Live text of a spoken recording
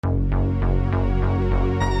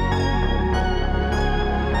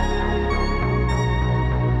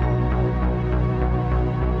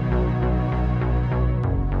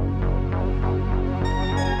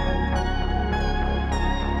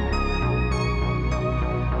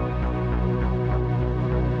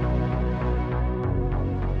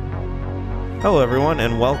Hello, everyone,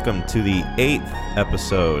 and welcome to the 8th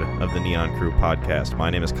episode of the Neon Crew podcast.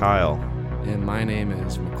 My name is Kyle. And my name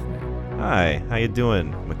is McLean. Hi, how you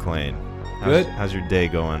doing, McLean? Good. How's your day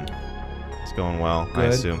going? It's going well, Good. I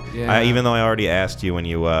assume. Yeah. Even though I already asked you when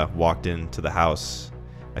you walked into the house,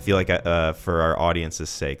 I feel like for our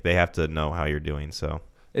audience's sake, they have to know how you're doing. So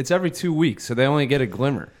It's every 2 weeks, so they only get a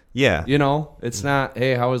glimmer. yeah, You know, it's not,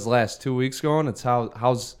 hey, how was the last 2 weeks going? It's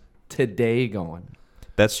how's today going?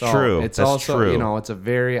 that's So true. It's that's also, true. you know, I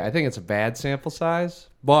think it's a bad sample size,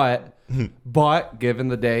 but given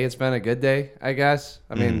the day, it's been a good day, I guess.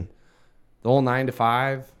 I mean, the whole 9 to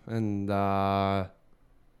 5, and yeah,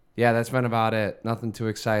 that's been about it. Nothing too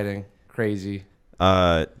exciting, crazy.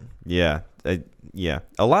 Yeah. Yeah.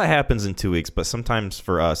 A lot happens in 2 weeks, but sometimes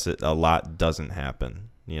for us, a lot doesn't happen,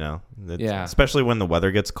 you know? Yeah. Especially when the weather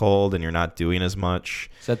gets cold and you're not doing as much.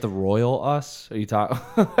 Is that the royal us? Are you talking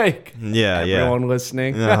like everyone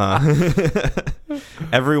listening? Uh-huh.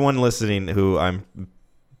 Everyone listening who I'm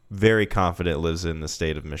very confident lives in the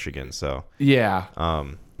state of Michigan. So, Yeah.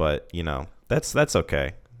 but you know, that's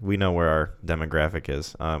okay. We know where our demographic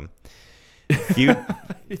is.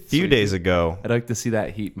 Few days ago, I'd like to see that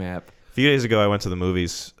heat map. I went to the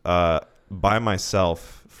movies by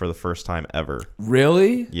myself for the first time ever.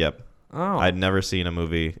 Really? Yep. Oh. I'd never seen a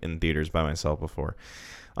movie in theaters by myself before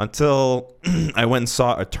until I went and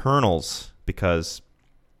saw Eternals because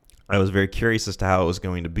I was very curious as to how it was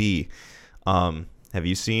going to be. Have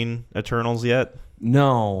you seen Eternals yet?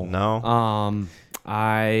 No. No?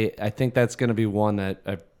 I think that's going to be one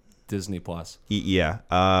at Disney Plus. Yeah.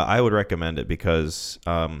 I would recommend it because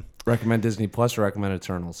Recommend Disney Plus or recommend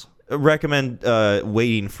Eternals? recommend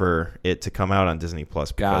waiting for it to come out on Disney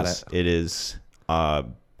Plus Got because it is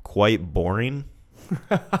quite boring.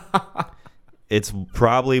 It's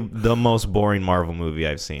probably the most boring Marvel movie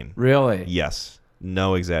I've seen. Really? Yes.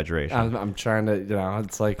 No exaggeration. I'm trying to,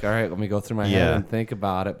 it's like, all right, let me go through my head and think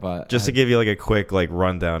about it. But Just to give you like a quick like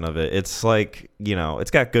rundown of it, it's like, you know,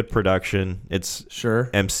 it's got good production. It's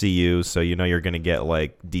sure. MCU, so you know you're gonna get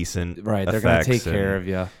like decent Right, they're going to take effects care of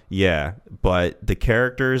you. Yeah, but the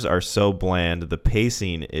characters are so bland. The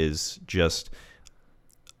pacing is just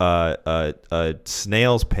a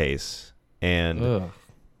snail's pace, and Ugh.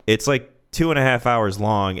 it's like 2.5 hours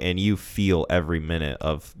long, and you feel every minute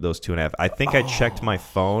of those 2.5. I think I checked my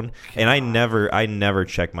phone, and I never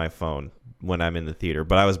check my phone when I'm in the theater,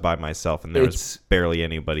 but I was by myself, and there was barely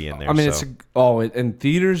anybody in there. I mean, so. in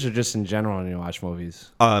theaters or just in general when you watch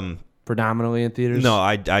movies? Predominantly in theaters? No,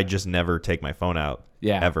 I just never take my phone out.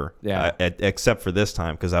 Yeah. Ever. Yeah. Except for this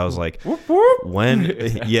time, because I was like, Whoop, whoop. when?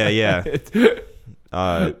 Yeah.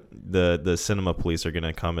 The cinema police are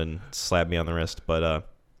gonna come and slap me on the wrist, but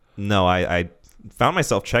no, I found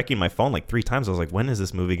myself checking my phone like 3 times. I was like, when is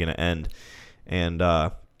this movie gonna end? And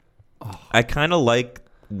I kind of like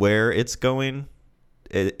where it's going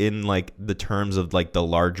in like the terms of like the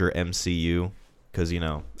larger MCU, because you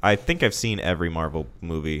know I think I've seen every Marvel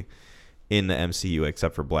movie in the MCU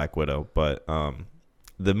except for Black Widow, but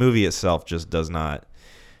the movie itself just does not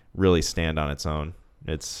really stand on its own.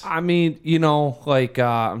 I mean, you know, like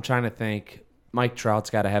I'm trying to think. Mike Trout's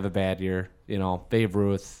got to have a bad year. You know, Babe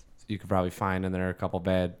Ruth, you could probably find in there a couple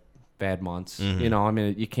bad months. Mm-hmm. You know, I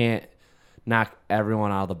mean, you can't knock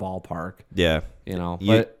everyone out of the ballpark. Yeah, You know,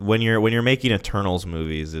 but when you're making Eternals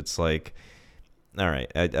movies, it's like, all right,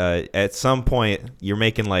 at some point you're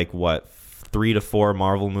making like what 3 to 4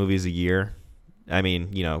 Marvel movies a year. I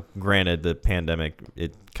mean, you know, granted the pandemic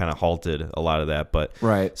it kind of halted a lot of that, but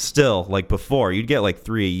right. Still, like before, you'd get like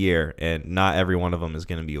 3 a year, and not every one of them is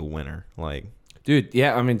going to be a winner. Like, Dude,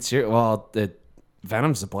 yeah, I mean,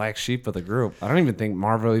 Venom's the black sheep of the group. I don't even think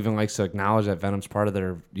Marvel even likes to acknowledge that Venom's part of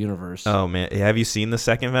their universe. oh man, have you seen the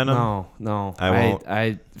second Venom? No. I won't.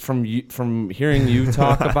 I from hearing you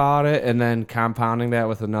talk about it and then compounding that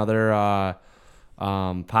with another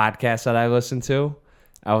podcast that I listened to,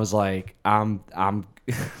 I was like, I'll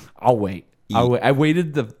wait. I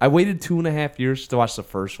waited 2.5 years to watch the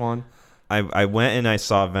first one. I went and I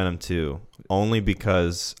saw Venom 2 only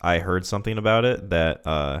because I heard something about it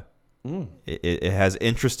that it has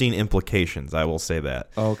interesting implications. I will say that.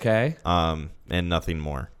 Okay. And nothing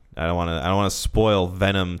more. I don't want to spoil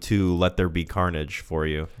Venom 2 Let There Be Carnage for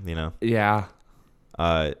you, you know. Yeah.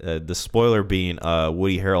 The spoiler being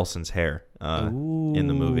Woody Harrelson's hair in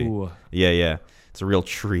the movie. Yeah. It's a real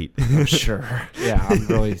treat. I'm sure. Yeah, I'm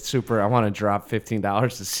really super. I want to drop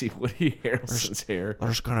 $15 to see Woody Harrelson's hair.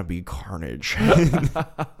 There's gonna be carnage.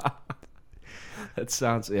 That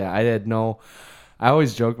sounds. Yeah, I had no. I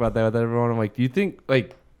always joke about that with everyone. I'm like, do you think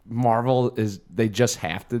like Marvel they just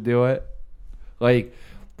have to do it? Like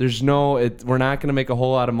we're not going to make a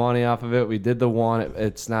whole lot of money off of it. We did the one.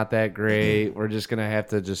 It's not that great. We're just going to have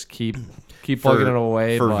to just keep plugging it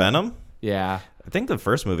away. For Venom? Yeah. I think the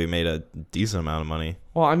first movie made a decent amount of money.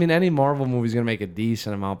 Well, I mean, any Marvel movie is going to make a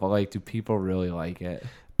decent amount, but like, do people really like it?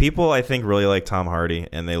 People, I think, really like Tom Hardy,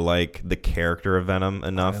 and they like the character of Venom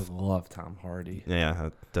enough. I love Tom Hardy. Yeah,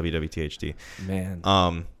 WWTHD.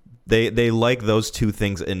 Man. They like those two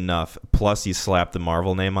things enough. Plus, you slap the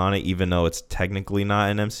Marvel name on it, even though it's technically not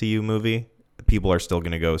an MCU movie. People are still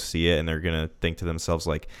going to go see it, and they're going to think to themselves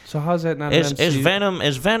like, so how's that not an MCU?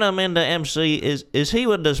 Is Venom in the MC? Is he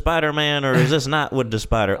with the Spider-Man, or is this not with the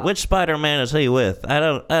Spider? Which Spider-Man is he with? I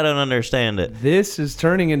don't understand it. This is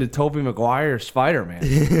turning into Tobey Maguire's Spider-Man.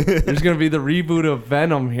 There's going to be the reboot of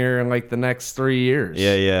Venom here in like the next 3 years.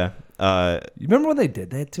 Yeah. You remember when they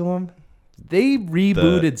did that to him? They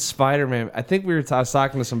rebooted Spider-Man. I think I was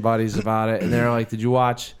talking to some buddies about it, and they're like, "Did you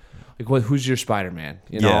watch? Like, who's your Spider-Man?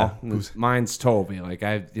 You know, mine's Toby. Like,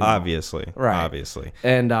 obviously, right? Obviously."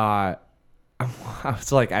 And I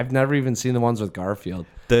was like, I've never even seen the ones with Garfield.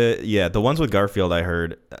 The ones with Garfield, I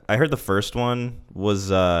heard the first one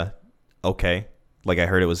was okay. Like, I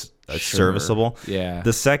heard it was serviceable. Yeah.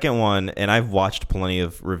 The second one, and I've watched plenty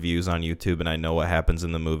of reviews on YouTube, and I know what happens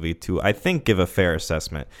in the movie to, I think, give a fair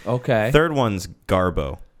assessment. Okay. Third one's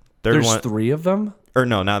Garbo. There's 3 of them? Or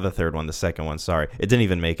no, not the third one. The second one. Sorry, it didn't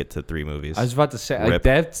even make it to 3 movies. I was about to say like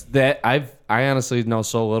I honestly know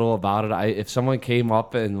so little about it. If someone came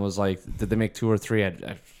up and was like, "Did they make 2 or 3?"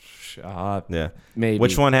 Yeah, maybe.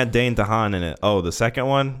 Which one had Dane DeHaan in it? Oh, the second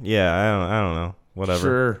one. Yeah, I don't know. Whatever.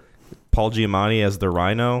 Sure. Paul Giamatti as the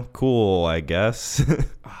Rhino. Cool, I guess.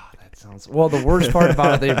 That sounds. Well, the worst part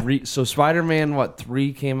about it, so Spider-Man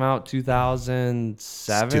 3 came out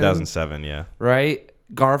 2007. 2007, yeah. Right.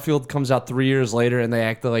 Garfield comes out 3 years later, and they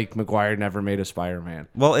act like Maguire never made a Spider-Man.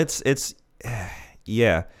 Well, it's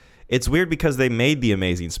yeah, it's weird because they made the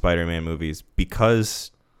Amazing Spider-Man movies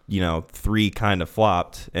because 3 kind of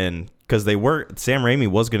flopped, and because Sam Raimi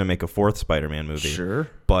was going to make a 4th Spider-Man movie, sure,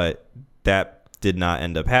 but that did not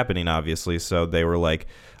end up happening, obviously. So they were like,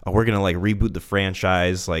 "Oh, we're going to like reboot the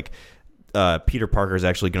franchise, like." Peter Parker is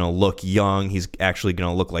actually going to look young. He's actually going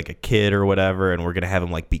to look like a kid or whatever, and we're going to have him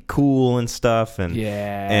like be cool and stuff. And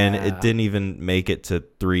and it didn't even make it to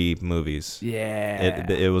 3 movies. Yeah,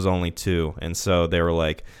 it was only 2, and so they were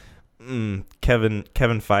like, Kevin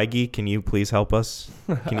Feige, can you please help us?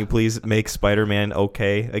 Can you please make Spider-Man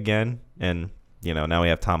okay again? And now we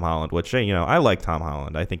have Tom Holland, which I like Tom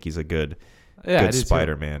Holland. I think he's a good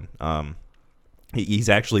Spider-Man. He's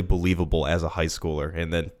actually believable as a high schooler,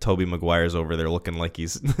 and then Tobey Maguire's over there looking like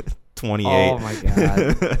he's 28. Oh my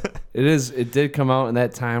god! It did come out in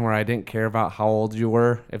that time where I didn't care about how old you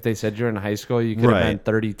were. If they said you're in high school, you could have been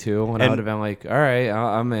 32, and I would have been like, "All right,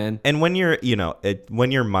 I'm in." And when you're,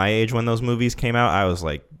 when you're my age when those movies came out, I was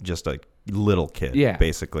like just a little kid,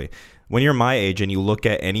 basically. When you're my age and you look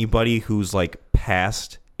at anybody who's like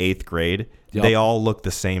past 8th grade, they all look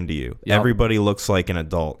the same to you. Everybody looks like an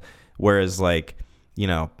adult. Whereas, like,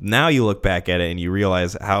 now you look back at it and you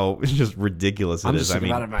realize how just ridiculous it is. I'm just thinking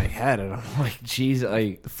about it in my head, and I'm like, geez,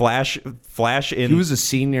 like Flash in. He was a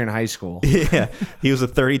senior in high school. Yeah, he was a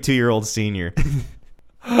 32-year-old senior.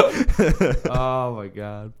 Oh my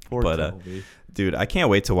god, poor Toby. Dude, I can't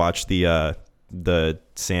wait to watch the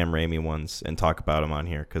Sam Raimi ones and talk about them on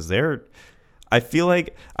here because I feel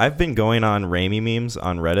like I've been going on Raimi memes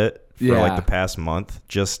on Reddit for like the past month,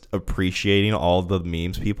 just appreciating all the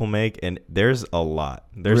memes people make, and there's a lot.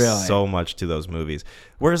 There's so much to those movies.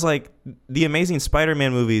 Whereas like the Amazing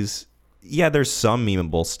Spider-Man movies, there's some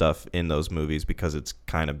memeable stuff in those movies because it's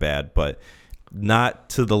kind of bad, but not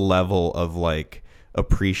to the level of like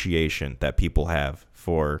appreciation that people have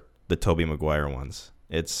for the Tobey Maguire ones.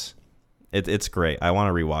 It's great. I want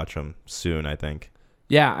to rewatch them soon, I think.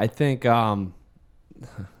 Yeah, I think I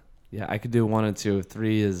could do 1 and 2.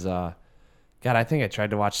 3 is God, I think I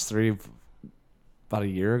tried to watch 3 about a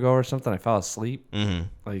year ago or something. I fell asleep. Mm-hmm.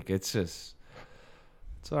 Like, it's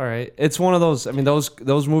all right. It's one of those. I mean,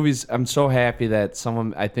 those movies. I'm so happy that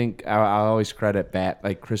someone. I think I always credit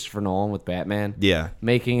like Christopher Nolan with Batman. Yeah,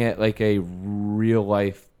 making it like a real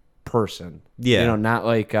life person. Yeah, not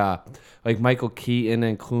like Michael Keaton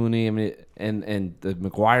and Clooney. I mean, and the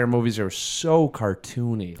Maguire movies are so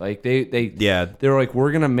cartoony. Like they were like,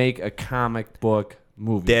 we're gonna make a comic book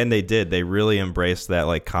movie. And they did. They really embraced that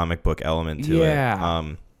like comic book element to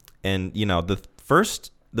it. And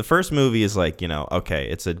the first movie is like, okay,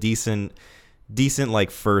 it's a decent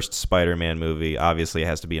like first Spider-Man movie. Obviously, it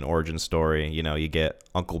has to be an origin story. You get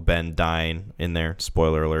Uncle Ben dying in there.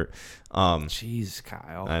 Spoiler alert. Jeez,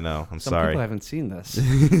 Kyle. I know. I'm Some sorry. people haven't seen this.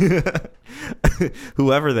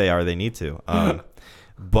 Whoever they are, they need to.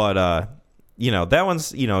 But that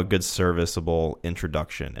one's a good serviceable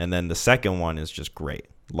introduction, and then the second one is just great.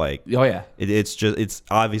 Like, Oh yeah, it's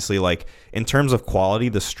obviously, like, in terms of quality,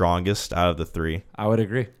 the strongest out of the three, I would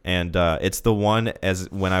agree. and it's the one, as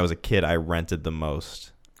when I was a kid, I rented the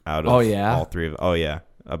most out of Oh, yeah? all three of. Oh yeah,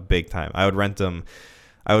 a big time. I would rent them.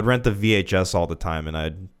 I would rent the VHS all the time, and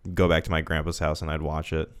I'd go back to my grandpa's house and I'd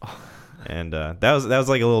watch it. And that was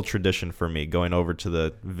like a little tradition for me, going over to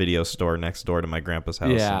the video store next door to my grandpa's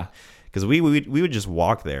house. Yeah. Because we would just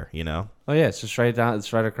walk there, Oh yeah, it's just right down.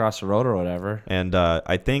 It's right across the road or whatever. And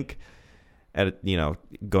I think,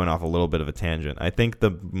 going off a little bit of a tangent, I think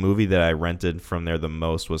the movie that I rented from there the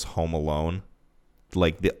most was Home Alone.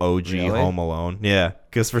 Like the OG Really? Home Alone. Yeah.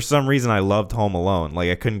 Because for some reason I loved Home Alone. Like,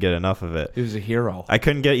 I couldn't get enough of it. He was a hero. I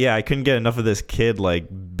couldn't get enough of this kid, like,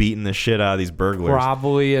 beating the shit out of these burglars.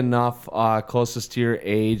 Probably enough closest to your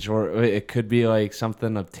age, or it could be like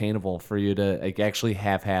something obtainable for you to like actually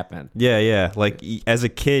have happen. Yeah. Like, as a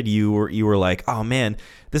kid, you were like, oh man,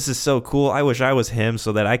 this is so cool. I wish I was him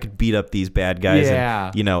so that I could beat up these bad guys.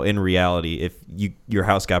 Yeah. And, in reality, if your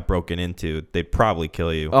house got broken into, they'd probably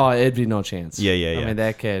kill you. Oh, it'd be no chance. Yeah. I mean,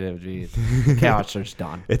 that kid, it would be couch done.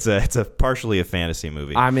 It's a partially a fantasy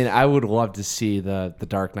movie. I mean, I would love to see the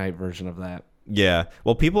Dark Knight version of that. Yeah.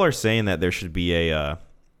 Well, people are saying that there should be not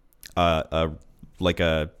a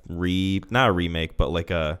remake, but like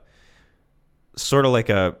a sort of like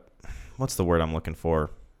a, what's the word I'm looking for?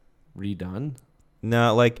 Redone?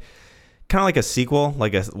 No, like kind of like a sequel,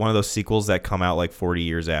 like one of those sequels that come out like 40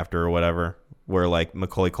 years after or whatever, where like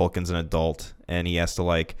Macaulay Culkin's an adult and he has to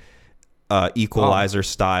like Equalizer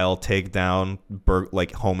style take down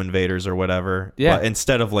like home invaders or whatever. Yeah. But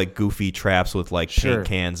instead of like goofy traps with like paint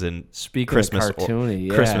cans and Speaking Christmas of cartoony,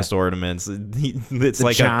 Christmas ornaments, it's the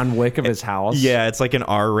like John Wick of his house. Yeah, it's like an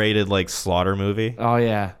R-rated like slaughter movie. Oh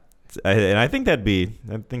yeah. And I think that'd be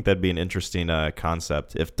an interesting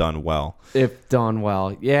concept if done well. If done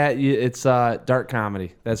well, yeah, it's dark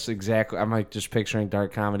comedy. That's exactly. I'm like just picturing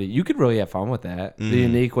dark comedy. You could really have fun with that. The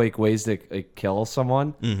unique ways to kill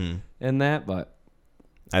someone in that, but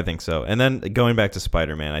I think so. And then going back to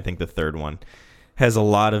Spider-Man, I think the third one has a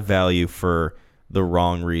lot of value for the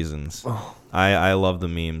wrong reasons. Oh. I love the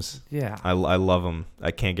memes. Yeah, I love them.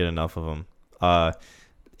 I can't get enough of them.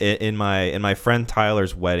 In my friend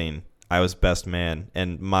Tyler's wedding, I was best man,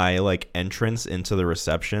 and my like entrance into the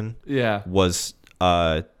reception was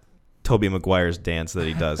Tobey Maguire's dance that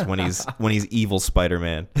he does when he's evil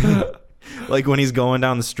Spider-Man. Like when he's going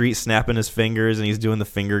down the street snapping his fingers and he's doing the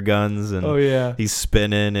finger guns and he's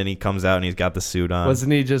spinning and he comes out and he's got the suit on.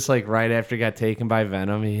 Wasn't he just like right after he got taken by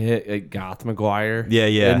Venom, he hit like, Goth Maguire?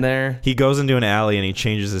 Yeah. In there, he goes into an alley and he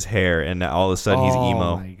changes his hair and all of a sudden he's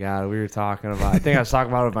emo. Oh my god, we were talking about. I think I was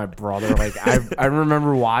talking about it with my brother. Like I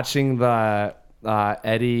remember watching the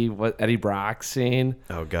Eddie Brock scene.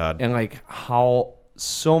 Oh god, and like how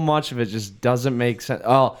so much of it just doesn't make sense.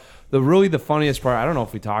 Oh. The funniest part, I don't know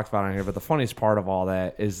if we talked about it on here, but the funniest part of all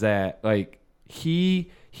that is that like he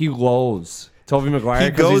loathes Tobey Maguire.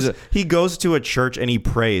 He goes to a church and he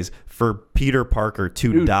prays for Peter Parker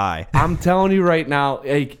to die. I'm telling you right now,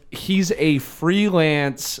 like he's a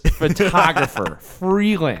freelance photographer.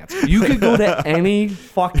 Freelance. You could go to any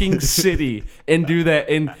fucking city and do that,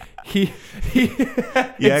 and he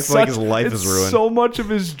acts like his life is ruined. So much of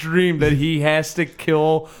his dream that he has to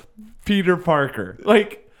kill Peter Parker.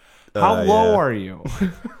 Like. How low are you?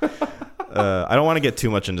 I don't want to get too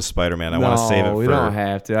much into Spider-Man. I want to save it. We don't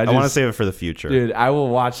have to. I want to save it for the future, dude. I will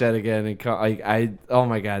watch that again and oh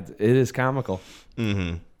my god, it is comical.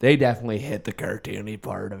 Mm-hmm. They definitely hit the cartoony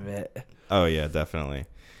part of it. Oh yeah, definitely.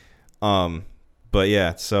 But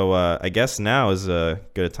yeah, so I guess now is as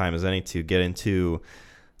good a time as any to get into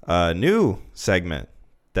a new segment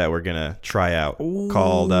that we're gonna try out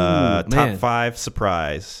called Top 5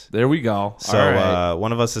 Surprise. There we go. So right.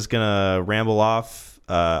 One of us is gonna ramble off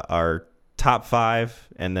our top 5,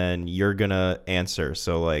 and then you're gonna answer.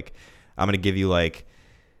 So like, I'm gonna give you like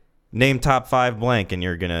name top 5 blank, and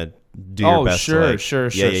you're gonna do your best. Sure.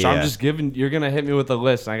 Yeah, so I'm just giving. You're gonna hit me with a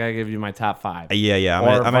list, and I gotta give you my top 5. Yeah.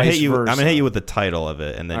 I'm gonna hit you. I'm gonna hit you with the title of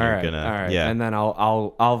it, and then you're gonna. All right. Yeah. And then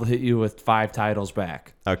I'll hit you with 5 titles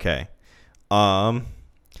back. Okay.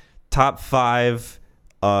 Top 5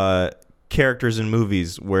 characters in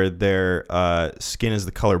movies where their skin is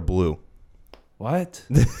the color blue. What?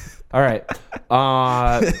 All right.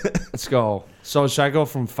 Let's go. So should I go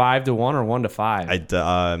from 5 to 1 or 1 to 5?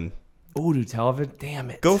 Oh, do television? Damn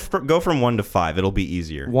it. Go from 1 to 5. It'll be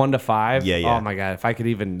easier. 1 to 5? Yeah. Oh my god, if I could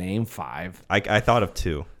even name 5. I thought of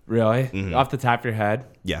 2. Really? Mhm. Off the top of your head?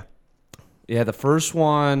 Yeah. Yeah, the first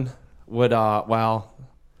one would,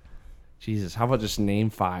 Jesus, how about just name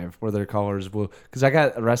 5 where their color is blue? Because I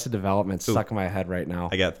got Arrested Development stuck in my head right now.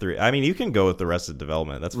 I got 3. I mean, you can go with the Arrested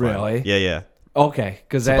Development. That's fine. Really? Yeah, yeah. Okay,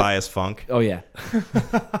 because that. Tobias Funk. Oh yeah.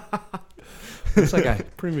 Looks like I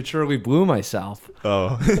prematurely blew myself.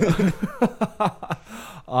 Oh.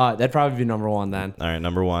 That'd probably be number 1 then. All right,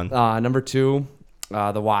 number 1. Number 2,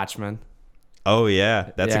 The Watchmen. Oh,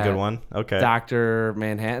 yeah. That's a good one. Okay. Dr.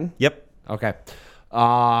 Manhattan. Yep. Okay.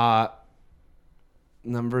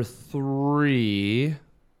 Number 3,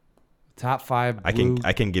 top 5. I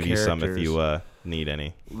can give you some if characters. you need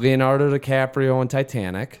any. Leonardo DiCaprio in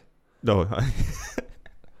Titanic. No.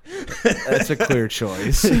 That's a clear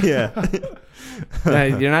choice. Yeah. Now,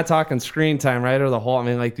 you're not talking screen time, right? Or the whole. I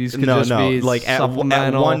mean, like these could No, just no. be Like at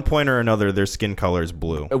supplemental. one point or another, their skin color is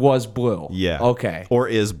blue. It was blue. Yeah. Okay. Or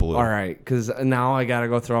is blue. All right, because now I gotta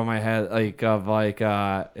go through my head we're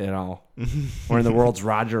in the world's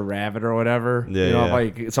Roger Rabbit or whatever. Yeah, you know, yeah.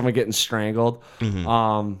 like someone getting strangled.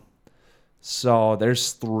 So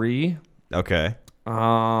there's 3. Okay.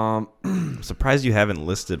 Well, I'm surprised you haven't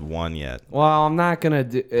listed one yet. I'm not gonna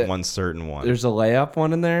do. One certain one. There's a layup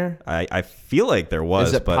one in there. I feel like there was,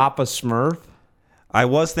 Is it but Papa Smurf? I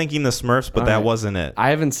was thinking the Smurfs, but All that right. wasn't it.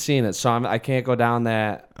 I haven't seen it, so I can't go down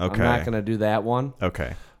that. Okay. I'm not gonna do that one.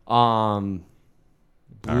 Okay. Blue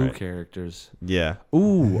right. characters. Yeah.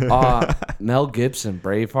 Ooh, Mel Gibson,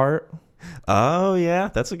 Braveheart. Oh, yeah.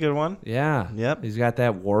 That's a good one. Yeah. Yep. He's got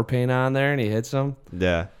that war paint on there, and he hits him.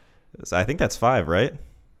 Yeah. So I think that's 5, right?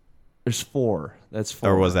 There's 4. That's 4.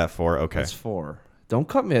 Or was that 4? Okay. That's 4. Don't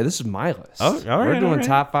cut me. This is my list. Oh, all right, We're doing all right.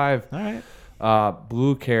 top 5 All right.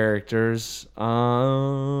 blue characters.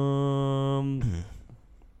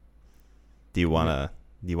 Do you wanna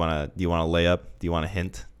lay up? Do you want a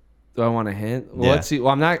hint? Do I want a hint? Well, Yeah. let's see.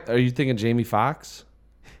 Well, I'm not. Are you thinking Jamie Foxx?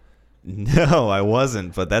 No, I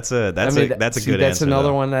wasn't. But that's a good That's answer. another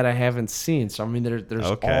though. one that I haven't seen. So I mean, there's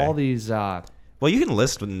Okay. all these. Well, you can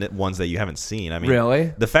list ones that you haven't seen. I mean,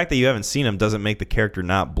 Really? the fact that you haven't seen them doesn't make the character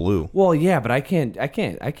not blue. Well, yeah, but I can't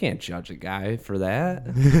judge a guy for that.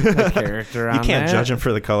 A character. You on can't that. judge him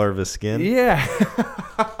for the color of his skin. Yeah.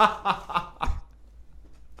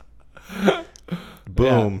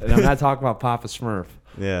 Boom. Yeah, and I'm not talking about Papa Smurf.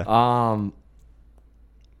 Yeah.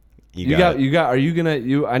 You got. Are you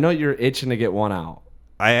gonna? I know you're itching to get one out.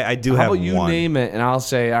 I do How have about you one. name it, and I'll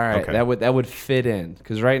say, all right, Okay. that would fit in.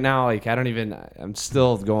 Because right now, like, I'm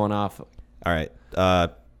still going off. All right.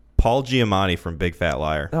 Paul Giamatti from Big Fat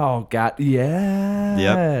Liar. Oh God,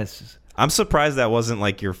 yes. I'm surprised that wasn't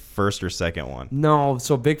like your first or second one. No,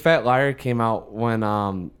 so Big Fat Liar came out when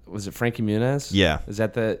was it Frankie Muniz? Yeah. Is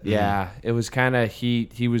that the yeah? It was kind of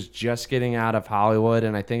he was just getting out of Hollywood,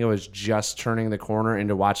 and I think it was just turning the corner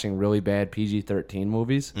into watching really bad PG-13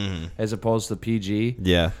 movies as opposed to PG.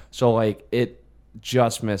 Yeah. So like it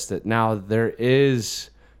just missed it. Now there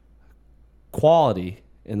is quality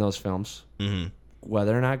in those films,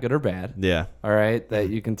 whether or not good or bad. Yeah. All right, that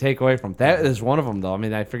you can take away from. That is one of them, though. I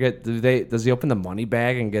mean, I forget. Does he open the money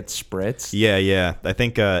bag and get spritzed? Yeah, yeah. I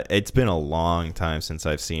think it's been a long time since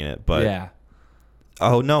I've seen it, but Yeah.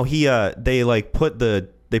 oh no, they like put the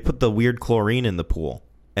weird chlorine in the pool,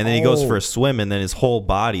 and then he goes for a swim, and then his whole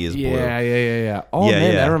body is blue. Yeah. Oh Yeah,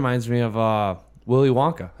 man, yeah. that reminds me of Willy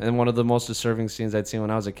Wonka, and one of the most disturbing scenes I'd seen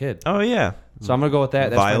when I was a kid. Oh yeah, So I'm gonna go with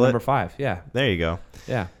that. That's my Violet? number 5. Yeah, there you go.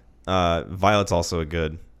 yeah. Violet's also a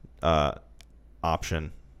good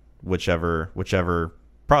option. Whichever,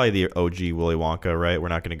 probably the OG Willy Wonka, right? We're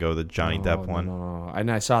not going to go the Johnny Depp one. No.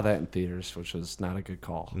 And I saw that in theaters, which was not a good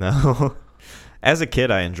call. No. As a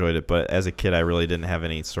kid, I enjoyed it, but as a kid, I really didn't have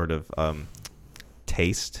any sort of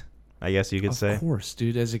taste, I guess you could say. Of course,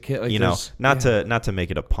 dude. As a kid, like, You know, there's- not to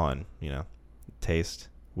make it a pun. You know, taste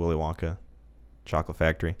Willy Wonka, Chocolate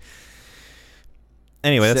Factory.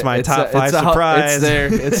 Anyway, that's my top 5 surprise.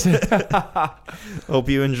 It's there. Hope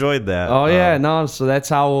you enjoyed that. Oh yeah, no. So that's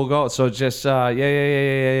how we'll go. So just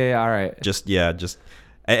yeah. All right. Just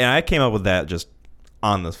and I came up with that just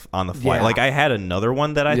on the fly. Yeah. Like I had another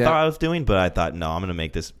one that I Yeah. thought I was doing, but I thought no, I'm gonna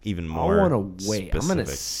make this even more. I want to wait. I'm gonna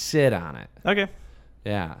specific. sit on it. Okay,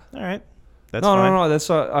 Yeah. all right, that's No, fine. no. That's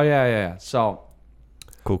oh yeah. So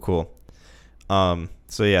Cool.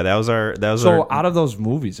 So yeah, that was our out of those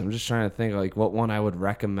movies, I'm just trying to think like what one I would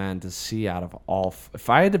recommend to see out of all. If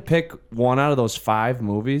I had to pick one out of those 5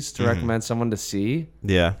 movies to recommend someone to see,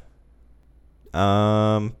 yeah.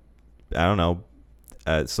 I don't know.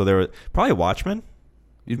 So there was probably Watchmen.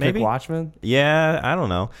 you'd Maybe? pick Watchmen. Yeah, I don't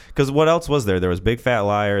know. Because what else was there? There was Big Fat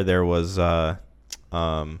Liar. There was I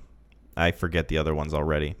forget the other ones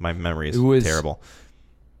already. My memory is terrible.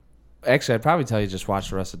 Actually, I'd probably tell you just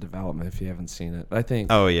watch Arrested Development if you haven't seen it. I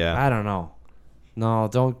think. Oh yeah. I don't know. No,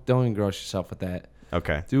 don't engross yourself with that.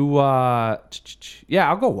 Okay. Yeah,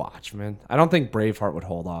 I'll go watch, man. I don't think Braveheart would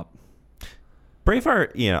hold up.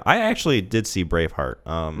 Braveheart, I actually did see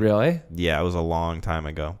Braveheart. Really? Yeah, it was a long time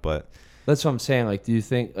ago, but That's what I'm saying. Like, do you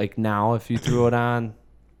think like now if you threw it on?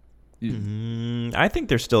 I think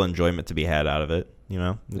there's still enjoyment to be had out of it.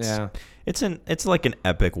 Yeah. It's like an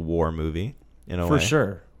epic war movie in a For way.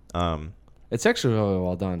 sure. It's actually really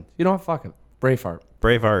well done. You know what? Fuck it. Braveheart.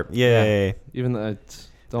 Braveheart, yay! Yeah. Even though it's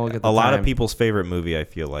don't get the A lot of time. people's favorite movie. I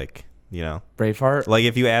feel like Braveheart. like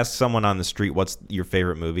if you ask someone on the street what's your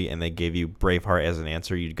favorite movie and they gave you Braveheart as an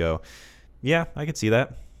answer, you'd go, "Yeah, I could see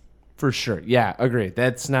that." For sure. Yeah, agree.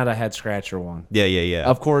 That's not a head scratcher one. Yeah.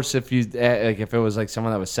 Of course, if you like, if it was like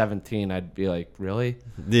someone that was 17, I'd be like, really?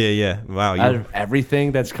 Yeah. Wow, Out of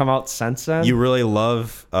everything that's come out since then. you really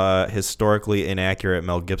love historically inaccurate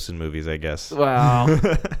Mel Gibson movies, I guess. Well,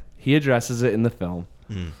 he addresses it in the film.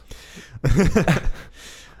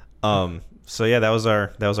 So yeah, that was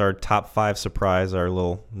our top 5 surprise, our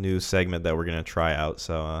little new segment that we're gonna try out.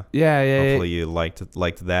 So hopefully you liked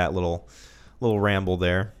that little ramble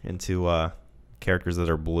there into maybe that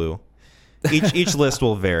are blue. Each list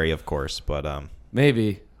will vary, of course, but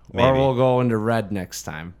Maybe. Or we'll go into red next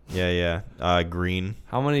time. yeah. Green.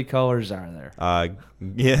 How many colors are there?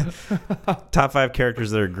 Yeah. Top 5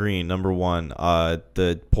 characters that are green. Number 1,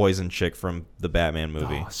 the poison chick from the Batman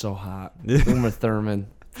movie. Oh, so hot. Uma Thurman.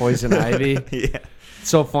 Poison Ivy. Yeah.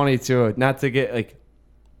 So funny too. Not to get like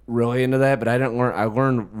really into that, but I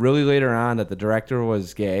learned really later on that the director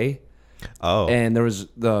was gay. Oh. And there was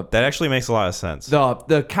that actually makes a lot of sense.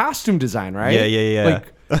 the costume design, right? Yeah.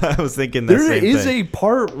 Like, I was thinking the same thing. There is a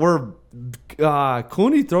part where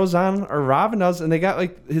Clooney throws on, or Robin does, and they got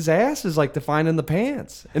like his ass is like defined in the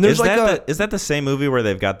pants. And there's is that the same movie where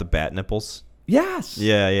they've got the bat nipples? Yes.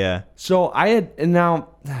 Yeah. So I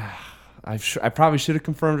probably should have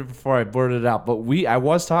confirmed it before I blurted it out, but I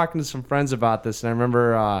was talking to some friends about this, and I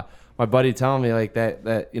remember my buddy telling me like that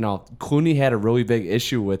Clooney had a really big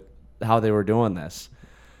issue with how they were doing this.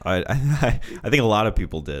 I think a lot of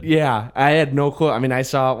people did. Yeah, I had no clue. I mean, I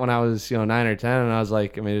saw it when I was 9 or 10, and I was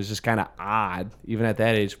like, it was just kind of odd even at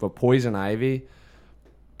that age. But Poison Ivy,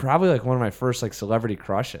 probably like one of my first like celebrity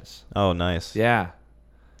crushes. Oh, nice. Yeah.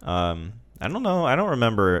 I don't know. I don't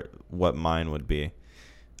remember what mine would be.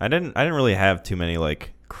 I didn't really have too many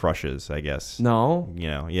like crushes, I guess. No.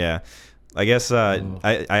 Yeah. I guess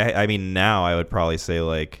I mean now I would probably say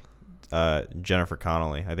like Jennifer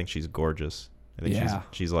Connelly. I think she's gorgeous. I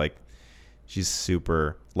think she's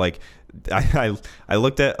super like I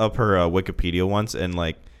looked up her Wikipedia once, and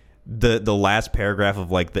like the last paragraph of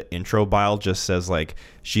like the intro bio just says like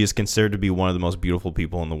she is considered to be one of the most beautiful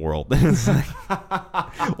people in the world. It's like,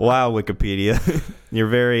 wow, Wikipedia, you're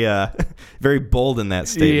very very bold in that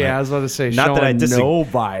statement. Yeah, I was about to say, not that I no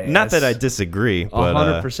bias. Not that I disagree, but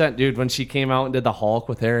 100%, dude. When she came out and did the Hulk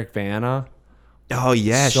with Eric Bana. Oh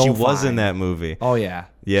yeah, so she was fine. in that movie. Oh yeah.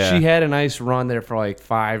 Yeah. She had a nice run there for like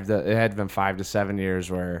it had been 5 to 7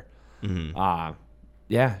 years where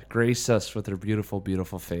graced us with her beautiful,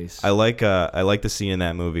 beautiful face. I like the scene in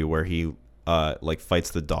that movie where he like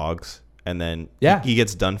fights the dogs, and then he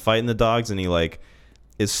gets done fighting the dogs, and he like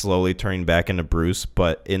is slowly turning back into Bruce,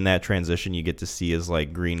 but in that transition you get to see his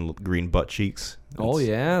like green butt cheeks.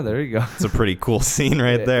 There you go. It's a pretty cool scene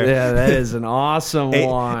right there. Yeah, that is an awesome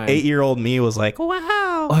one. 8-year-old me was like,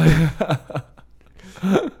 wow.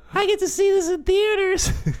 I get to see this in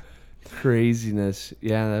theaters. Craziness.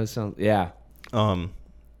 Yeah, that sounds. Yeah.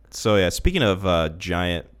 So yeah, speaking of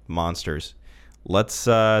giant monsters, let's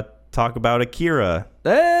talk about Akira.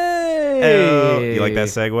 Hey, you like that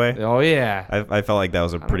segue? Oh yeah. I felt like that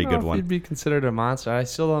was a pretty good one. He'd be considered a monster. I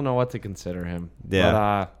still don't know what to consider him.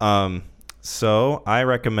 Yeah. But, so I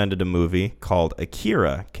recommended a movie called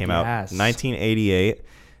Akira. Came out 1988.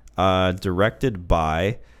 Directed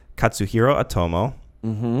by Katsuhiro Otomo.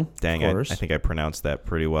 Mm-hmm. Dang it! I think I pronounced that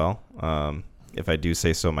pretty well. If I do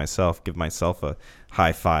say so myself, give myself a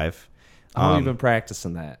high five. How have you been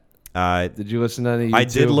practicing that? Did you listen to any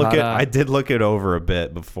YouTube? I did look it over a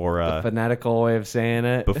bit before. The phonetical way of saying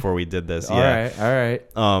it. Before we did this. All right.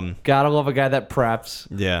 Gotta love a guy that preps.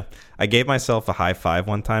 Yeah, I gave myself a high five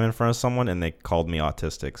one time in front of someone, and they called me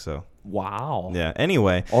autistic. So Wow. Yeah.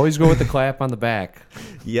 Anyway, Always go with the clap on the back.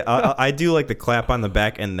 yeah, I do like the clap on the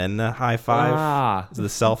back and then the high five. So the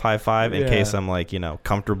self high five in Yeah. case I'm like,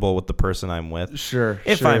 comfortable with the person I'm with. Sure.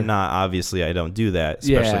 If sure. I'm not, obviously I don't do that,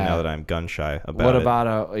 especially Yeah. now that I'm gun shy about What it.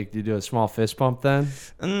 about do you do a small fist bump then?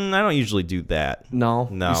 I don't usually do that. No.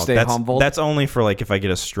 No, You stay that's humbled. that's only for like if I get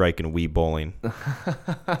a strike in Wii bowling.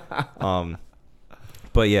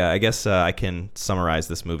 But yeah, I guess I can summarize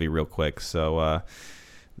this movie real quick. So,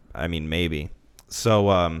 maybe.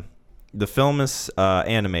 So, the film is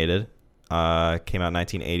animated. Came out in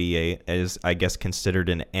 1988. Is I guess considered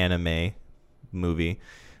an anime movie.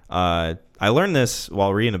 I learned this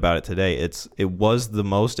while reading about it today. It was the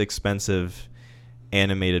most expensive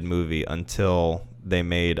animated movie until they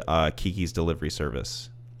made Kiki's Delivery Service.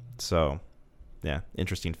 So, yeah,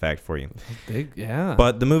 interesting fact for you. Big, yeah.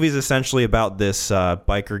 But the movie is essentially about this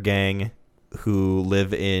biker gang who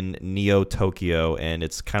live in Neo Tokyo, and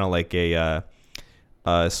it's kind of like a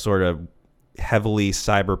sort of heavily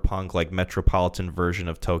cyberpunk, like metropolitan version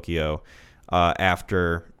of Tokyo.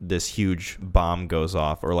 After this huge bomb goes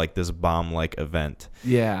off, or like this bomb-like event.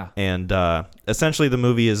 Yeah. And essentially the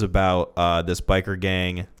movie is about this biker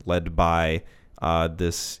gang led by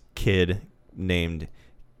this kid named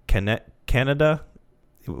Canada,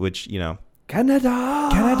 which,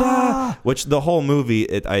 Canada, which the whole movie,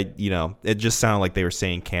 it just sounded like they were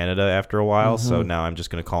saying Canada after a while. So now I'm just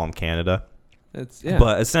going to call him Canada.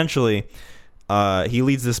 But essentially, he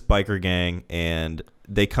leads this biker gang, and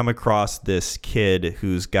they come across this kid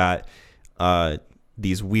who's got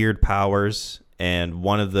these weird powers, and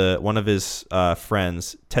one of his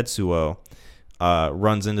friends, Tetsuo,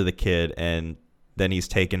 runs into the kid, and then he's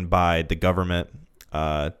taken by the government.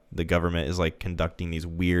 The government is like conducting these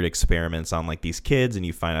weird experiments on like these kids, and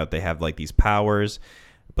you find out they have like these powers,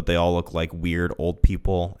 but they all look like weird old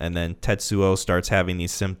people. And then Tetsuo starts having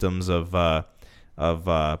these symptoms of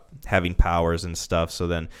having powers and stuff. So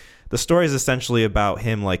then the story is essentially about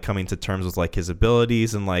him like coming to terms with like his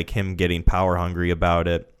abilities and like him getting power hungry about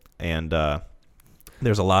it. And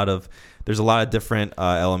there's a lot of different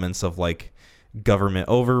elements of like government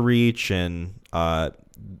overreach and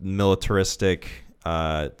militaristic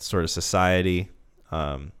sort of society,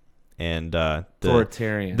 and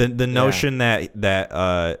authoritarian. The notion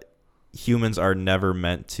that humans are never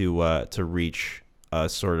meant to reach a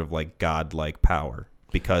sort of like godlike power,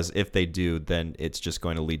 because if they do, then it's just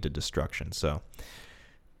going to lead to destruction. So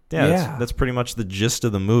that's pretty much the gist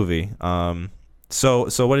of the movie.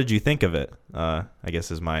 So what did you think of it? I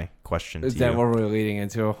guess is my question. Is to that you. what we're leading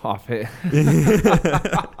into off it?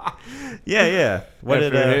 Yeah. What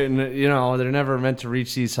did they're never meant to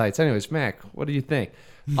reach these heights. Anyways, Mac, what do you think?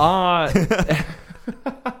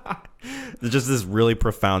 Just this really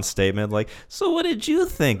profound statement, like, so what did you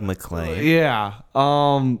think, McLean? Yeah.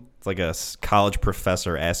 It's like a college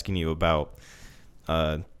professor asking you about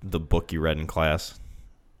the book you read in class.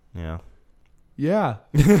 Yeah. Yeah.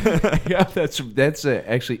 Yeah, that's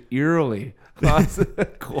actually eerily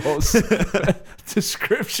close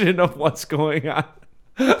description of what's going on.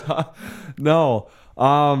 No.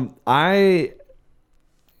 I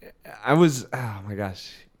was, oh my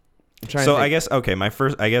gosh. I'm trying So to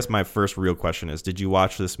think. I guess my first real question is, did you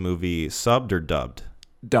watch this movie subbed or dubbed?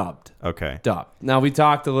 Dubbed. Okay. Dubbed. Now, we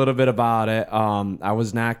talked a little bit about it. I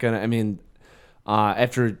was not going to,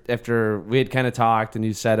 after we had kind of talked and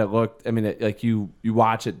you said it looked, like you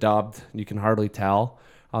watch it dubbed, you can hardly tell.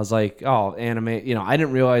 I was like, oh, anime, I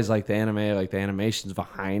didn't realize like the anime, like the animations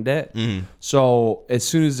behind it. Mm-hmm. So as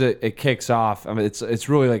soon as it kicks off, it's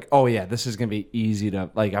really like, oh yeah, this is going to be easy to,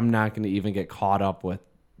 like, I'm not going to even get caught up with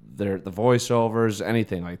the voiceovers,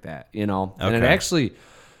 anything like that, And it Okay. actually,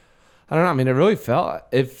 I don't know. It really felt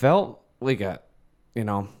like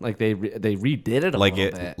like they redid it a little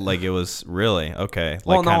bit. Like it was really okay.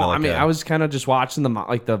 Well, no, like I was kind of just watching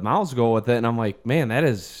the mouths go with it, and I'm like, man,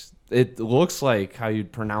 it looks like how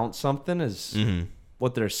you'd pronounce something is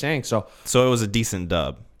what they're saying. So it was a decent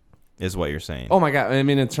dub, is what you're saying. oh my god,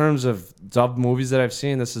 in terms of dubbed movies that I've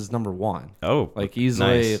seen, this is number one. Oh, Like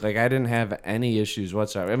easily, nice. like I didn't have any issues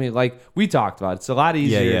whatsoever. Like we talked about, it's a lot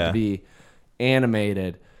easier to be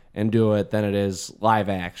animated and do it than it is live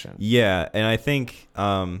action. Yeah, and I think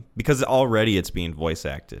because already it's being voice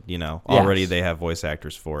acted, already they have voice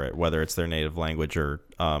actors for it, whether it's their native language or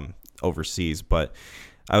overseas. But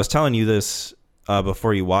I was telling you this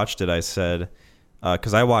before you watched it. I said,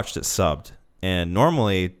 because I watched it subbed, and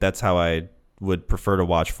normally that's how I would prefer to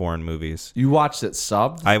watch foreign movies. You watched it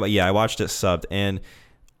subbed? I watched it subbed, and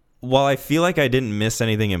while I feel like I didn't miss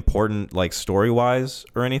anything important, like story-wise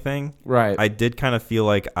or anything, Right. I did kind of feel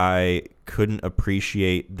like I couldn't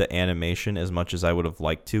appreciate the animation as much as I would have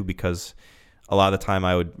liked to, because a lot of the time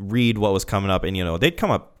I would read what was coming up, and they'd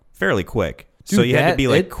come up fairly quick. Dude, so you had to be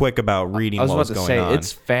like quick about reading what was going on.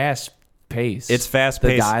 It's fast paced. It's fast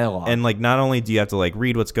paced. The dialogue. And like not only do you have to like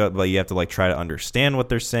read what's good, but you have to like try to understand what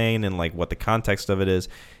they're saying and like what the context of it is.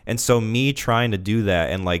 And so me trying to do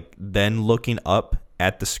that and like then looking up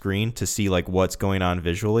at the screen to see like what's going on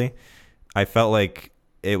visually, I felt like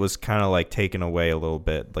it was kind of like taken away a little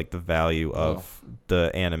bit, like the value of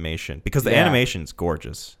the animation, because the animation's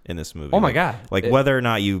gorgeous in this movie. Oh my God. Like whether or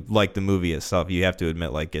not you like the movie itself, you have to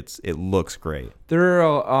admit like it looks great. They're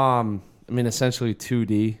I mean essentially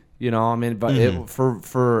 2D, but I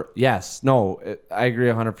agree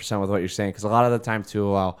 100% with what you're saying, because a lot of the time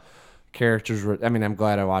too, characters were, I'm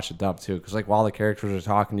glad I watched it dub too, because like while the characters are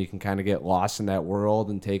talking, you can kind of get lost in that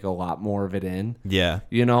world and take a lot more of it in. Yeah.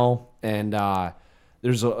 And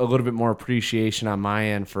there's a little bit more appreciation on my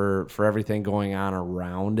end for everything going on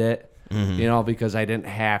around it, because I didn't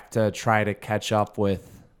have to try to catch up with.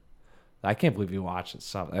 I can't believe you watched it.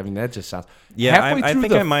 So that just sounds. Yeah, I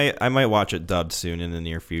think I might watch it dubbed soon in the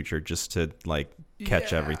near future, just to like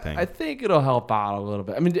catch everything. I think it'll help out a little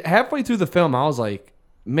bit. Halfway through the film, I was like,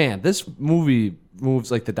 man, this movie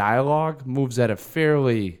moves, like the dialogue moves at a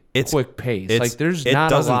fairly quick pace. Like there's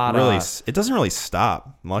not a lot of. It doesn't really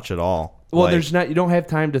stop much at all. Well, like, there's not. You don't have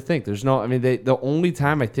time to think. There's no. The only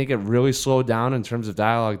time I think it really slowed down in terms of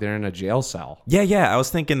dialogue, they're in a jail cell. Yeah. I was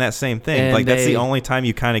thinking that same thing. And like that's the only time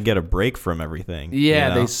you kind of get a break from everything.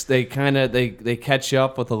 Yeah, they kind of they catch you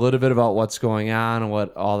up with a little bit about what's going on and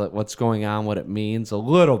what's going on, what it means a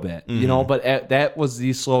little bit, But that was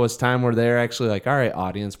the slowest time where they're actually like, all right,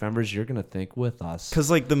 audience members, you're gonna think with us, because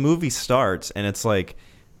like the movie starts and it's like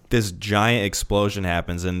this giant explosion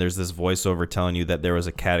happens, and there's this voiceover telling you that there was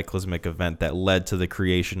a cataclysmic event that led to the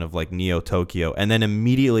creation of like Neo Tokyo, and then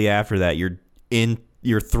immediately after that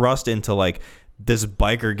you're thrust into like this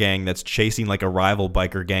biker gang that's chasing like a rival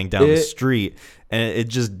biker gang down the street, and it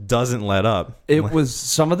just doesn't let up. It was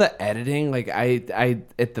some of the editing, like I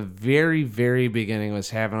at the very, very beginning was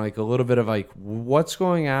having like a little bit of like, what's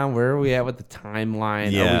going on, where are we at with the timeline,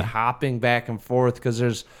 are we hopping back and forth,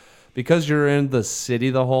 because you're in the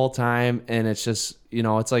city the whole time, and it's just,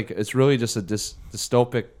 it's like, it's really just a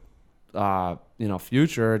dystopic,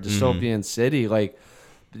 future, dystopian city. Like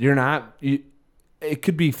it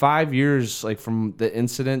could be 5 years, like from the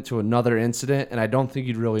incident to another incident, and I don't think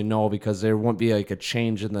you'd really know, because there won't be like a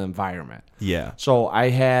change in the environment. Yeah. So I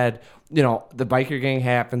had, the biker gang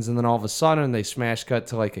happens, and then all of a sudden they smash cut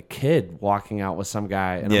to like a kid walking out with some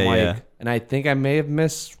guy, and I'm like, and I think I may have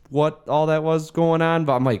missed what all that was going on,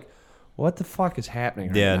 but I'm like, what the fuck is happening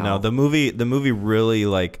right now? No, the movie really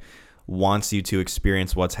like wants you to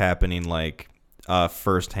experience what's happening like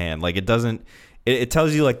firsthand. Like it doesn't, it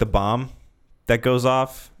tells you like the bomb that goes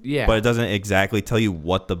off, but it doesn't exactly tell you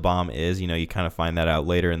what the bomb is. You kind of find that out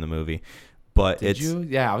later in the movie. But Did you?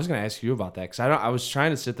 Yeah, I was gonna ask you about that, because I was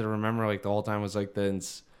trying to sit there and remember, like the whole time was like I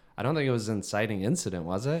don't think it was an inciting incident,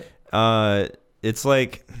 was it? It's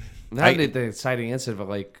like not the inciting incident, but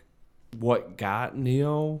like what got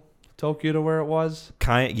Neo Tokyo to where it was.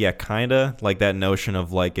 Kinda like that notion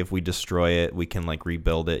of like, if we destroy it, we can like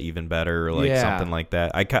rebuild it even better, or like something like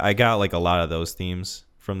that. I got like a lot of those themes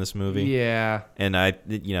from this movie. Yeah. And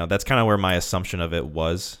that's kind of where my assumption of it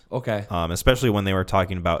was. Okay. Especially when they were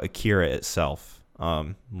talking about Akira itself,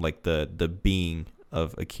 like the being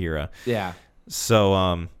of Akira. Yeah.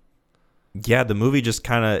 So the movie just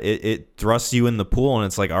kind of it thrusts you in the pool, and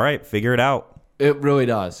it's like, all right, figure it out. It really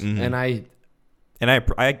does. Mm-hmm. And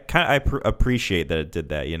I kind of appreciate that it did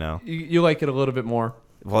that. You like it a little bit more.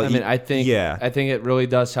 Well, I think it really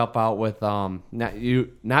does help out with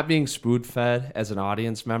not being spoon fed as an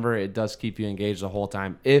audience member. It does keep you engaged the whole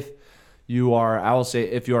time. If you are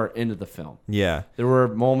into the film. Yeah. There were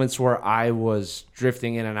moments where I was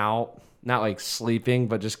drifting in and out, not like sleeping,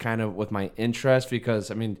 but just kind of with my interest,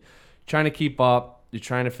 because trying to keep up, you're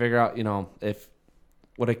trying to figure out, if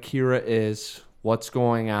what Akira is, what's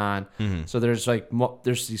going on. Mm-hmm. So there's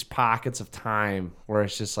there's these pockets of time where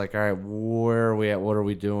it's just like, all right, where are we at? What are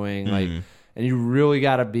we doing? Mm-hmm. And you really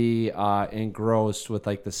got to be engrossed with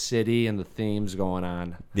like the city and the themes going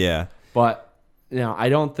on. Yeah. But I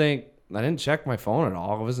didn't check my phone at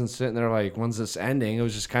all. I wasn't sitting there like, when's this ending? It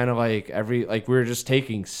was just kind of like we were just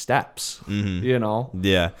taking steps. Mm-hmm.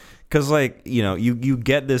 Yeah. Because you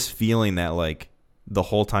get this feeling that like the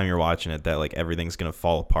whole time you're watching it, that like everything's gonna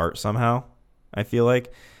fall apart somehow. I feel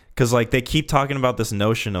like, because like they keep talking about this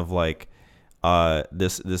notion of like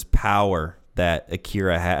this power that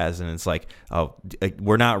Akira has, and it's like, oh,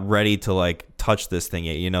 we're not ready to like touch this thing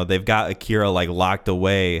yet. You know, they've got Akira like locked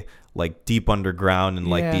away like deep underground and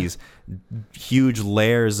like these huge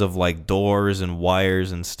layers of like doors and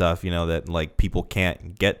wires and stuff, you know, that like people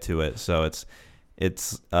can't get to it. So it's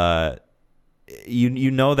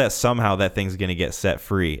you know that somehow that thing's gonna get set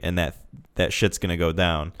free and that shit's gonna go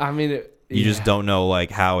down. I mean, you just don't know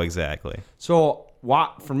like how exactly. So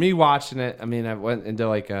for me watching it, I mean, I went into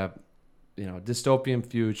like a dystopian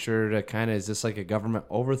future to kind of, is this like a government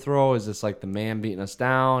overthrow? Is this like the man beating us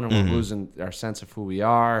down and we're losing our sense of who we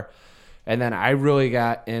are? And then I really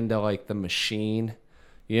got into like the machine,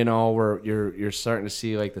 you know, where you're starting to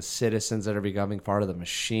see like the citizens that are becoming part of the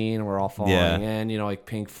machine. We're all falling in, you know, like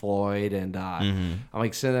Pink Floyd, and I'm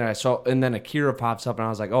like sitting there. And then Akira pops up, and I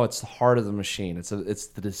was like, oh, it's the heart of the machine. It's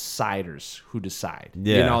the deciders who decide.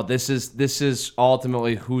 Yeah. You know, this is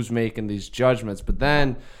ultimately who's making these judgments. But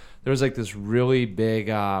then there was like this really big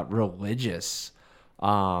religious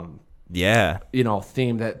theme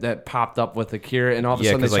that popped up with Akira, and all of a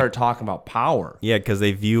sudden they start talking about power. Yeah, because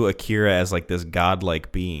they view Akira as like this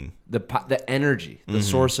godlike being. The energy, the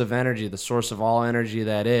source of energy, the source of all energy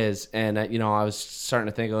that is. And, I was starting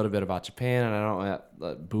to think a little bit about Japan, and I don't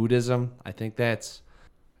know, Buddhism. I think that's,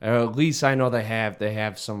 or at least I know they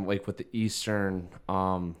have some, like with the Eastern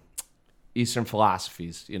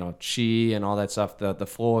philosophies, you know, chi and all that stuff, the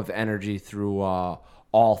flow of energy through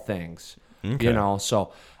all things, you know.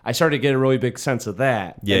 So I started to get a really big sense of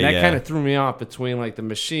that. Yeah, and that kind of threw me off between like the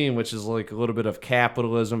machine, which is like a little bit of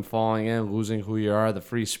capitalism falling in, losing who you are, the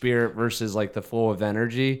free spirit, versus like the flow of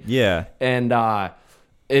energy. Yeah. And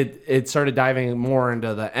it started diving more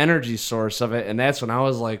into the energy source of it. And that's when I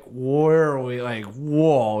was like, where are we? Like,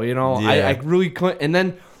 whoa, you know, I really couldn't. And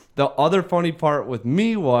then the other funny part with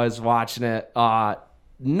me was watching it,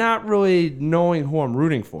 not really knowing who I'm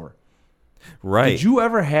rooting for. Right. Did you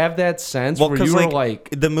ever have that sense where you were like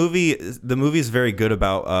the movie is very good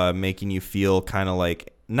about making you feel kind of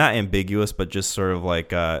like not ambiguous, but just sort of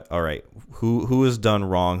like all right, who has done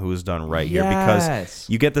wrong, who has done right here? Because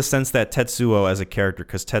you get the sense that Tetsuo as a character,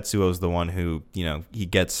 because Tetsuo is the one who, you know, he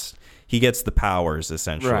gets the powers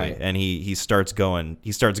essentially, right. And he starts going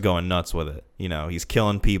nuts with it. You know, he's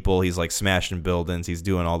killing people, he's like smashing buildings, he's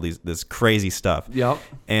doing all this crazy stuff. Yep.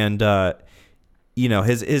 And you know,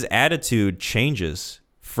 his attitude changes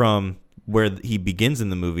from where he begins in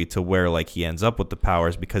the movie to where like he ends up with the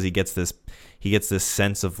powers, because he gets this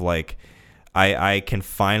sense of like, I can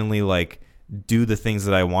finally like do the things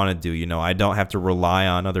that I want to do. You know, I don't have to rely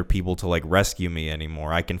on other people to like rescue me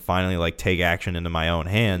anymore. I can finally like take action into my own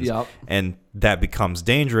hands. Yep. And that becomes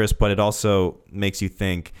dangerous, but it also makes you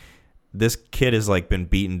think, this kid has like been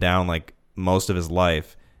beaten down like most of his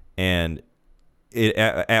life, and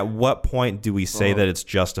at what point do we say that it's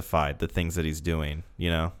justified, the things that he's doing,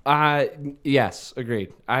 you know? Yes,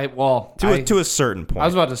 agreed. To a certain point. I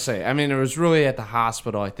was about to say, I mean, it was really at the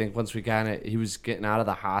hospital, I think, once he was getting out of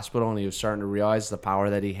the hospital and he was starting to realize the power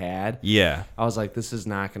that he had. Yeah. I was like, this is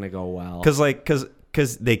not going to go well.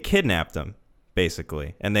 Because they kidnapped him,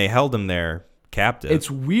 basically, and they held him there captive.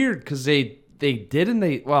 It's weird because they did and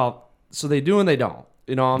so they do and they don't.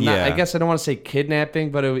 You know, I guess I don't want to say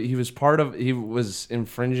kidnapping, but he was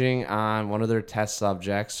infringing on one of their test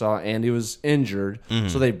subjects, and he was injured. Mm-hmm.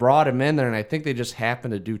 So they brought him in there, and I think they just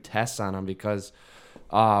happened to do tests on him because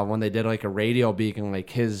when they did like a radio beacon, like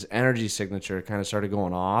his energy signature kind of started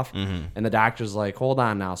going off, and the doctor's like, hold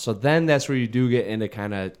on now. So then that's where you do get into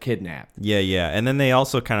kind of kidnapped. Yeah. And then they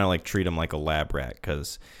also kind of like treat him like a lab rat,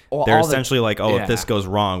 because they're essentially like, if this goes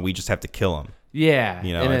wrong, we just have to kill him. Yeah.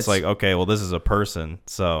 You know, and it's like, okay, well, this is a person,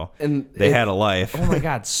 so they had a life. Oh my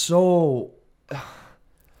God. So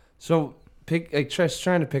trying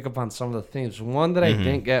to pick up on some of the things. One that I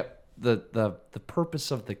didn't get the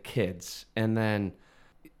purpose of the kids. And then,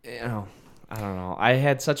 you know, I don't know. I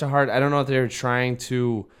had such a hard, I don't know if they were trying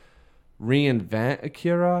to reinvent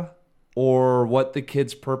Akira or what the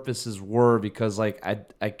kids' purposes were, because like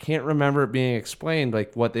I can't remember it being explained,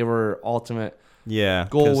 like what they were ultimate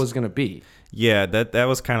goal was going to be. Yeah, that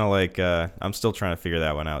was kind of like I'm still trying to figure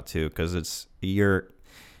that one out too, because they're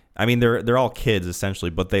all kids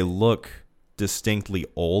essentially, but they look distinctly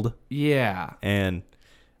old. Yeah, and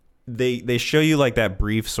they show you like that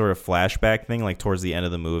brief sort of flashback thing, like towards the end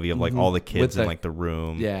of the movie, of like all the kids in like the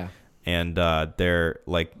room. Yeah, and they're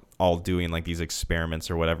like all doing like these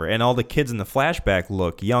experiments or whatever, and all the kids in the flashback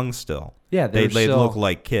look young still. Yeah, they look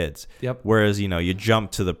like kids. Yep. Whereas, you know, you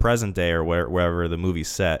jump to the present day or wherever the movie's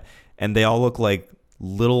set, and they all look like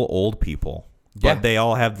little old people. but they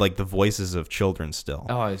all have like the voices of children still.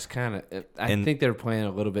 Oh, it's kind of. I think they're playing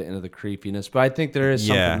a little bit into the creepiness, but I think there is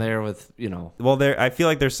something there with Well, I feel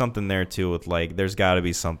like there's something there too with like there's got to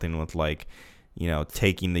be something with like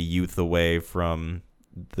taking the youth away from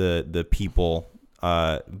the people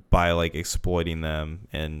by like exploiting them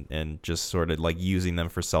and just sort of like using them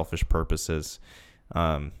for selfish purposes.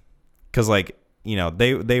 Because like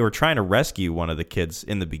they were trying to rescue one of the kids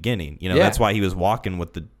in the beginning. That's why he was walking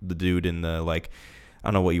with the dude in the like I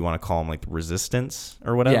don't know what you want to call him, like the resistance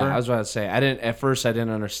or whatever. Yeah, I was about to say at first I didn't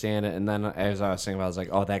understand it, and then as I was thinking about it, I was like,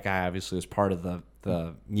 oh, that guy obviously was part of the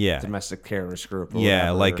domestic terrorist group. Or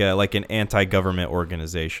whatever. like an anti-government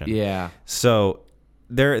organization. Yeah. So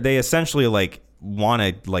they essentially like want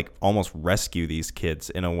to like almost rescue these kids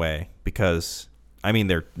in a way because I mean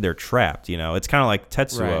they're trapped. It's kind of like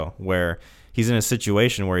Tetsuo where he's in a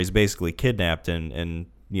situation where he's basically kidnapped and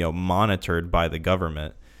monitored by the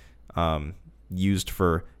government, used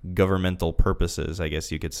for governmental purposes, I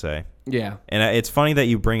guess you could say. Yeah. And it's funny that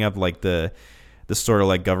you bring up like the sort of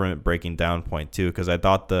like government breaking down point too, because I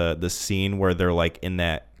thought the scene where they're like in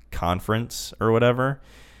that conference or whatever,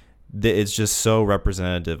 it's just so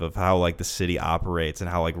representative of how like the city operates and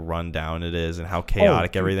how like run down it is and how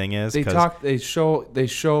chaotic everything is. They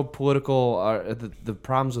show political the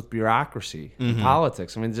problems with bureaucracy and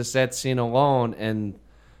politics. I mean, just that scene alone, and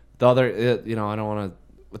the other I don't want to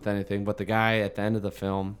with anything, but the guy at the end of the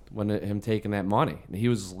film when him taking that money, and he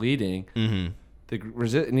was leading and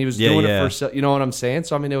he was doing it for you know what I'm saying.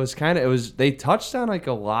 So I mean, they touched on like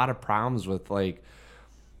a lot of problems with like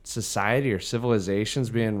society or civilizations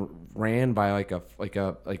being ran by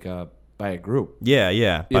by a group.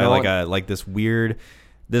 By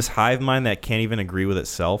this hive mind that can't even agree with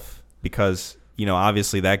itself because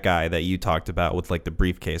obviously that guy that you talked about with like the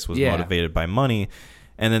briefcase was motivated by money,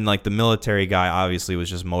 and then like the military guy obviously was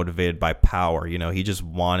just motivated by power. He just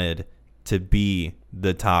wanted to be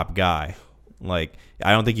the top guy. Like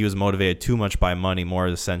I don't think he was motivated too much by money, more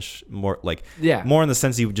in the sense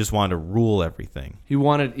he just wanted to rule everything. He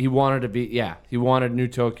wanted New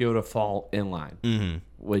Tokyo to fall in line,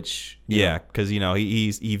 which because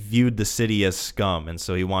he viewed the city as scum, and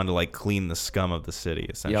so he wanted to like clean the scum of the city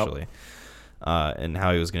essentially. And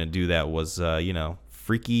how he was going to do that was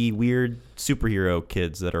freaky, weird superhero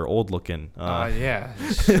kids that are old looking.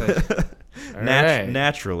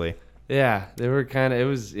 Naturally. Yeah, they were kind of. It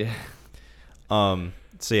was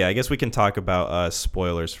So I guess we can talk about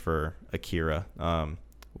spoilers for Akira. So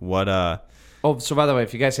by the way,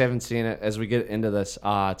 if you guys haven't seen it, as we get into this,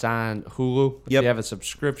 it's on Hulu. If you have a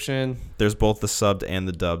subscription, there's both the subbed and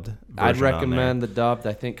the dubbed version. I'd recommend the dubbed.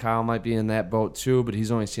 I think Kyle might be in that boat too, but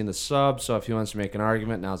he's only seen the sub. So if he wants to make an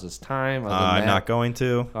argument, now's his time. I'm not going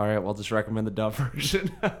to. All right, well, just recommend the dubbed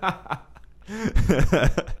version.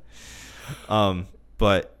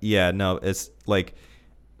 But yeah, no, it's like.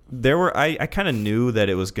 I kind of knew that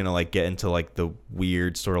it was gonna like get into like the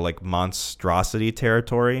weird sort of like monstrosity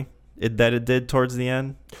territory that it did towards the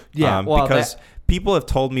end. Yeah, because people have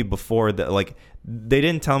told me before that like they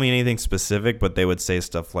didn't tell me anything specific, but they would say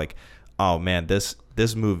stuff like, "Oh man, this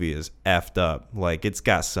movie is effed up. Like it's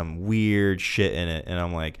got some weird shit in it," and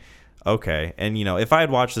I'm like, okay. And if I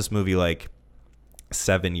had watched this movie like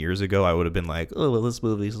 7 years ago, I would have been like, "Oh, well, this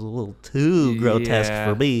movie's a little too grotesque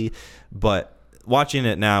for me," but watching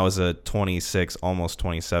it now as a 26, almost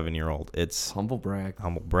 27-year-old, it's humble brag.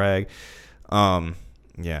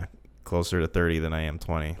 Yeah, closer to 30 than I am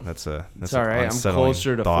 20. That's all right. I'm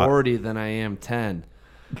closer to 40 than I am 10.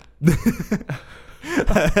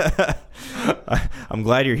 I'm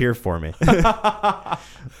glad you're here for me.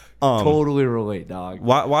 Totally relate, dog.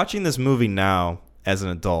 Watching this movie now as an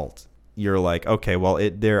adult, you're like, okay, well,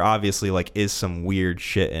 there obviously like is some weird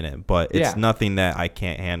shit in it, but it's nothing that I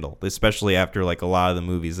can't handle, especially after like a lot of the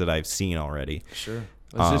movies that I've seen already. Sure.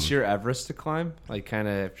 Was this your Everest to climb? Like kind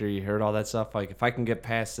of after you heard all that stuff, like if I can get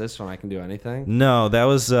past this one, I can do anything? No, that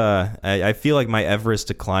was, I feel like my Everest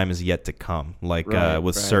to climb is yet to come, like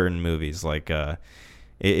with certain movies. Like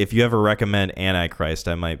if you ever recommend Antichrist,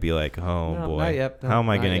 I might be like, oh boy, not yet. No, how am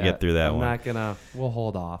I going to get through that one? We'll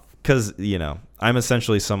hold off. Because, I'm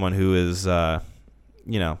essentially someone who is,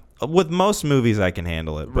 with most movies I can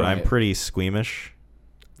handle it, but I'm pretty squeamish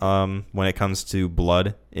when it comes to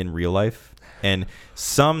blood in real life. And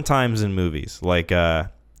sometimes in movies, like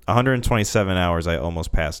 127 Hours, I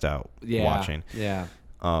almost passed out watching. Yeah.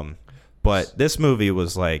 But this movie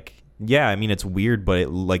was like, I mean, it's weird,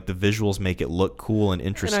 but like the visuals make it look cool and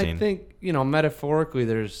interesting. And I think, metaphorically,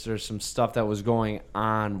 there's some stuff that was going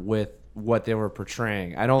on with what they were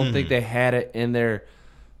portraying. I don't think they had it in there,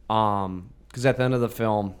 because at the end of the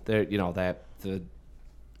film, there, that the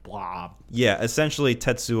blob. Yeah, essentially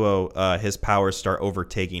Tetsuo, his powers start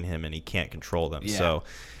overtaking him and he can't control them. Yeah. So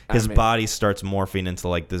his body starts morphing into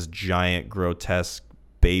like this giant grotesque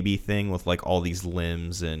baby thing with like all these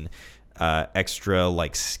limbs and extra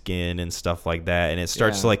like skin and stuff like that, and it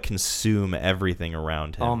starts to like consume everything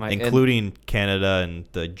around him, including Canada and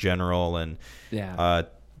the general and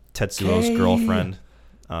Tetsuo's girlfriend.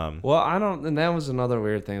 Well, I don't, and that was another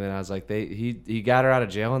weird thing that I was like, he got her out of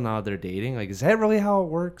jail and now they're dating. Like, is that really how it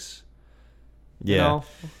works? Yeah, you know?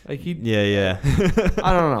 Like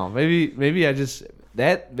I don't know. Maybe I just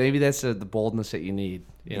maybe that's the boldness that you need.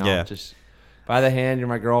 You know, just by the hand, you're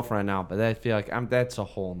my girlfriend now. But I feel like that's a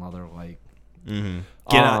whole nother like.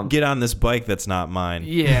 Mm-hmm. Get on this bike that's not mine.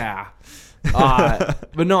 Yeah.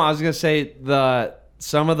 But no, I was gonna say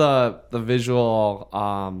some of the visual,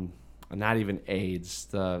 not even aids,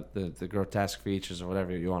 the grotesque features or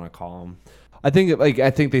whatever you want to call them. I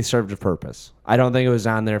think they served a purpose. I don't think it was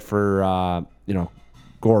on there for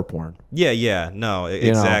gore porn. Yeah, no,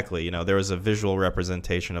 exactly. You know, there was a visual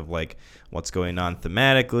representation of like what's going on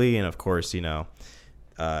thematically, and of course,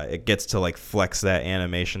 it gets to like flex that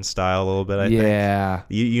animation style a little bit. I think.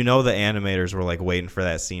 You know, the animators were like waiting for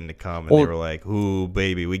that scene to come, and they were like, "Ooh,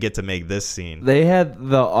 baby, we get to make this scene." They had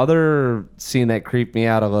the other scene that creeped me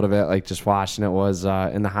out a little bit, like just watching it, was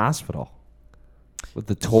in the hospital with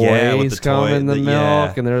the toys coming in the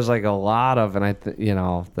milk, and there's like a lot of, and they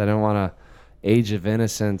didn't want to age of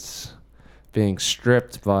innocence being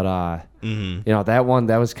stripped, but that one,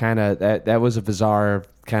 that was kind of that was a bizarre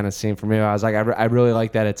kind of scene for me. I was like, I really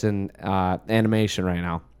like that it's in animation right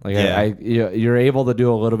now. Like you're able to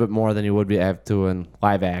do a little bit more than you would be able to in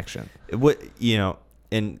live action.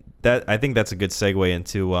 And that, I think that's a good segue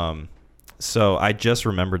into. So I just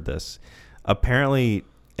remembered this. Apparently,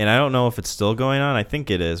 and I don't know if it's still going on. I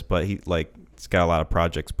think it is, but it's got a lot of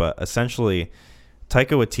projects. But essentially,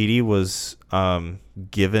 Taika Waititi was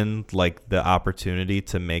given like the opportunity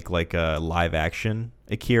to make like a live action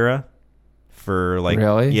Akira for like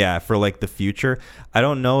for like the future. I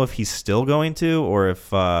don't know if he's still going to, or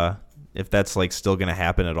if that's like still going to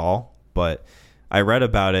happen at all, but I read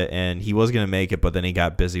about it and he was going to make it, but then he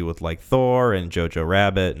got busy with like Thor and Jojo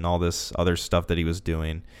Rabbit and all this other stuff that he was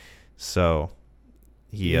doing. So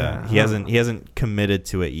he hasn't committed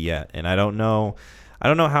to it yet, and I don't know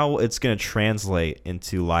how it's going to translate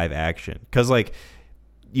into live action, because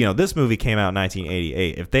this movie came out in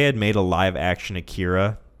 1988. If they had made a live action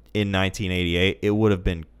Akira in 1988, it would have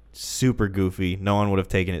been super goofy. No one would have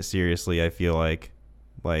taken it seriously. I feel like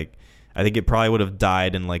I think it probably would have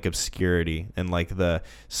died in like obscurity and like the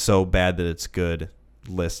so bad that it's good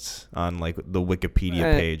lists on like the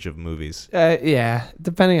Wikipedia page of movies.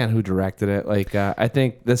 Depending on who directed it. I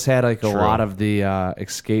think this had like a lot of the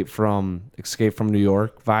Escape from New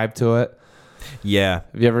York vibe to it. Yeah.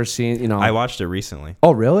 Have you ever seen, I watched it recently.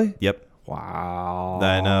 Oh, really? Yep. Wow.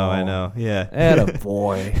 I know. Yeah.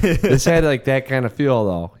 Attaboy. This had like that kind of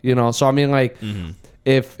feel though, so I mean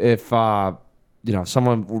if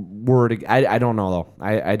someone were to, I don't know though.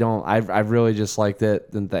 I've really just liked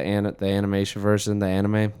it, the animation version, the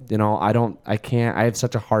anime. I have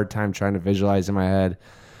such a hard time trying to visualize in my head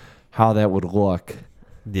how that would look.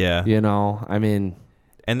 Yeah. I mean,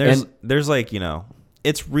 and there's like,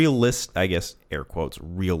 it's realistic, I guess, air quotes,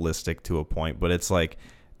 realistic to a point, but it's like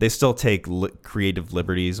they still take creative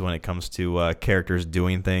liberties when it comes to characters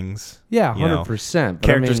doing things. Yeah, 100%.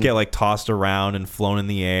 Characters get like tossed around and flown in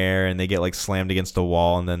the air, and they get like slammed against a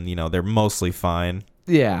wall, and then they're mostly fine.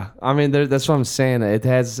 Yeah, I mean that's what I'm saying. They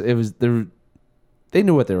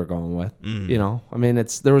knew what they were going with. I mean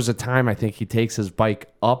there was a time I think he takes his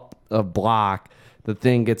bike up a block. The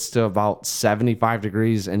thing gets to about 75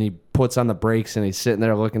 degrees, and he puts on the brakes, and he's sitting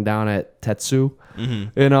there looking down at Tetsu,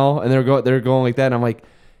 and they're going like that, and I'm like,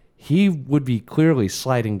 he would be clearly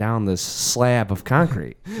sliding down this slab of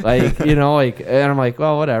concrete, and I'm like,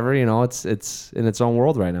 well, whatever, it's in its own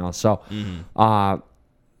world right now. So, I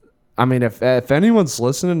mean, if anyone's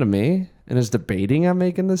listening to me and is debating on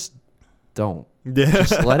making this, don't.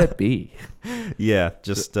 Just let it be. Yeah,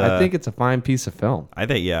 I think it's a fine piece of film. I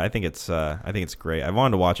think it's great. I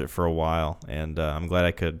wanted to watch it for a while, and I'm glad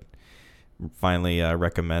I could finally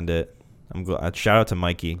recommend it. Shout out to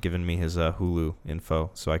Mikey giving me his Hulu info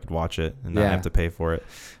so I could watch it and not have to pay for it.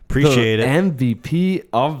 Appreciate it. MVP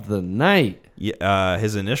of the night. Yeah,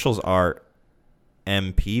 his initials are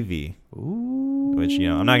MPV. Ooh. Which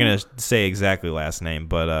I'm not gonna say exactly last name,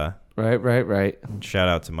 but Right. Shout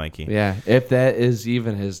out to Mikey. Yeah, if that is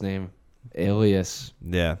even his name, alias.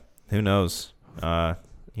 Yeah, who knows?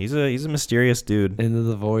 He's a mysterious dude. Into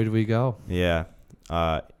the void we go. Yeah,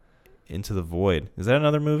 Into the Void. Is that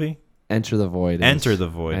another movie? Enter the Void. Enter the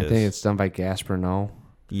Void. I think it's done by Gaspar Noé.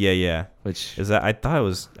 Yeah. Which is that? I thought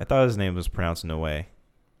his name was pronounced No Way.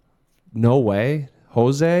 No way,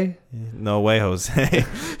 Jose. No way, Jose.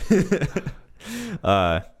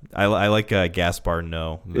 I like Gaspar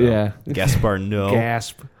No. Yeah, Gaspar No.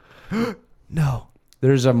 Gasp. No.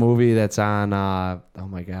 There's a movie that's on. Oh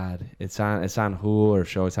my God, it's on Hulu or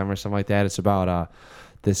Showtime or something like that. It's about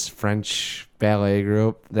this French ballet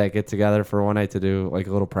group that get together for one night to do like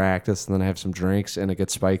a little practice and then have some drinks, and it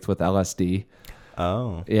gets spiked with LSD.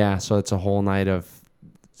 Oh. Yeah, so it's a whole night of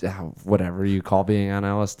whatever you call being on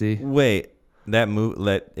LSD. Wait, that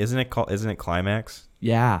movie isn't it Climax?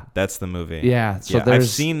 Yeah, that's the movie. Yeah, so yeah, I've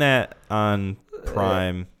seen that on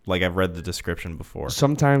Prime. Like I've read the description before.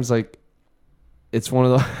 Sometimes like it's one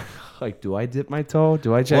of the like, do I dip my toe?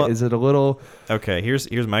 Do I check? Well, is it a little? Okay,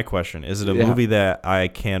 here's my question: is it a movie that I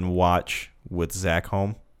can watch with Zach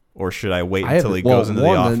home, or should I wait until he goes into the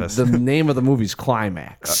office? The name of the movie's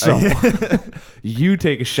Climax. So you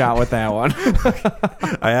take a shot with that one.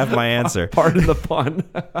 I have my answer. Pardon the pun.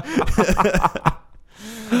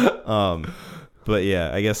 But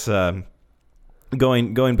yeah, I guess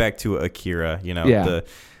going back to Akira, the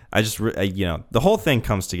whole thing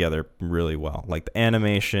comes together really well. Like the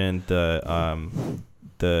animation,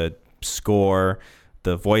 the score,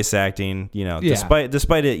 the voice acting,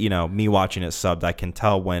 despite it, me watching it subbed, I can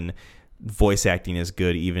tell when voice acting is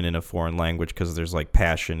good even in a foreign language because there's like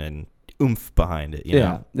passion and oomph behind it, you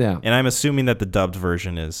know? Yeah. And I'm assuming that the dubbed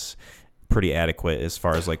version is pretty adequate as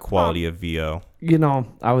far as like quality of VO.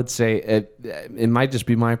 I would say it might just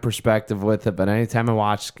be my perspective with it, but anytime I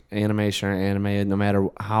watch animation or anime, no matter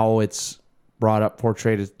how it's brought up,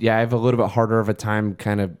 portrayed, I have a little bit harder of a time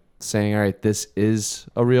kind of saying, all right, this is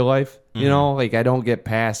a real life. Like I don't get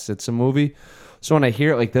past it's a movie. So when I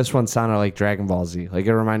hear it, like this one sounded like Dragon Ball Z. Like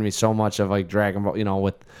it reminded me so much of like Dragon Ball,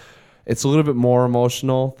 with it's a little bit more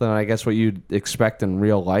emotional than I guess what you'd expect in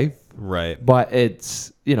real life. Right. But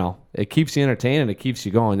it's, it keeps you entertained and it keeps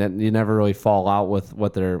you going. That you never really fall out with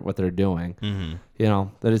what they're doing. Mm-hmm.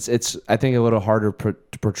 That it's I think a little harder to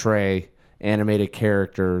portray animated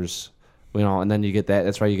characters, and then you get that.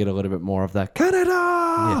 That's why you get a little bit more of that Canada.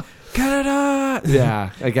 Yeah. Canada.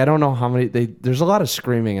 Yeah. Like I don't know how many there's a lot of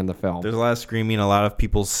screaming in the film. There's a lot of screaming, a lot of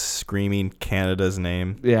people screaming Canada's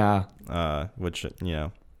name. Yeah. Which,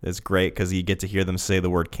 is great because you get to hear them say the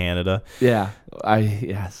word Canada. Yeah.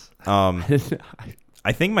 Yes.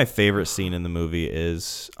 I think my favorite scene in the movie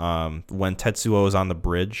is when Tetsuo is on the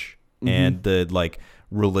bridge and the like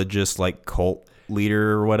religious like cult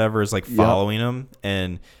leader or whatever is like following him,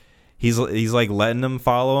 and he's like letting them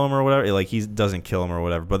follow him or whatever. Like he doesn't kill him or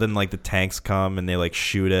whatever, but then like the tanks come and they like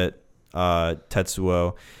shoot at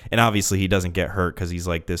Tetsuo, and obviously he doesn't get hurt because he's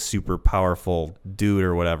like this super powerful dude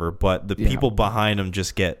or whatever, but the people behind him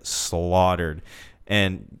just get slaughtered,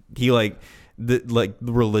 and he like the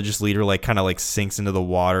religious leader like kind of like sinks into the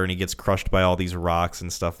water and he gets crushed by all these rocks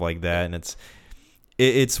and stuff like that, and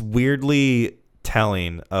it's weirdly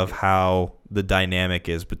telling of how the dynamic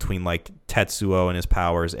is between like Tetsuo and his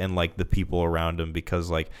powers and like the people around him, because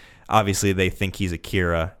like obviously they think he's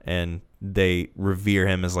Akira and they revere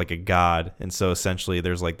him as like a god, and so essentially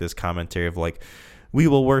there's like this commentary of like, we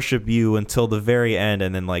will worship you until the very end,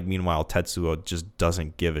 and then like meanwhile Tetsuo just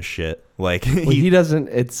doesn't give a shit. Like he doesn't.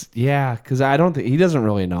 It's because I don't think he doesn't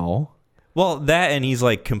really know. Well, that, and he's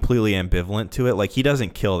like completely ambivalent to it. Like he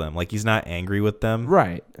doesn't kill them. Like he's not angry with them.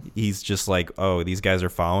 Right. He's just like, oh, these guys are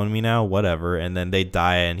following me now, whatever. And then they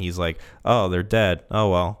die, and he's like, oh, they're dead. Oh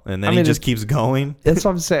well. And then he just keeps going. That's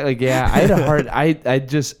what I'm saying. Like, yeah, I had a hard.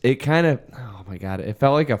 It kind of. Oh my God! It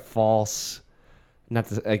felt like a false. Not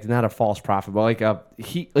a false prophet, but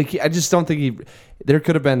I just don't think there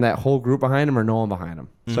could have been that whole group behind him or no one behind him.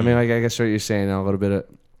 So I mean, like, I guess what you're saying a little bit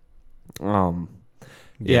of,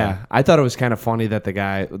 yeah, I thought it was kind of funny that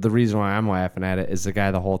the reason why I'm laughing at it is the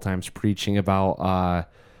guy the whole time's preaching about,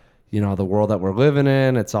 the world that we're living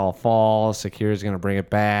in, it's all false. Akira's going to bring it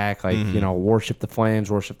back. Like, worship the flames,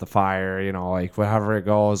 worship the fire, like whatever it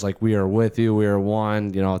goes, like we are with you, we are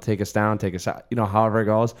one, take us down, take us out, however it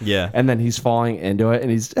goes. Yeah. And then he's falling into it and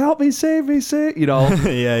he's, help me, save me,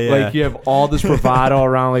 yeah. Like you have all this bravado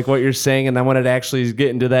around like what you're saying. And then when it actually is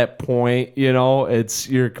getting to that point,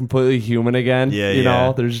 you're completely human again.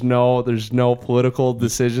 Yeah. There's no political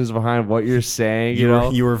decisions behind what you're saying.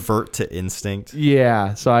 You revert to instinct.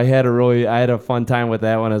 Yeah. So I had a fun time with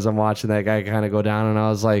that one as I'm watching that guy kind of go down, and I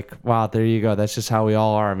was like, wow, there you go. That's just how we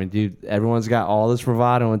all are. I mean, dude, everyone's got all this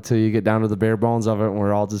bravado until you get down to the bare bones of it, and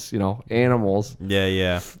we're all just, animals.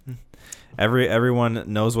 Yeah. Everyone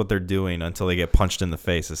knows what they're doing until they get punched in the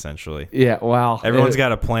face, essentially. Yeah, well, Everyone's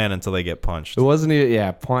got a plan until they get punched. It wasn't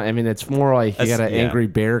even, I mean, it's more like you got an angry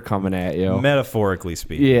bear coming at you. Metaphorically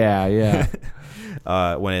speaking. Yeah.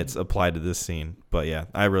 When it's applied to this scene. But yeah,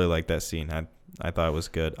 I really like that scene. I thought it was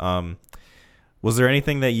good. Was there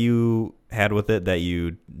anything that you had with it that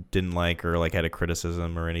you didn't like or like had a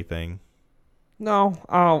criticism or anything? No.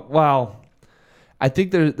 Well, I think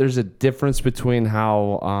there's a difference between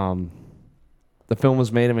how the film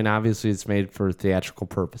was made. I mean, obviously it's made for theatrical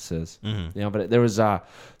purposes, but there was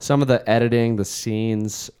some of the editing, the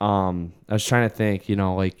scenes. I was trying to think,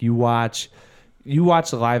 like you watch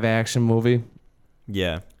a live action movie.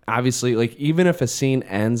 Yeah. Obviously, like even if a scene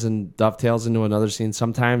ends and dovetails into another scene,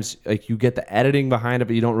 sometimes like you get the editing behind it,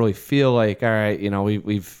 but you don't really feel like, all right,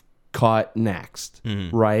 we've cut next,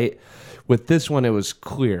 right? With this one, it was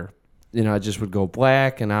clear. It just would go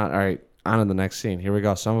black and out. All right, on to the next scene. Here we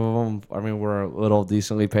go. Some of them, I mean, were a little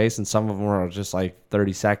decently paced, and some of them were just like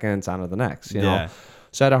 30 seconds on to the next. You know,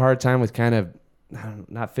 so I had a hard time with kind of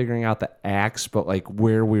not figuring out the acts, but like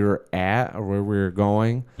where we were at or where we were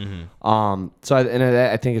going. So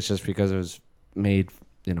I think it's just because it was made,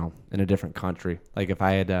 in a different country. Like if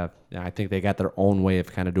I had, I think they got their own way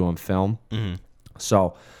of kind of doing film.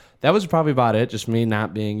 So that was probably about it. Just me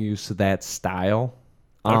not being used to that style.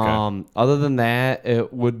 Okay. Other than that,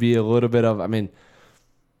 it would be a little bit of, I mean,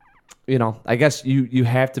 I guess you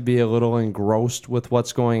have to be a little engrossed with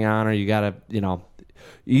what's going on, or you gotta,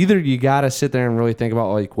 either you gotta sit there and really think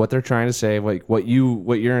about like what they're trying to say, like what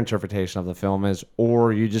your interpretation of the film is,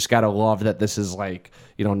 or you just gotta love that this is like,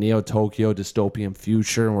 Neo Tokyo dystopian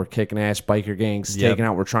future, and we're kicking ass biker gangs, taking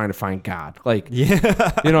out, we're trying to find God. Like, you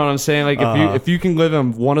know what I'm saying? Like if you can live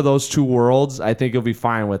in one of those two worlds, I think you'll be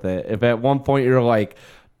fine with it. If at one point you're like,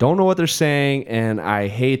 don't know what they're saying, and I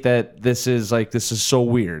hate that this is so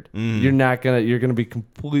weird, you're gonna be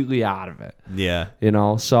completely out of it. Yeah.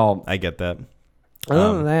 So I get that.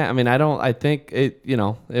 Other than that, I mean, I think it,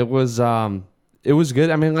 it was good.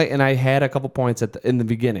 I mean, and I had a couple points in the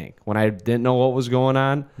beginning when I didn't know what was going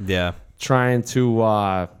on. Yeah. Trying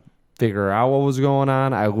to figure out what was going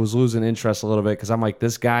on. I was losing interest a little bit because I'm like,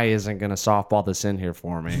 this guy isn't going to softball this in here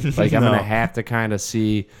for me. Like, I'm going to have to kind of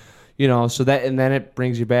see, so that, and then it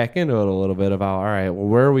brings you back into it a little bit about, all right, well,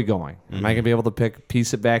 where are we going? Am I going to be able to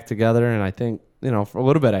piece it back together? And I think, for a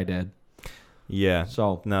little bit I did. Yeah.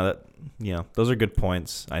 So, no, those are good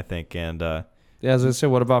points, I think. And, yeah, as I say,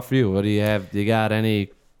 what about for you? What do you have? Do you got any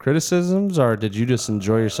criticisms, or did you just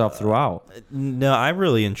enjoy yourself throughout? No, I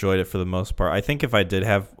really enjoyed it for the most part. I think if I did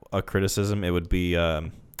have a criticism, it would be, I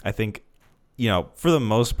think, for the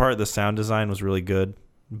most part, the sound design was really good,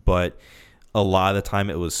 but a lot of the time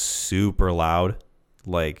it was super loud,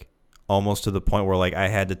 like almost to the point where like I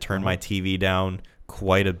had to turn my TV down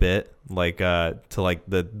quite a bit, like to like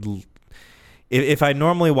the. If I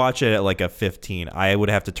normally watch it at like a 15, I would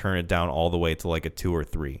have to turn it down all the way to like a 2 or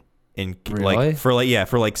 3. And really?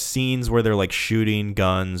 for scenes where they're like shooting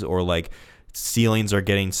guns, or like ceilings are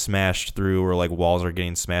getting smashed through, or like walls are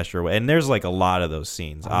getting smashed through. And there's like a lot of those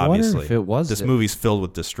scenes, obviously. Wonder if it was this movie's filled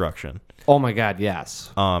with destruction. Oh my God, yes.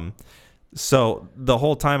 So the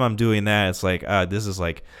whole time I'm doing that, it's like, this is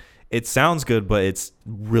like, it sounds good, but it's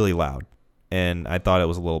really loud. And I thought it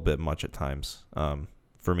was a little bit much at times,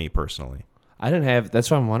 for me personally.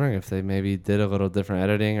 That's why I'm wondering if they maybe did a little different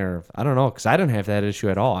editing, or I don't know, because I didn't have that issue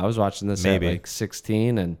at all. I was watching this at like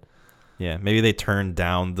 16, and yeah, maybe they turned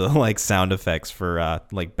down the like sound effects for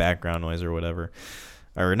like background noise or whatever,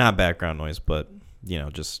 or not background noise, but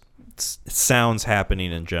just sounds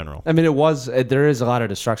happening in general. I mean, there is a lot of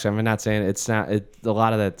destruction. I'm not saying it's not. A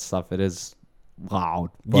lot of that stuff, it is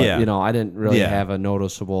loud, but I didn't really have a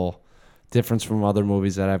noticeable difference from other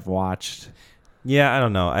movies that I've watched. Yeah, I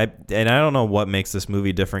don't know. I don't know what makes this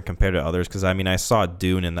movie different compared to others, because I mean, I saw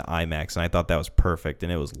Dune in the IMAX and I thought that was perfect,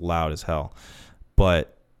 and it was loud as hell.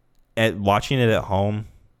 But watching it at home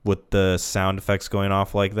with the sound effects going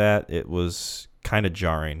off like that, it was kind of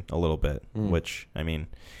jarring a little bit. Which, I mean,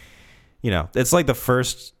 it's like the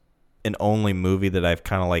first and only movie that I've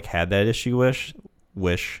kind of like had that issue with.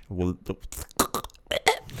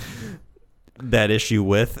 That issue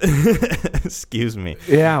with. Excuse me.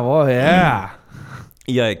 Yeah. Well. Yeah.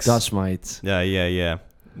 Yikes. Dust mites. Yeah.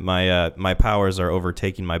 My powers are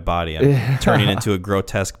overtaking my body. I'm turning into a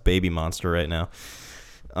grotesque baby monster right now.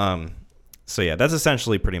 So yeah, that's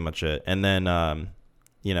essentially pretty much it. And then,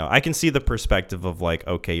 I can see the perspective of like,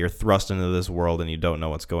 okay, you're thrust into this world and you don't know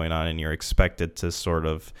what's going on, and you're expected to sort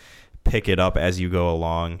of pick it up as you go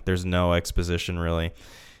along. There's no exposition really,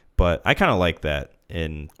 but I kind of like that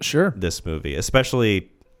in this movie, especially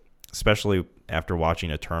after watching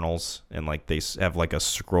Eternals, and like they have like a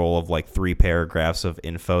scroll of like 3 paragraphs of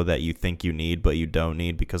info that you think you need but you don't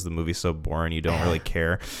need because the movie's so boring you don't really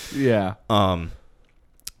care. Yeah.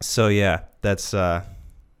 So yeah, that's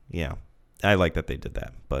yeah, I like that they did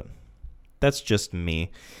that, but that's just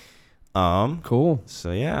me. Cool.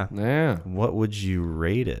 So yeah, what would you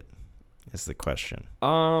rate it is the question.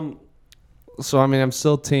 So I mean, I'm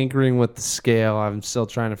still tinkering with the scale. I'm still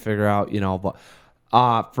trying to figure out,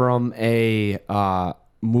 but from a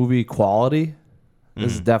movie quality,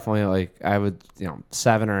 this is definitely like I would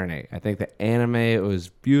 7 or an 8. I think the anime, it was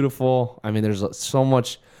beautiful. I mean, there's so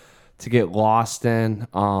much to get lost in.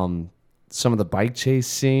 Some of the bike chase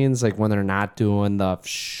scenes, like when they're not doing the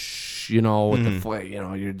with the foot,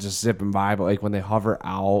 you're just zipping by, but like when they hover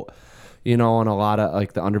out, and a lot of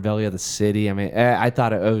like the underbelly of the city. I mean, I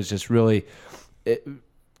thought it was just really, it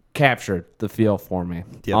captured the feel for me.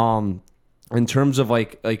 Yep. In terms of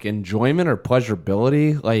like enjoyment or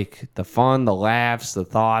pleasurability, like the fun, the laughs, the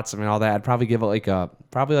thoughts, I mean, all that, I'd probably give it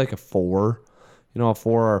probably like a 4, a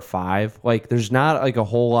 4 or a 5. Like there's not like a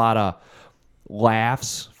whole lot of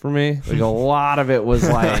laughs for me. Like a lot of it was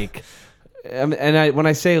like, when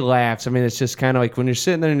I say laughs, I mean, it's just kind of like when you're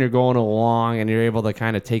sitting there and you're going along and you're able to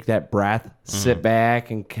kind of take that breath, sit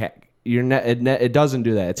back and it doesn't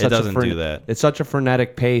do that. It's such a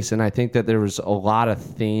frenetic pace, and I think that there was a lot of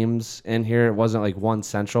themes in here. It wasn't like one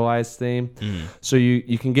centralized theme, so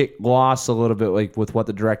you can get lost a little bit like with what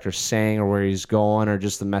the director's saying or where he's going or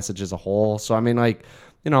just the message as a whole. So I mean, like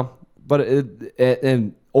but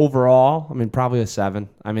and overall, I mean, probably a 7.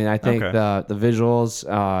 I mean, I think the visuals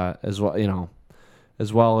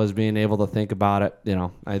as well as being able to think about it,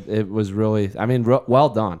 it was really, I mean, well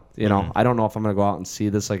done. I don't know if I'm going to go out and see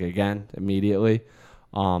this like again immediately.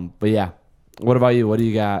 But yeah, what about you? What do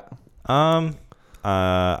you got?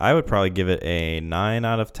 I would probably give it a 9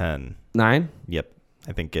 out of 10. 9? Yep.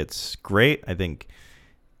 I think it's great. I think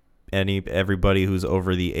everybody who's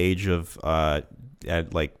over the age of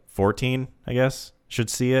at like 14, I guess, should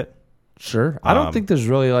see it. Sure. I don't think there's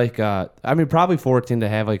really like I mean, probably 14 to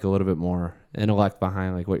have like a little bit more intellect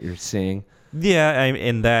behind like what you're seeing. Yeah, I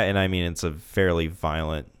mean it's a fairly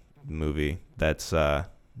violent movie that's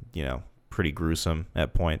pretty gruesome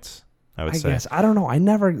at points, I would say. I guess. I don't know. I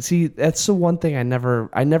never see, that's the one thing I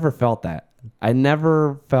never felt that. I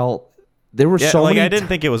never felt there were so many I didn't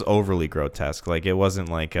think it was overly grotesque. Like it wasn't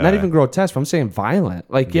like not even grotesque, but I'm saying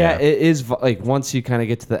violent. Like it is like once you kind of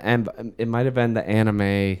get to the end, it might have been the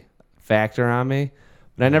anime factor on me,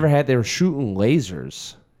 but I never had. They were shooting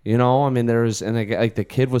lasers, I mean, there was, and like the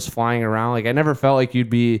kid was flying around. Like I never felt like you'd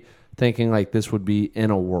be thinking like this would be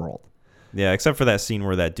in a world. Yeah, except for that scene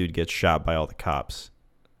where that dude gets shot by all the cops.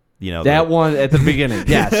 That one at the beginning.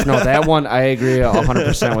 Yes, no, that one I agree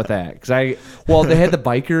 100% with that. Because they had the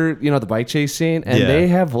biker, the bike chase scene, and they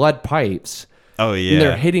have lead pipes. Oh yeah, and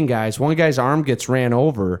they're hitting guys. One guy's arm gets ran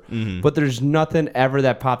over, but there's nothing ever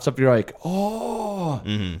that pops up. You're like, oh,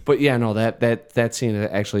 but yeah, no, that scene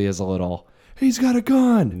actually is a little. He's got a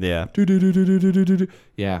gun. Yeah.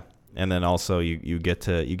 Yeah. And then also you get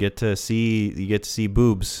to see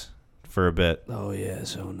boobs for a bit. Oh yeah,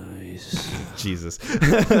 so nice. Jesus.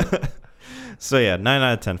 So yeah, 9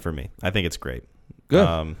 out of 10 for me. I think it's great.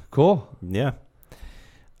 Good. Cool. Yeah.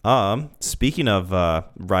 Speaking of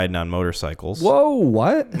riding on motorcycles. Whoa,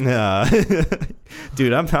 what?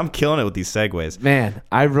 Dude, I'm killing it with these segues. Man,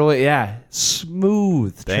 I really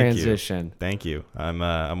smooth transition. Thank you.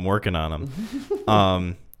 I'm working on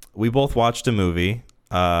them. We both watched a movie.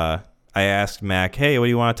 I asked Mac, hey, what do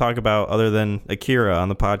you want to talk about other than Akira on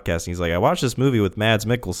the podcast? And he's like, I watched this movie with Mads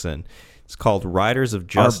Mikkelsen. It's called Riders of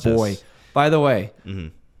Justice. Our boy. By the way,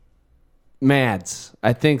 Mads,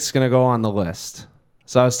 I think, is going to go on the list.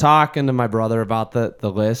 So I was talking to my brother about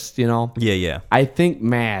the list, Yeah. I think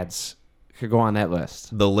Mads could go on that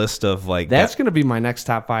list. The list of like... That's going to be my next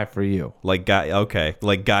top 5 for you. Like,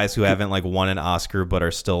 like guys who haven't like won an Oscar but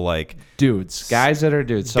are still like... Dudes. Guys that are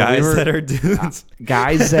dudes. So that are dudes.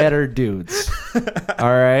 Guys that are dudes. All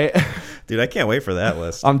right? Dude, I can't wait for that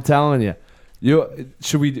list. I'm telling you.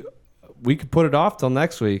 We could put it off till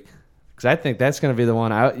next week. Because I think that's going to be the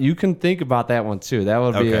one. You can think about that one too. That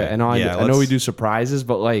would be I know we do surprises,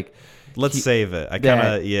 but like... Let's save it. I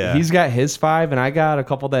kind of, He's got his 5, and I got a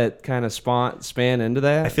couple that kind of span into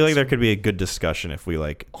that. I feel like there could be a good discussion if we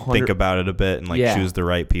like think about it a bit and like choose the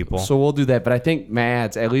right people. So we'll do that. But I think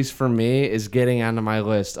Mads, at least for me, is getting onto my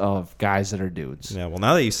list of guys that are dudes. Yeah. Well,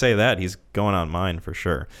 now that you say that, he's going on mine for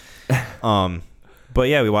sure. But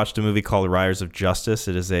yeah, we watched a movie called Riders of Justice.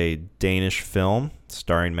 It is a Danish film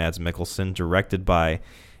starring Mads Mikkelsen, directed by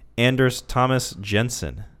Anders Thomas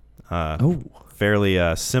Jensen.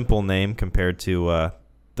 fairly simple name compared to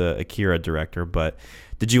the Akira director. But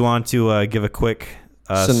did you want to give a quick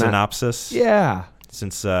synopsis? Yeah.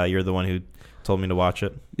 Since you're the one who told me to watch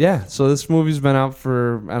it. Yeah. So this movie's been out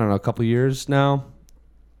for, I don't know, a couple years now.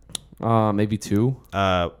 Maybe 2.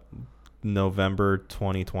 November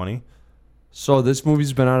 2020. So this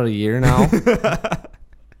movie's been out a year now.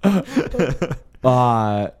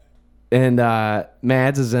 And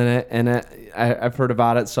Mads is in it, and I've heard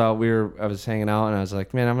about it. So I was hanging out, and I was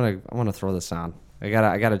like, man, I want to throw this on. I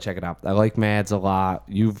gotta check it out. I like Mads a lot.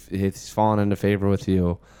 He's fallen into favor with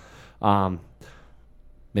you.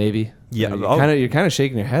 Maybe. Yeah. You're kind of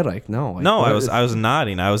shaking your head like no. Like, no, I was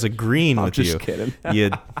nodding. I was agreeing with you. I'm just kidding.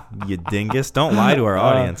 you dingus. Don't lie to our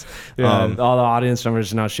audience. Yeah, all the audience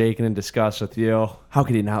members are now shaking in disgust with you. How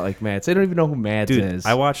could he not like Mads? They don't even know who Mads is.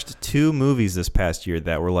 I watched 2 movies this past year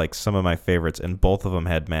that were like some of my favorites, and both of them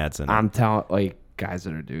had Mads in it. I'm telling, like, guys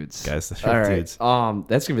that are dudes. Guys that are dudes.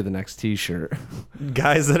 That's gonna be the next T-shirt.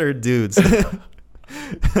 Guys that are dudes.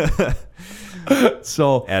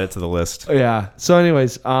 So add it to the list. Yeah. So,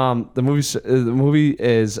 anyways, the movie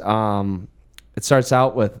is it starts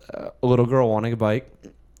out with a little girl wanting a bike,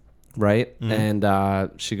 right? Mm-hmm. And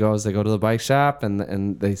they go to the bike shop,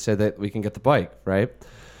 and they say that we can get the bike, right?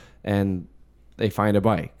 And they find a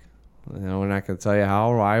bike. You know, we're not going to tell you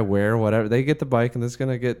how, why, where, whatever. They get the bike, and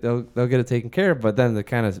they'll get it taken care of. But then it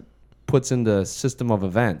kind of puts into a system of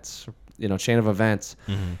events, chain of events,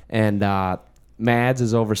 and Mads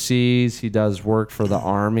is overseas. He does work for the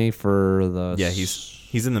army for the... Yeah,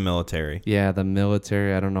 he's in the military. Yeah, the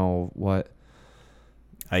military. I don't know what...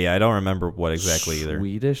 I don't remember what exactly either.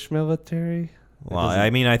 Swedish military? Well, I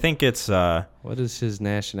mean, I think it's... what is his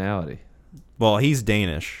nationality? Well, he's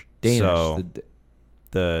Danish. So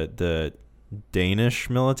the Danish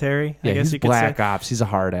military, yeah, I guess he's you could Black say. Ops. He's a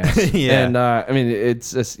hard ass. Yeah. And, I mean,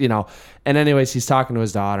 it's just, And anyways, he's talking to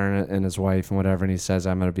his daughter and his wife and whatever, and he says,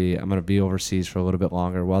 I'm gonna be overseas for a little bit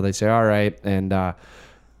longer. Well, they say, all right, and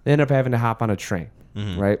they end up having to hop on a train,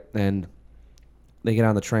 right? And they get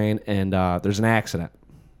on the train, and there's an accident,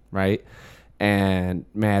 right? And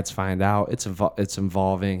Mads find out it's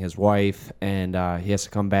involving his wife, and he has to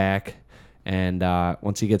come back. And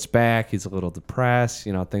once he gets back, he's a little depressed.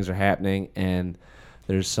 Things are happening, and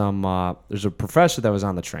there's a professor that was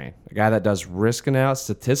on the train, a guy that does risk analysis,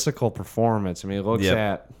 statistical performance. I mean, he looks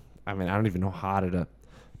at, I don't even know how to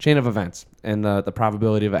chain of events and the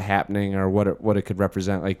probability of it happening or what it could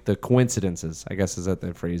represent, like the coincidences, I guess is that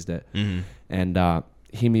they phrased it. Mm-hmm. And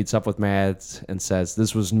he meets up with Mads and says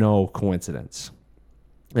this was no coincidence,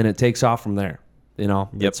 and it takes off from there.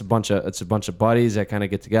 It's a bunch of buddies that kind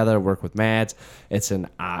of get together, work with Mads. They're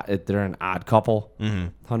an odd couple,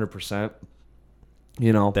 100%.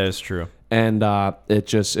 That is true. And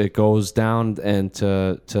it goes down and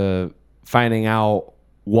to finding out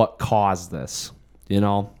what caused this,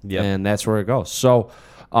 and that's where it goes. So,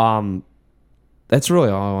 that's really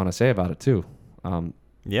all I want to say about it too.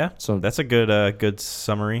 So that's a good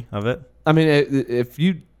summary of it. I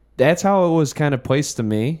mean, that's how it was kind of placed to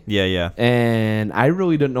me. Yeah. And I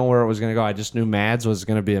really didn't know where it was going to go. I just knew Mads was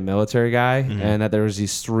going to be a military guy, and that there was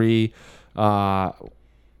these 3, I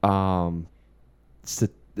don't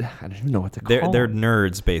even know what to call them. They're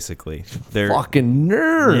nerds, basically. They're fucking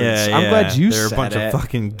nerds. Yeah. I'm glad you said it. They're a bunch of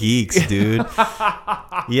fucking geeks, dude.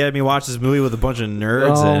 You had me watch this movie with a bunch of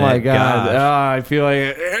nerds in it. Oh my God. I feel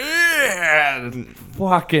like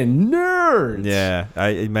fucking nerds. Yeah.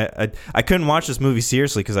 I couldn't watch this movie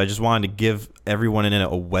seriously because I just wanted to give everyone in it a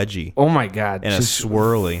wedgie. Oh my God. And just a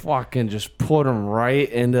swirly. Fucking just put them right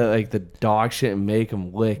into like the dog shit and make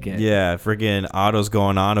them lick it. Yeah. Friggin' Otto's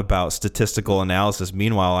going on about statistical analysis.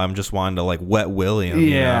 Meanwhile, I'm just wanting to like wet William.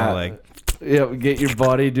 Yeah. Get your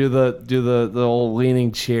buddy do the old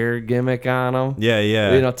leaning chair gimmick on him.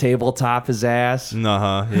 Yeah. Tabletop his ass.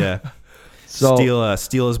 Yeah. So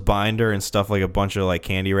steal his binder and stuff, like a bunch of like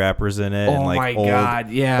candy wrappers in it, and like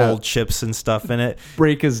old chips and stuff in it.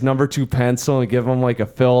 Break his number 2 pencil and give him like a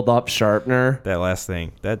filled up sharpener. That last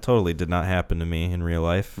thing, that totally did not happen to me in real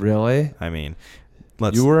life. Really? I mean,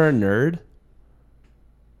 you were a nerd.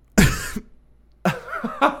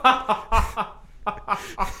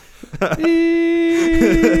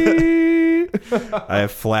 I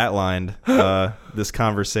have flatlined this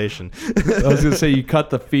conversation. I was gonna say you cut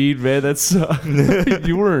the feed, man. That's you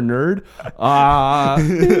were a nerd.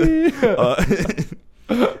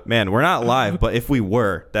 Man, we're not live, but if we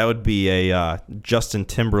were, that would be a Justin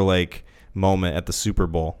Timberlake moment at the Super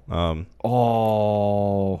Bowl.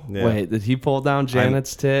 Wait, did he pull down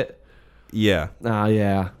Janet's tit? Yeah.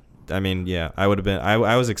 Yeah. I mean, yeah, I would have been.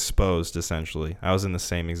 I was exposed essentially. I was in the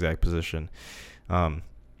same exact position. A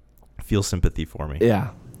feel sympathy for me. Yeah.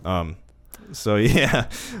 So yeah,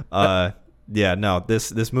 yeah. No,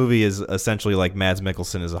 this movie is essentially like Mads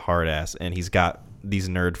Mikkelsen is a hard ass, and he's got these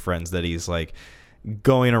nerd friends that he's like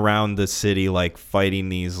going around the city like fighting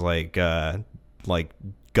these like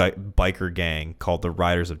biker gang called the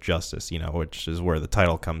Riders of Justice. You know, which is where the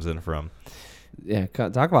title comes in from. Yeah,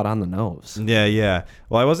 talk about on the nose. Yeah.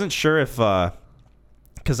 Well, I wasn't sure if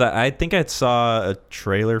because I think I saw a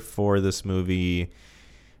trailer for this movie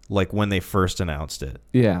like when they first announced it.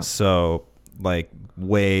 Yeah. So like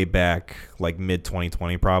way back, like mid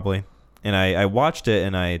 2020 probably. And I watched it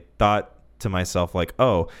and I thought to myself like,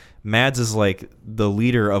 oh, Mads is like the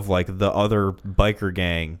leader of like the other biker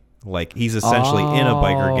gang. Like he's essentially in a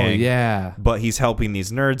biker gang. Yeah. But he's helping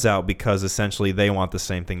these nerds out because essentially they want the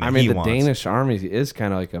same thing that he the wants. Danish army is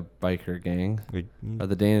kind of like a biker gang, or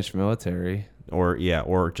the Danish military.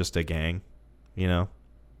 Or just a gang, you know.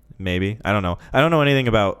 Maybe. I don't know. I don't know anything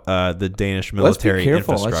about the Danish military Let's be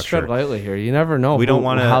careful. infrastructure. Let's tread lightly here. You never know. We don't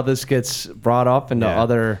want to how this gets brought up into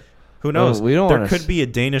other. Who knows? We don't. There could be a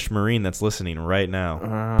Danish Marine that's listening right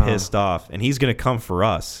now, pissed off, and he's gonna come for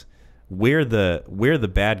us. We're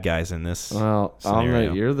the bad guys in this. Well,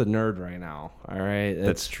 scenario. you're the nerd right now. All right,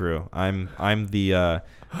 that's true. I wouldn't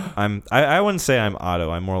say I'm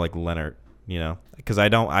Otto. I'm more like Leonard. You know, because I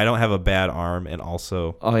don't have a bad arm, and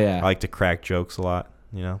also I like to crack jokes a lot.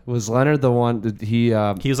 You know, was Leonard the one? Did he?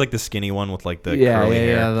 He was like the skinny one with like the curly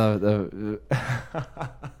hair.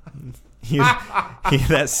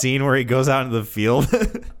 That scene where he goes out into the field.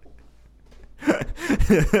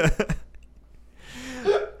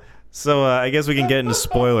 So I guess we can get into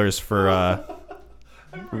spoilers for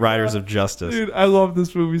Riders of Justice. Dude, I love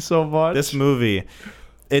this movie so much. This movie.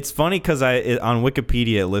 It's funny because on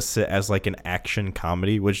Wikipedia it lists it as like an action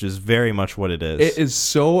comedy, which is very much what it is. It is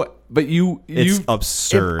so, but it's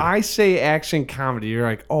absurd. If I say action comedy, you're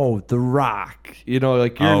like, oh, The Rock. You know,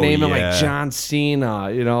 like you're naming like John Cena.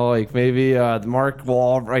 You know, like maybe Mark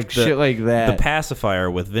Wahlberg, like shit like that. The Pacifier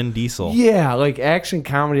with Vin Diesel. Yeah, like action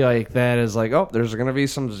comedy like that is like, oh, there's gonna be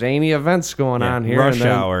some zany events going on here. Rush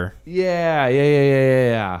Hour.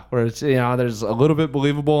 Yeah. Where it's there's a little bit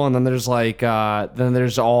believable, and then there's like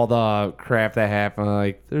there's all the crap that happened.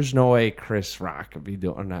 Like, there's no way Chris Rock could be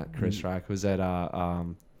doing. Or not Chris Rock. Who's that?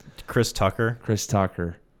 Chris Tucker. Chris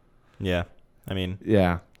Tucker. Yeah, I mean.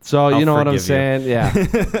 Yeah. So you know what I'm saying? You. Yeah.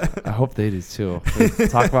 I hope they do too.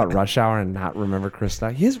 Talk about Rush Hour and not remember Chris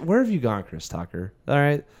Tucker. Where have you gone, Chris Tucker? All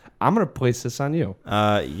right, I'm gonna place this on you.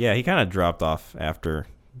 Yeah, he kind of dropped off after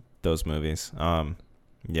those movies.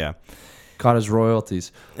 Yeah. Caught his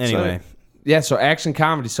royalties. Anyway. So action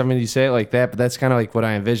comedy. So I mean, you say it like that, but that's kind of like what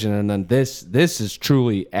I envision. And then this is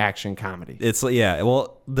truly action comedy. It's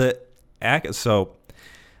well so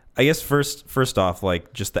I guess first off,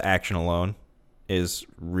 like just the action alone is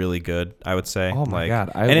really good, I would say. Oh my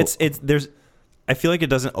god! I feel like it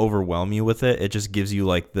doesn't overwhelm you with it. It just gives you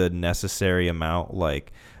like the necessary amount.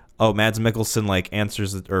 Like, oh, Mads Mikkelsen like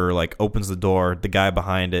answers or like opens the door. The guy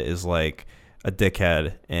behind it is like a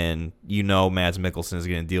dickhead, and Mads Mikkelsen is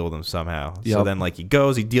going to deal with him somehow. Yep. So then like he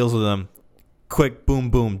deals with him, quick, boom,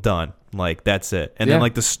 boom, done. Like that's it. And then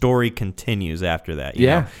like the story continues after that. You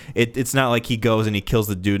know? It's not like he goes and he kills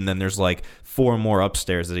the dude and then there's like 4 more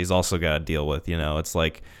upstairs that he's also got to deal with. You know, it's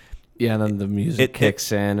like and then the music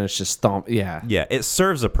kicks in. And it's just thump. Yeah, it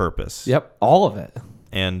serves a purpose. Yep, all of it.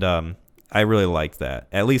 And I really liked that.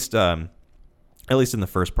 At least in the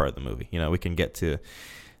first part of the movie. You know, we can get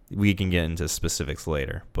into specifics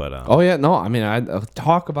later, but I mean, I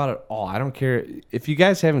talk about it all. I don't care if you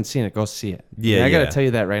guys haven't seen it, go see it. I gotta tell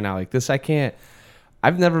you that right now. Like this,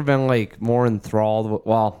 I've never been like more enthralled.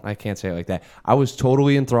 Well, I can't say it like that. I was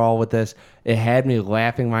totally enthralled with this. It had me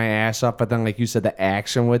laughing my ass up, but then, like you said, the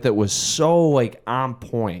action with it was so like on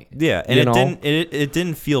point. Yeah, and it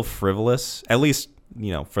didn't feel frivolous. At least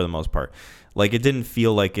for the most part, like it didn't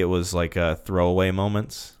feel like it was like throwaway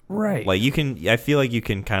moments. Right. Like I feel like you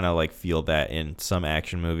can kind of like feel that in some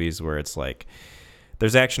action movies where it's like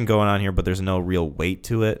there's action going on here, but there's no real weight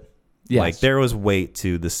to it. Yes. Like there was weight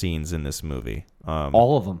to the scenes in this movie.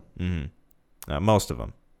 All of them. Mm-hmm. Most of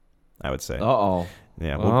them, I would say. Uh-oh.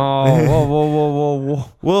 Yeah. Whoa.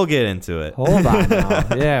 We'll get into it. Hold on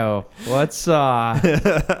now. Yeah. What's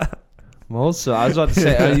most? I was about to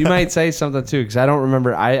say you might say something too because I don't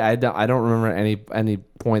remember. I don't remember any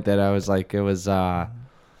point that I was like it was.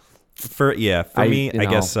 For me, I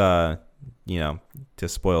guess to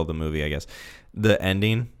spoil the movie, I guess the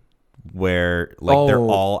ending where like they're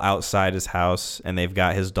all outside his house and they've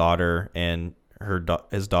got his daughter and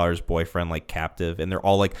his daughter's boyfriend like captive and they're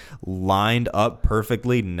all like lined up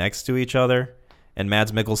perfectly next to each other and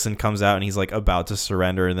Mads Mikkelsen comes out and he's like about to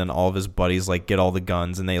surrender, and then all of his buddies like get all the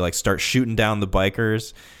guns and they like start shooting down the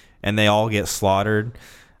bikers, and they all get slaughtered.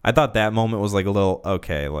 I thought that moment was like a little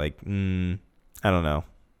okay, like I don't know,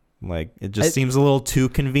 like it just seems a little too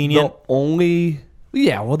convenient. Well,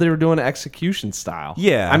 they were doing execution style.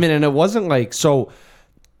 Yeah, I mean, and it wasn't like so.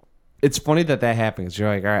 It's funny that happens. You're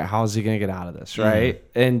like, all right, how is he gonna get out of this, right?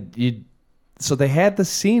 And so they had the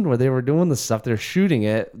scene where they were doing the stuff. They're shooting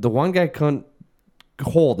it. The one guy couldn't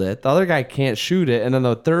hold it. The other guy can't shoot it, and then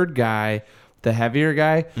the third guy, the heavier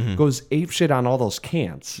guy, goes apeshit on all those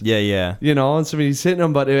cans. Yeah. You know, and so he's hitting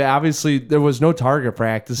them, but obviously there was no target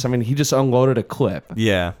practice. I mean, he just unloaded a clip.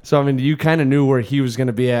 Yeah. So, I mean, you kind of knew where he was going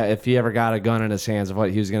to be at if he ever got a gun in his hands of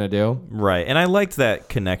what he was going to do. Right. And I liked that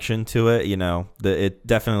connection to it, you know. It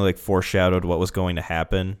definitely like foreshadowed what was going to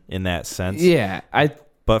happen in that sense. Yeah.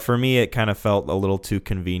 But for me, it kind of felt a little too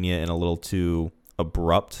convenient and a little too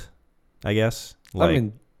abrupt, I guess. Like, I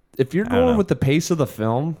mean, if you're going with the pace of the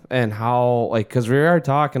film and how, like, because we are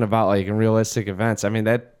talking about, like, in realistic events, I mean,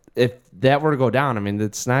 that if that were to go down, I mean,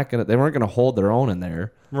 it's not going to, they weren't going to hold their own in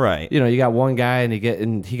there. Right. You know, you got one guy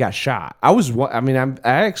and he got shot. I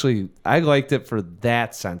liked it for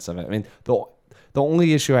that sense of it. I mean, the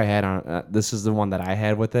only issue I had on this is the one that I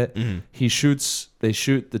had with it. They shoot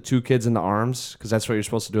the two kids in the arms because that's what you're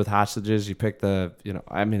supposed to do with hostages. You pick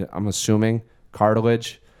I'm assuming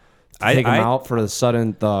cartilage. Take them out for the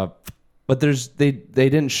sudden but they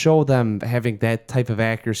didn't show them having that type of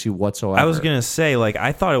accuracy whatsoever. I was gonna say, like,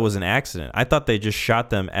 I thought it was an accident. I thought they just shot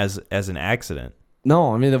them as an accident.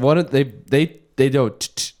 No, I mean they do,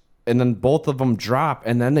 and then both of them drop,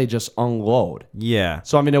 and then they just unload. Yeah.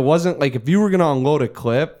 So I mean, it wasn't like if you were gonna unload a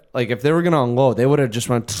clip, like if they were gonna unload, they would have just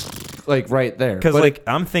went like right there. Because like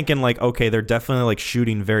I'm thinking like, okay, they're definitely like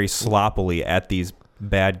shooting very sloppily at these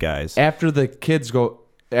bad guys after the kids go.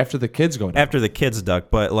 After the kids duck,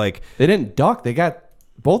 but like they didn't duck.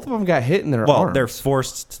 Both of them got hit in their arms. Well, they're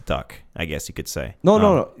forced to duck, I guess you could say.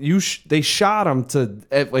 No. They shot them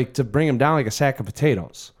to bring them down like a sack of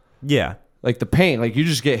potatoes. Yeah, like the pain. Like you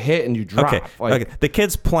just get hit and you drop. Okay. The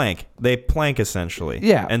kids plank. They plank essentially.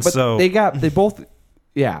 Yeah, and but so they both.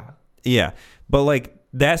 Yeah. Yeah, but like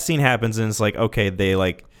that scene happens and it's like, okay, they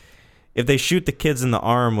like if they shoot the kids in the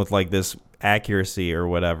arm with like this accuracy or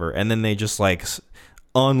whatever, and then they just like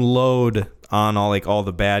unload on all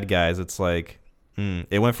the bad guys, it's like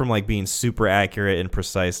it went from like being super accurate and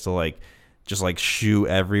precise to like just like shoot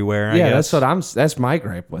everywhere. Yeah, I guess. that's my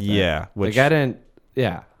gripe with it. Yeah, which like I didn't.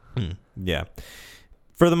 Yeah. Yeah.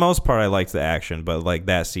 For the most part, I liked the action, but like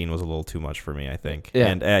that scene was a little too much for me, I think. Yeah.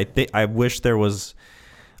 And I wish there was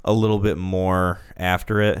a little bit more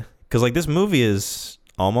after it, because like this movie is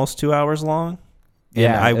almost 2 hours long.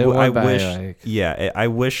 Yeah, I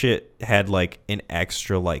wish it had like an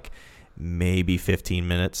extra like maybe 15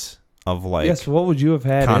 minutes of like yes. What would you have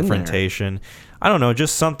had confrontation? I don't know,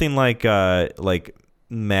 just something like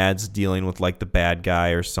Mads dealing with like the bad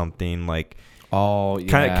guy or something like. Oh, yeah.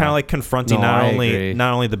 Kind of like confronting not agree.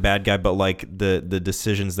 only the bad guy, but like the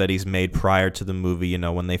decisions that he's made prior to the movie. You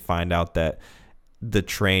know, when they find out that the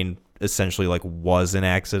train essentially like was an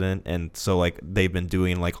accident, and so like they've been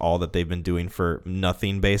doing like all that they've been doing for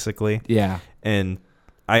nothing basically. Yeah. And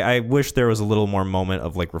I wish there was a little more moment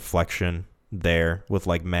of like reflection there with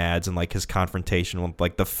like Mads and like his confrontation with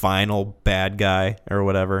like the final bad guy or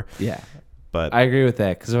whatever. Yeah. But I agree with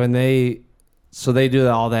that, because when they do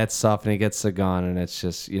all that stuff and he gets the gun and it's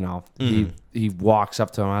just, you know, he walks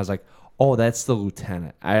up to him. I was like, oh, that's the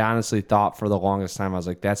lieutenant. I honestly thought for the longest time, I was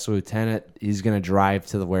like, that's the lieutenant. He's going to drive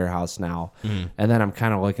to the warehouse now. And then I'm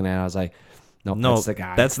kind of looking at it. I was like, nope, no, that's the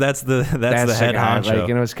guy. That's the head honcho. Like,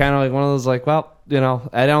 and it was kind of like one of those like, well, you know,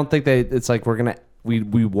 I don't think it's like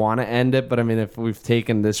we want to end it. But I mean, if we've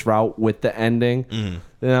taken this route with the ending, you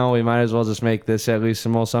know, we might as well just make this at least the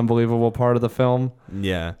most unbelievable part of the film.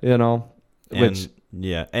 Yeah. You know?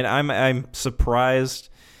 And I'm surprised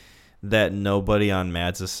that nobody on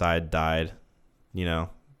Mads' side died. You know,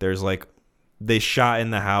 there's like they shot in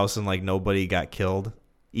the house and like nobody got killed.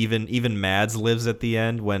 Even Mads lives at the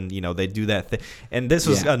end when, you know, they do that thing. And this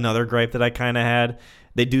was another gripe that I kind of had.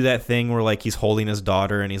 They do that thing where like he's holding his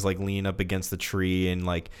daughter and he's like leaning up against the tree and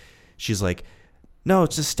like she's like, no,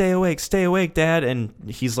 just stay awake, Dad. And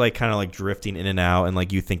he's like kind of like drifting in and out and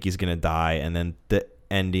like you think he's gonna die, and then the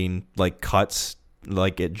ending like cuts,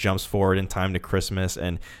 like it jumps forward in time to Christmas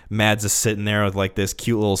and Mads is sitting there with like this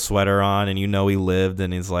cute little sweater on and you know he lived,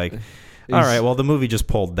 and he's like, all right, well the movie just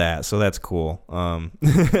pulled that, so that's cool.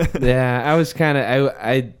 Yeah, I was kind of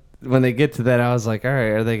I when they get to that, I was like, all right,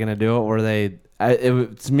 are they gonna do it? Were they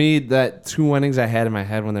to me, that two endings I had in my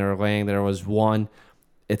head when they were laying there was one,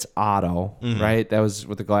 it's Otto, right? That was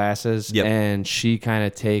with the glasses. Yep. And she kind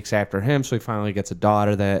of takes after him. So he finally gets a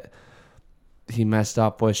daughter that he messed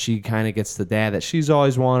up with. She kind of gets the dad that she's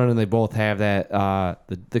always wanted. And they both have that,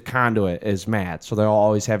 the conduit is Matt. So they'll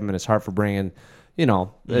always have him in his heart for bringing,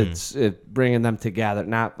 bringing them together.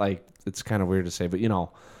 Not like, it's kind of weird to say, but,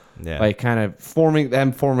 like kind of forming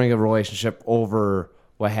a relationship over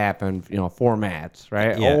what happened, for Mads,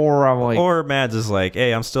 right? Yeah. Or I'm like, or Mads is like,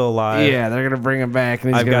 hey, I'm still alive. yeah, they're gonna bring him back,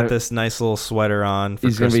 and I've got this nice little sweater on for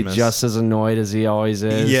he's Christmas. gonna be just as annoyed as he always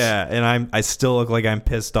is. Yeah, and I still look like I'm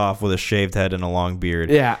pissed off with a shaved head and a long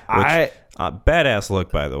beard. Yeah, badass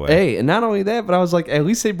look, by the way. Hey, and not only that, but I was like, at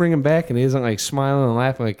least they bring him back, and he isn't like smiling and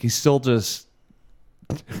laughing, like he's still just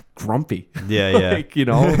grumpy. Yeah,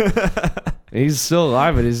 He's still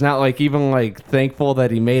alive, but he's not like even like thankful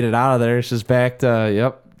that he made it out of there. It's just back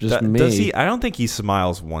to me. Does he? I don't think he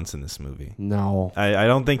smiles once in this movie. No, I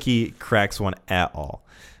don't think he cracks one at all,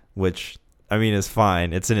 which I mean is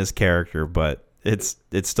fine. It's in his character, but it's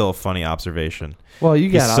still a funny observation. Well,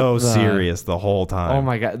 he's so serious the whole time. Oh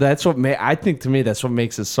my god, that's what I think to me that's what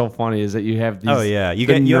makes it so funny is that you have these you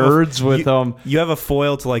get nerds with them. You have a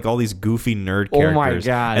foil to like all these goofy nerd characters. Oh my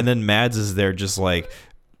god! And then Mads is there just like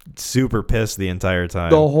super pissed the entire time.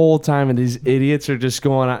 The whole time, and these idiots are just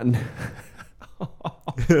going out and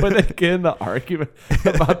when they get in the argument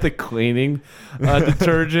about the cleaning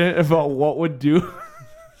detergent, about what would do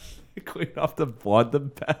clean off the blood the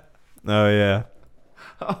best. Oh yeah.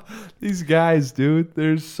 These guys, dude,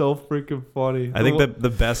 they're so freaking funny. I think that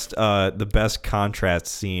the best contrast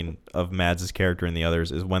scene of Mads' character and the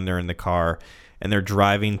others is when they're in the car and they're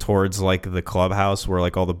driving towards like the clubhouse where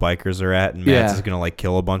like all the bikers are at, and Mads is gonna like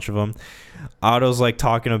kill a bunch of them. Otto's like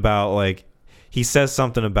talking about like he says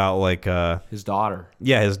something about like his daughter.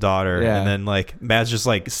 Yeah, his daughter. Yeah. And then like Mads just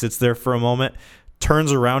like sits there for a moment,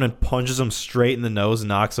 turns around and punches him straight in the nose,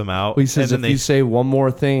 knocks him out. He says, if you say one more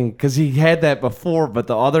thing, because he had that before, but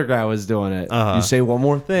the other guy was doing it. You say one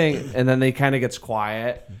more thing, and then they kind of gets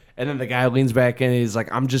quiet, and then the guy leans back in, and he's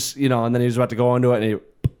like, I'm just, and then he was about to go into it, and he...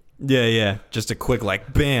 Yeah. Just a quick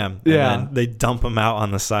like bam. And then they dump him out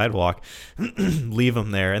on the sidewalk, leave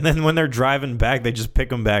him there. And then when they're driving back, they just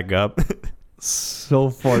pick him back up.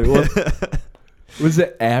 So funny. Well, was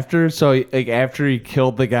it after? So like after he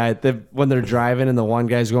killed the guy, when they're driving and the one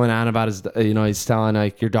guy's going on about his, he's telling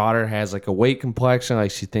like your daughter has like a weight complexion,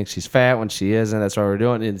 like she thinks she's fat when she isn't. That's what we're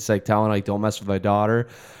doing. And it's like telling like don't mess with my daughter.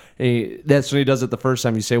 That's when he does it the first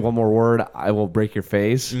time. You say one more word, I will break your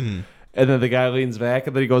face. Mm-hmm. And then the guy leans back,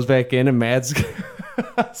 and then he goes back in, and Mads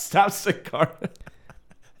stops the car,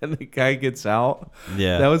 and the guy gets out.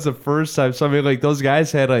 Yeah, that was the first time. So I mean, like those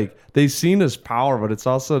guys had like they've seen his power, but it's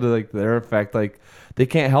also to like their effect. Like they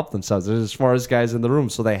can't help themselves. They're the smartest guys in the room,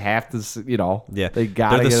 so they have to, they gotta they're get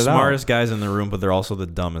the it smartest out. guys in the room, but they're also the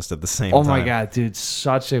dumbest at the same time. Oh my god, dude,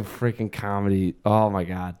 such a freaking comedy. Oh my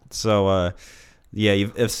god. So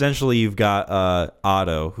you've got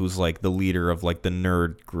Otto, who's like the leader of like the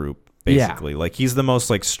nerd group. Basically, like he's the most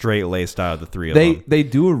like straight laced out of the three of them. They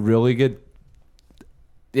do a really good.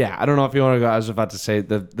 Yeah, I don't know if you want to go. I was about to say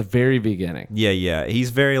the very beginning. Yeah. He's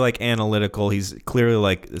very like analytical. He's clearly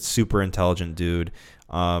like a super intelligent dude.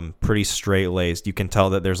 Pretty straight laced. You can tell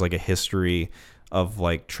that there's like a history of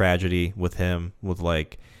like tragedy with him, with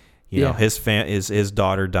like his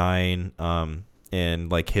daughter dying,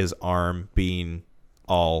 and like his arm being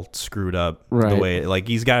all screwed up the way like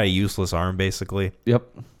he's got a useless arm basically. Yep.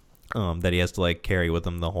 That he has to like carry with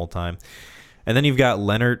him the whole time. And then you've got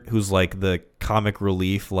Leonard, who's like the comic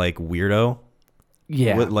relief like weirdo.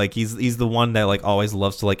 Yeah. Like he's the one that like always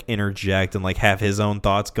loves to like interject and like have his own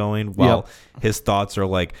thoughts going while his thoughts are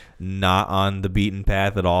like not on the beaten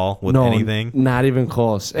path at all with anything. Not even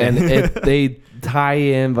close. And they tie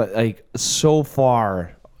in but like so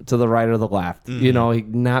far to the right or the left.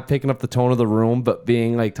 Mm-hmm. Not picking up the tone of the room but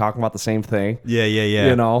being like talking about the same thing.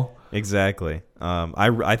 Yeah. Exactly.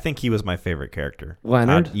 I think he was my favorite character.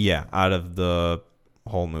 Leonard? Out of the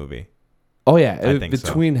whole movie. Oh yeah, I think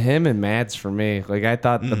between him and Mads for me, like I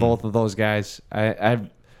thought the both of those guys, the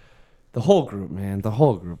whole group, man,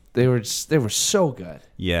 they were so good.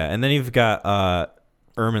 Yeah, and then you've got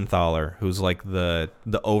Ermenthaler, who's like the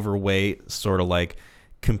overweight sort of like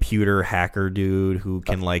computer hacker dude who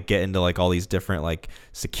can like get into like all these different like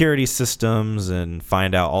security systems and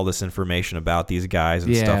find out all this information about these guys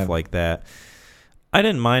and stuff like that. I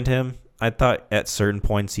didn't mind him. I thought at certain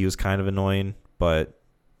points he was kind of annoying, but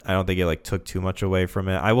I don't think it like took too much away from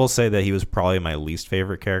it. I will say that he was probably my least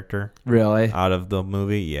favorite character. Really? Out of the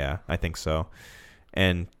movie? Yeah, I think so.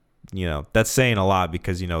 And that's saying a lot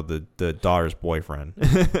because the daughter's boyfriend.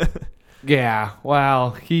 Yeah.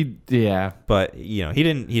 Well, yeah. But he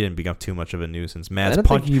didn't become too much of a nuisance. I don't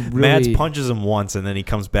think he Mads really- punches him once, and then he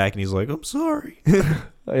comes back and he's like, "I'm sorry." Yeah,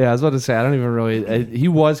 I was about to say I don't even really. He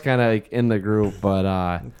was kind of like in the group,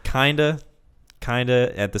 but Kinda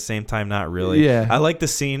at the same time, not really. Yeah. I like the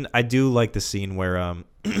scene. I do like the scene where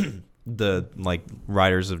the like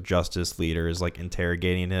Riders of Justice leader is like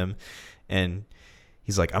interrogating him, and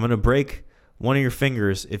he's like, "I'm gonna break one of your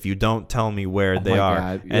fingers if you don't tell me where they my are."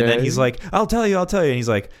 God. And then Yeah. he's like, I'll tell you. And he's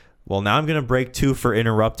like, well, now I'm going to break 2 for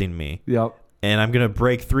interrupting me. yep. And I'm going to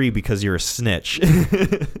break 3 because you're a snitch.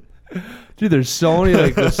 Dude, there's so many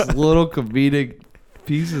like this little comedic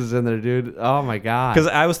pieces in there, dude. Oh my god. Because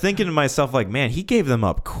I was thinking to myself, like, man, he gave them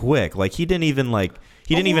up quick. Like, he didn't even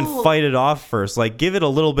fight it off first. Like, give it a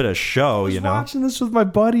little bit of show, I was you know? watching this with my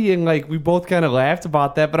buddy, and like we both kind of laughed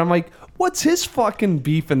about that. But I'm like, what's his fucking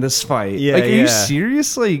beef in this fight? Yeah, like, are you yeah.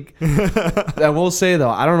 serious? Like, I will say though,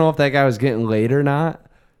 I don't know if that guy was getting laid or not.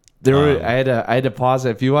 I had to pause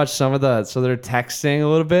it. If you watch some of the, so they're texting a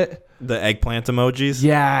little bit. The eggplant emojis.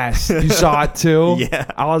 Yes, you saw it too. Yeah.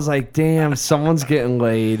 I was like, damn, someone's getting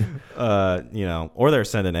laid. Or they're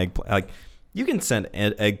sending eggplant. Like, you can send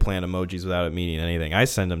eggplant emojis without it meaning anything. I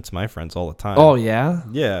send them to my friends all the time. Oh yeah,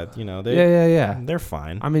 Yeah, yeah. they're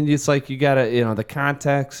fine. I mean, it's like you gotta, the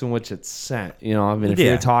context in which it's sent. I mean, if Yeah.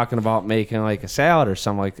 you're talking about making like a salad or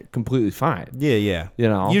something, like completely fine. Yeah.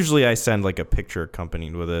 Usually, Usually I send like a picture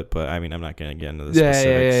accompanied with it, but I mean, I'm not going to get into the yeah.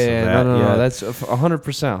 specifics of that. No. That's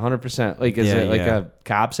 100%. Like, is Yeah, it like yeah. a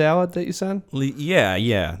Cobb salad that you send?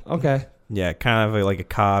 Yeah. Okay. Yeah, kind of like a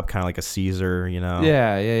Cobb, kind of like a Caesar,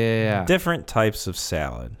 Yeah. Different types of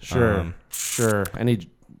salad. Sure. Any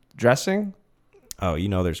dressing?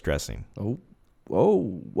 There's dressing. Oh,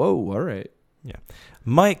 whoa. All right. Yeah.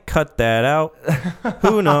 Might cut that out.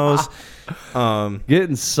 Who knows?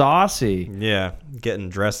 Getting saucy. Yeah, getting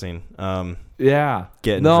dressing. Yeah.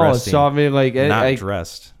 Getting no, dressing. so I mean, like, Not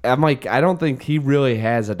dressed. I'm like, I don't think he really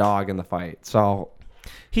has a dog in the fight. So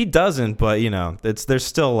He doesn't, but there's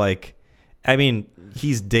still like, I mean,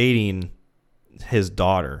 he's dating his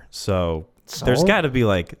daughter, so there's got to be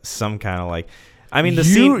like some kind of like, I mean, the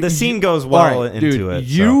scene goes well Alright, into dude, it.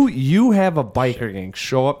 You have a biker gang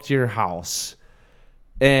show up to your house,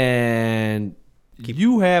 and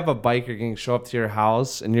you have a biker gang show up to your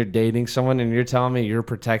house, and you're dating someone, and you're telling me you're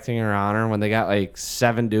protecting her honor when they got like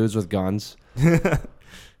 7 dudes with guns.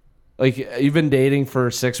 Like, you've been dating for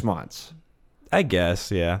 6 months. I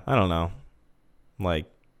guess, yeah. I don't know. Like,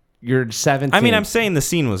 You're 17. I mean, I'm saying the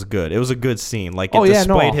scene was good. It was a good scene. Like, it Oh, yeah,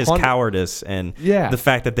 no, displayed his 100 cowardice and Yeah. the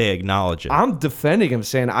fact that they acknowledge it. I'm defending him,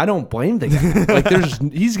 saying I don't blame the guy.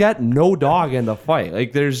 Like, he's got no dog in the fight.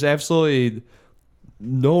 Like, there's absolutely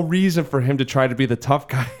no reason for him to try to be the tough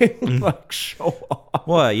guy and like show off.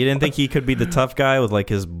 What? You didn't think he could be the tough guy with like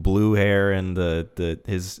his blue hair and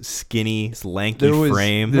his skinny, his lanky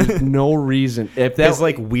frame? There's no reason. If that His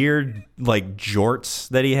like weird like jorts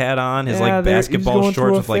that he had on, his Yeah, like he's basketball going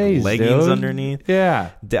through shorts a with like phase, leggings dude. underneath. Yeah.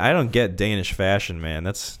 I don't get Danish fashion, man.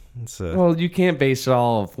 It's Well, you can't base it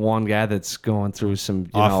all off one guy that's going through some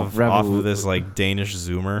off of this like Danish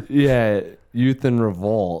Zoomer. Yeah, youth and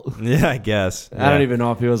revolt. Yeah, I guess. I don't Yeah. even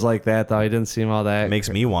know if he was like that though. He didn't seem all that. Makes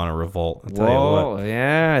me want to revolt. I'll tell you what. Whoa,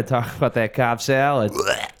 yeah. Talk about that Cobb salad.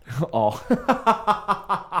 Oh.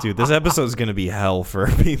 Dude, this episode's gonna be hell for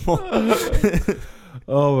people.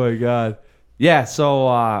 Oh my god. Yeah, so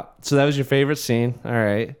that was your favorite scene. All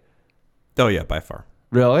right. Oh yeah, by far.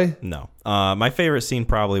 Really? No. My favorite scene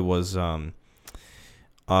probably was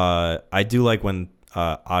I do like when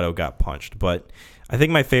Otto got punched, but I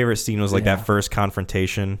think my favorite scene was like that first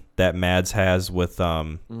confrontation that Mads has with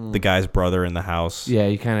the guy's brother in the house. Yeah,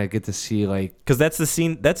 you kind of get to see like Because that's the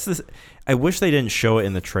scene. I wish they didn't show it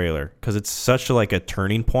in the trailer because it's such a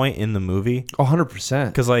turning point in the movie.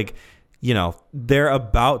 100%. Because they're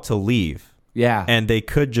about to leave. Yeah. And they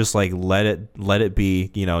could just let it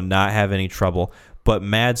be, not have any trouble. But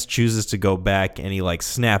Mads chooses to go back and he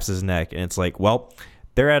snaps his neck, and it's like, well,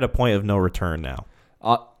 they're at a point of no return now.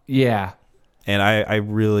 Yeah. And I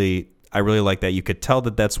really like that. You could tell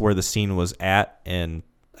that that's where the scene was at, and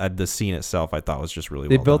the scene itself I thought was just really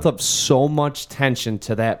They well built done. up so much tension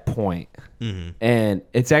to that point. Mm-hmm. And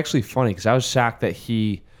it's actually funny because I was shocked that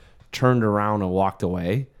he turned around and walked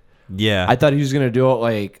away. Yeah. I thought he was going to do it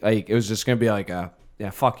like it was just going to be like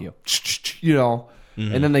fuck you.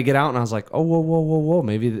 Mm-hmm. And then they get out and I was like, oh, whoa.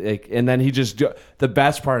 Maybe and then he just, the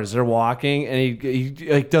best part is they're walking and he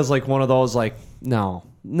does one of those no.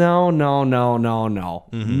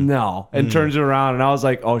 Mm-hmm. No. And turns it around and I was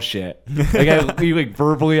like, oh shit. He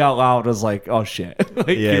verbally out loud was like, oh shit.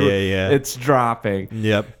 Yeah. It's dropping.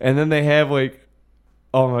 Yep. And then they have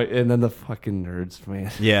Oh my! And then the fucking nerds,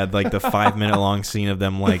 man. Yeah, like the 5-minute long scene of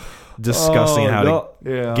them like discussing how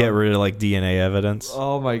to get rid of like DNA evidence.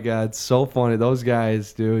 Oh my god, so funny. Those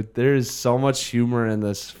guys, dude. There's so much humor in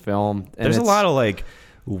this film. And There's a lot of like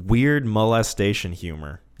weird molestation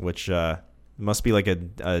humor, which must be like a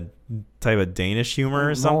type of Danish humor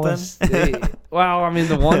or something. Well, I mean,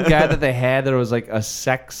 the one guy that they had there was like a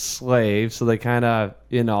sex slave, so they kind of,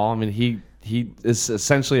 I mean, he is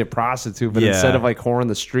essentially a prostitute, but instead of like whoring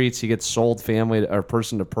the streets, he gets sold family or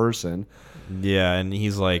person to person. Yeah, and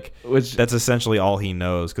he's like, that's essentially all he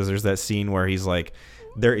knows, because there's that scene where he's like,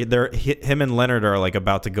 him and Leonard are like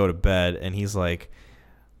about to go to bed, and he's like,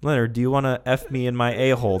 Leonard, do you want to F me in my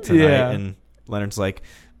a-hole tonight? Yeah. And Leonard's like,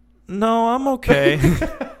 no, I'm okay.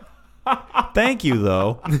 Thank you,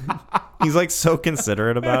 though. He's like so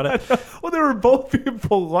considerate about it. Well, they were both being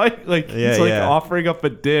polite. Like he's like offering up a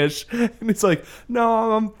dish, and he's like,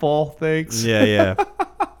 "No, I'm full, thanks." Yeah.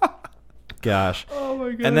 Gosh. Oh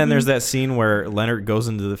my god. And then there's that scene where Leonard goes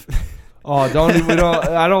into the. I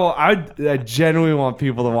genuinely want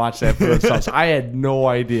people to watch that for themselves. I had no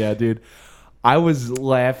idea, dude. I was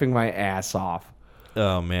laughing my ass off.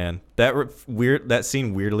 Oh man, that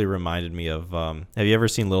scene weirdly reminded me of. Have you ever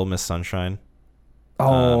seen Little Miss Sunshine?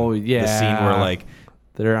 Oh yeah, the scene where like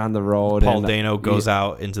they're on the road. Paul Dano goes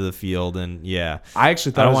out into the field, and I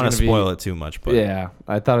actually thought I don't want to spoil it too much, but I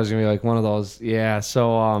thought it was gonna be like one of those. Yeah,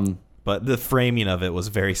 so but the framing of it was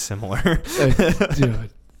very similar, dude.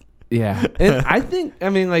 Yeah, and I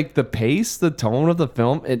mean, like the pace, the tone of the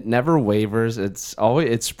film, it never wavers.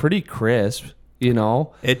 It's pretty crisp.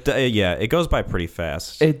 It it goes by pretty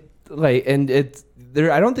fast. I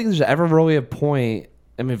don't think there's ever really a point.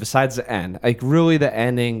 I mean, besides the end, like really the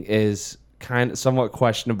ending is kind of somewhat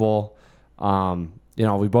questionable.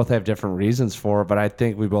 We both have different reasons for it, but I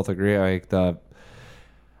think we both agree. Like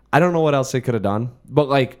I don't know what else they could have done, but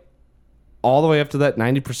like all the way up to that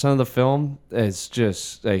 90% of the film is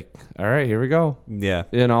just like, all right, here we go. Yeah.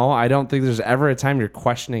 I don't think there's ever a time you're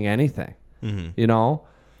questioning anything. Mm-hmm.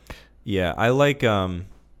 Yeah, I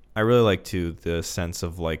really like too the sense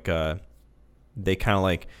of like they kind of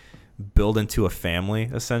like build into a family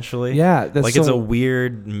essentially. Yeah, like it's a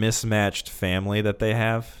weird mismatched family that they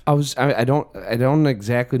have. I don't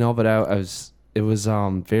exactly know, but it was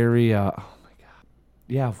very oh my god,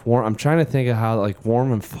 yeah, warm. I'm trying to think of how like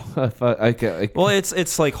warm and like well,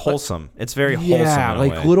 it's like wholesome. It's very wholesome. Yeah, in a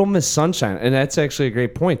like way. Little Miss Sunshine, and that's actually a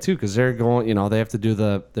great point too, because they're going. They have to do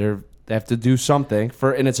they have to do something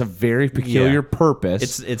and it's a very peculiar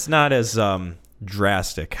purpose. It's not as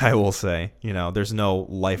drastic, I will say. There's no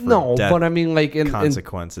life or death. But I mean, like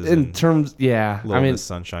consequences in terms, Little Miss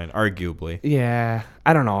Sunshine, arguably. Yeah,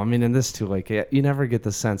 I don't know. I mean, in this too, like you never get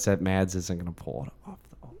the sense that Mads isn't going to pull it off,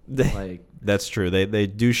 though. Like that's true. They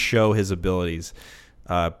do show his abilities,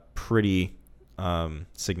 pretty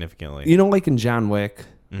significantly. Like in John Wick,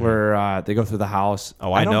 where they go through the house.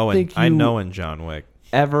 Oh, I know in John Wick.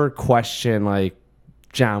 Ever question like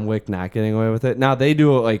John Wick not getting away with it? Now they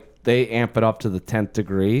do it like they amp it up to the 10th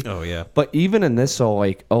degree. Oh yeah. But even in this, so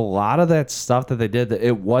like a lot of that stuff that they did, that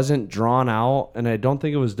it wasn't drawn out, and I don't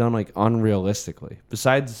think it was done like unrealistically.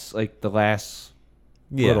 Besides like the last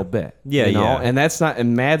little bit, and that's not,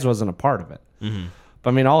 and Mads wasn't a part of it. Mm-hmm. But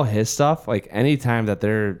I mean, all his stuff, like anytime that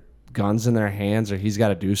they're guns in their hands or he's got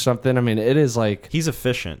to do something, I mean, it is like he's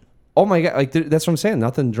efficient. Oh my god! Like that's what I'm saying.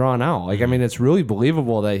 Nothing drawn out. Like I mean, it's really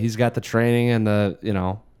believable that he's got the training and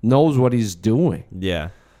the knows what he's doing.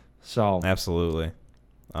 Yeah. So absolutely.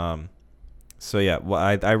 So yeah, well,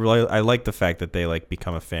 I like the fact that they like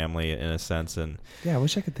become a family in a sense, and yeah, I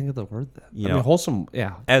wish I could think of the word that. I mean, wholesome.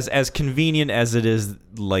 Yeah. As convenient as it is,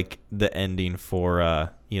 like the ending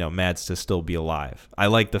for Mads to still be alive. I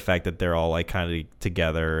like the fact that they're all like kind of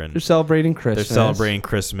together and they're celebrating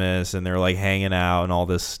Christmas. And they're like hanging out and all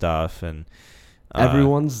this stuff, and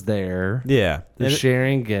everyone's there. Yeah, they're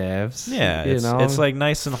sharing gifts. Yeah, it's like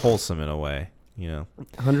nice and wholesome in a way.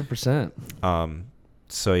 100%.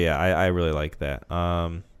 So yeah, I really like that.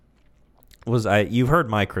 You've heard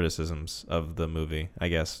my criticisms of the movie, I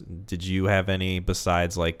guess. Did you have any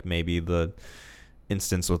besides like maybe the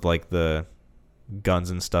instance with like the guns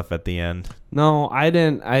and stuff at the end? No, I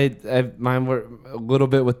didn't. I mine were a little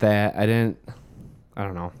bit with that. I don't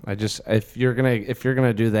know. I just if you're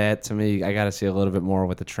gonna do that to me, I got to see a little bit more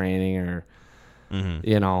with the training or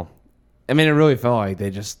I mean, it really felt like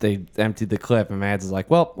they emptied the clip, and Mads is like,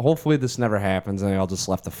 well, hopefully this never happens, and they all just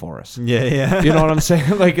left the forest. Yeah. You know what I'm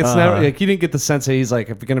saying? Like, it's never, like, you didn't get the sense that he's like,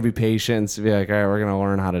 if you're going to be patient, to be like, all right, we're going to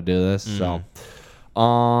learn how to do this. So,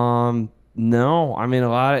 no, I mean,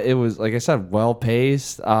 it was, like I said,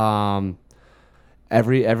 well-paced.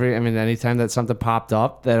 anytime that something popped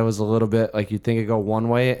up that it was a little bit like you'd think it'd go one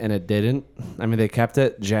way and it didn't. I mean, they kept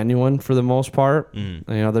it genuine for the most part. You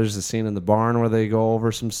know, there's a scene in the barn where they go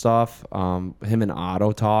over some stuff. Him and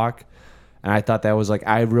Otto talk. And I thought that was like,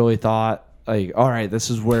 I really thought like, all right, this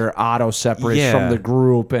is where Otto separates from the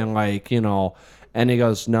group and like, you know, and he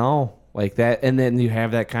goes, no, like that. And then you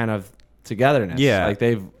have that kind of togetherness. Yeah. Like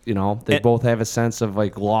they both have a sense of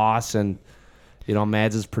like loss and, you know,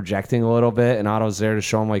 Mads is projecting a little bit, and Otto's there to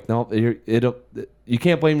show him, like, nope, you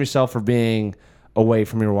can't blame yourself for being away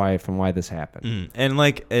from your wife and why this happened. And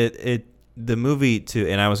like the movie too,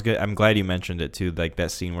 and I'm glad you mentioned it too, like that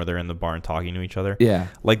scene where they're in the barn talking to each other. Yeah,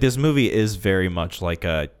 like this movie is very much like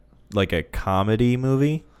a comedy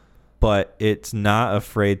movie, but it's not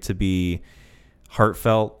afraid to be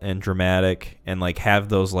heartfelt and dramatic and like have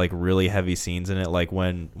those like really heavy scenes in it, like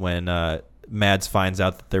when Mads finds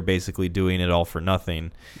out that they're basically doing it all for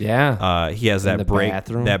nothing. Yeah. He has that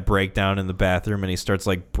breakdown in the bathroom, and he starts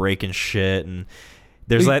like breaking shit. And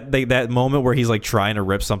there's that moment where he's like trying to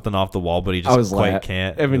rip something off the wall, but he just quite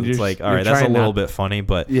can't. I mean, it's like, all right, that's a little bit funny,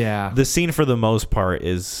 but the scene for the most part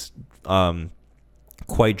is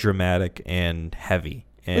quite dramatic and heavy.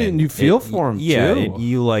 And you feel for him, too.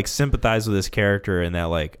 You like sympathize with this character, and that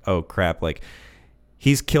like, oh crap, like.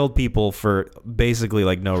 He's killed people for basically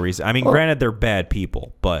like no reason. I mean, granted, they're bad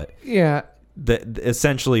people, but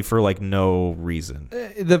essentially for like no reason,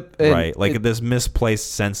 right? Like this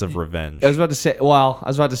misplaced sense of revenge. I was about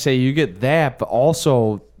to say you get that, but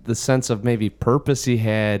also the sense of maybe purpose he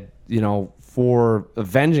had, you know, for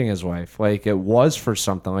avenging his wife. Like it was for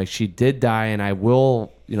something. Like she did die, and I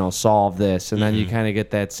will, you know, solve this. And then you kind of get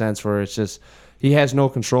that sense where it's just. He has no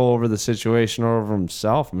control over the situation or over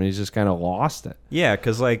himself. I mean, he's just kind of lost it. Yeah,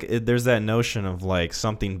 because like there's that notion of like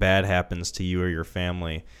something bad happens to you or your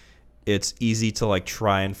family. It's easy to like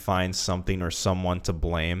try and find something or someone to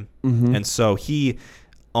blame. And so he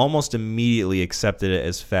almost immediately accepted it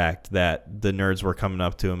as fact that the nerds were coming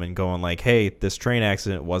up to him and going like, hey, this train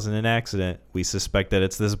accident wasn't an accident. We suspect that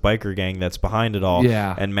it's this biker gang that's behind it all.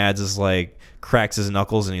 Yeah. And Mads is like, cracks his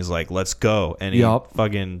knuckles and he's like, let's go. And he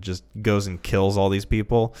fucking just goes and kills all these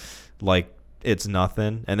people like it's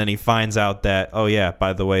nothing. And then he finds out that, oh yeah,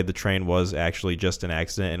 by the way, the train was actually just an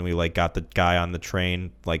accident, and we like got the guy on the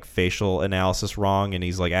train like facial analysis wrong, and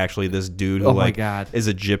he's like actually this dude who is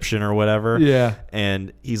Egyptian or whatever. Yeah.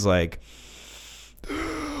 And he's like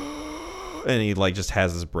and he like just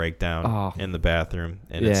has this breakdown in the bathroom,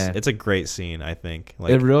 and it's a great scene, I think.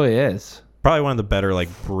 Like it really is. Probably one of the better like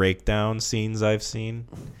breakdown scenes I've seen.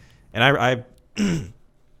 And I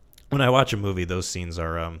when I watch a movie, those scenes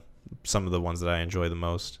are some of the ones that I enjoy the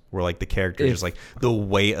most, where like the character just like the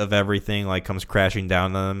weight of everything like comes crashing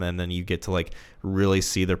down on them, and then you get to like really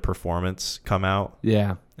see their performance come out.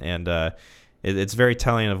 Yeah. And it's very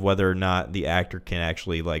telling of whether or not the actor can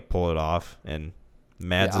actually like pull it off, and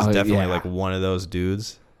Mads is definitely like one of those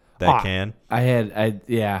dudes that can.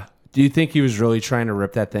 Do you think he was really trying to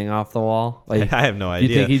rip that thing off the wall? Like, I have no idea.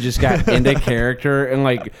 Do you think he just got into character? And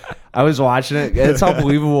like, I was watching it. It's how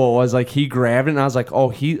believable it was. Like, he grabbed it, and I was like,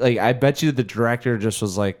 oh, I bet you the director just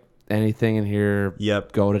was like, anything in here,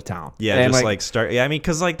 go to town. Yeah, and just like start. Yeah, I mean,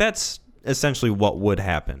 because like that's essentially what would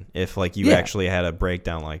happen if like you actually had a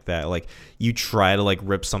breakdown like that. Like you try to like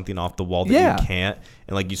rip something off the wall that you can't,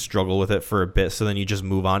 and like you struggle with it for a bit, so then you just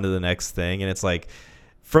move on to the next thing, and it's like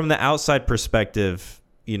from the outside perspective,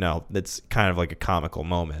 you know, it's kind of like a comical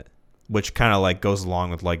moment, which kind of like goes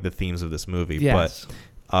along with like the themes of this movie. Yes.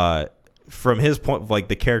 But from his point, like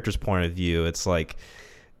the character's point of view, it's like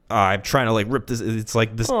I'm trying to like rip this. It's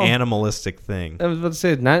like this animalistic thing. I was about to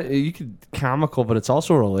say, not you could comical, but it's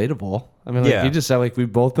also relatable. I mean, like you just said, like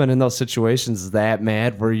we've both been in those situations that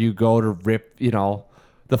mad where you go to rip, you know,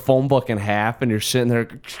 the phone book in half, and you're sitting there.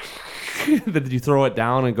 Then you throw it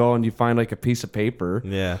down and go and you find like a piece of paper.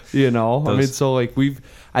 Yeah. You know, I mean, so like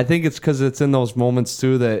I think it's because it's in those moments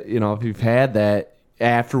too that, you know, if you've had that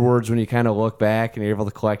afterwards when you kind of look back and you're able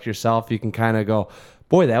to collect yourself, you can kind of go,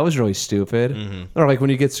 boy, that was really stupid. Or like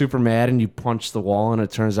when you get super mad and you punch the wall and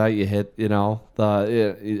it turns out you hit, you know,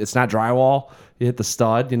 it's not drywall. You hit the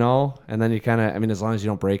stud, you know, and then you kind of, I mean, as long as you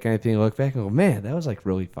don't break anything, you look back and go, man, that was like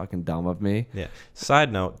really fucking dumb of me. Yeah.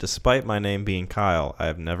 Side note, despite my name being Kyle, I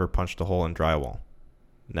have never punched a hole in drywall.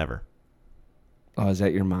 Never. Oh, is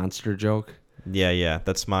that your monster joke? Yeah.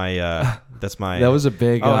 That's my, that was a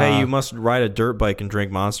big, hey, you must ride a dirt bike and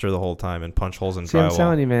drink Monster the whole time and punch holes in drywall. I'm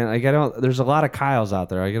telling you, man, like there's a lot of Kyles out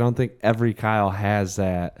there. Like, I don't think every Kyle has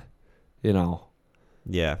that, you know.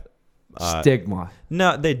 Yeah. Stigma.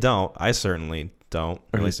 No, they don't. I certainly don't.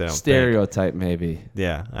 Or at least I don't stereotype, maybe.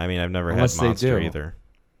 Yeah, I mean, I've never had Monster either.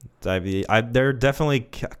 there are definitely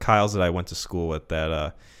Kyles that I went to school with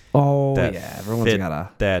that that everyone's fit got a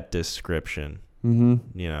that description.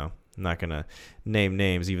 Mm-hmm. You know, I'm not gonna name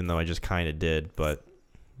names, even though I just kind of did. But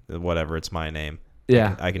whatever, it's my name.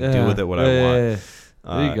 Yeah, I can do with it what I want. Yeah.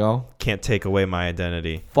 There you go. Can't take away my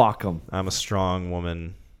identity. Fuck them. I'm a strong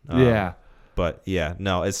woman. Yeah. But yeah,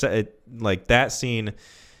 no, it's like that scene.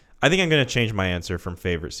 I think I'm gonna change my answer from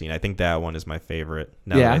favorite scene. I think that one is my favorite.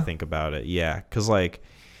 Now that I think about it, yeah, because like,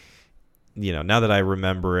 you know, now that I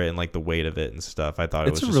remember it and like the weight of it and stuff, I thought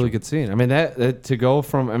it's it was a really good scene. I mean, that to go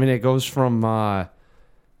from. I mean, it goes from. I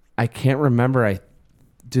can't remember.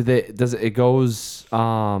 Do they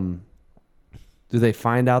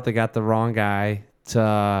find out they got the wrong guy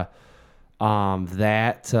to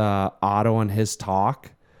Otto and his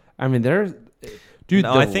talk? I mean, dude.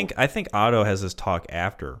 No, I think Otto has his talk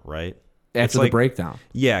after, right? After the breakdown.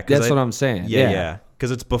 Yeah, that's what I'm saying. Yeah.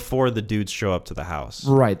 Because it's before the dudes show up to the house.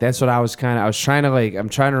 Right. That's what I was trying to I'm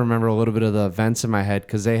trying to remember a little bit of the events in my head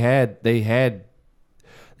because they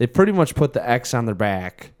pretty much put the X on their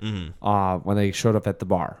back when they showed up at the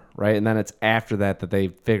bar, right? And then it's after that they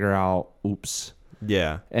figure out, oops.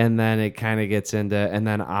 Yeah. And then it kind of gets into, and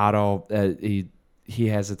then Otto, he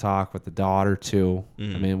has a talk with the daughter too. I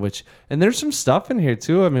mean, and there's some stuff in here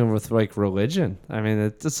too. I mean, with like religion. I mean,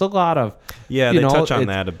 it's a lot of. Yeah, they touch on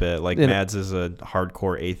that a bit. Like Mads is a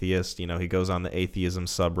hardcore atheist. You know, he goes on the atheism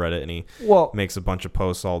subreddit and he makes a bunch of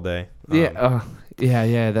posts all day. Yeah.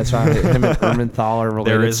 That's why him and Ermenthaler are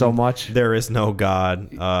related so much. There is no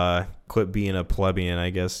God. Quit being a plebeian, I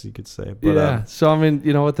guess you could say. But, yeah. So I mean,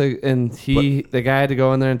 you know what? The guy had to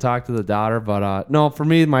go in there and talk to the daughter. But no, for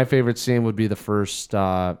me, my favorite scene would be the first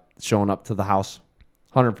showing up to the house,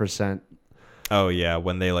 100%. Oh yeah,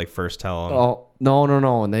 when they like first tell him. Oh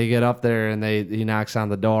no! When they get up there and he knocks on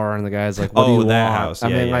the door and the guy's like, "What do you that want?" house. I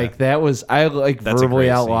mean, like that was that's verbally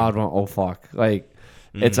out loud went, "Oh fuck!" Like.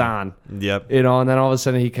 It's on. Yep. You know, and then all of a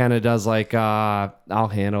sudden he kind of does like, I'll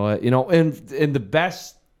handle it. You know, and the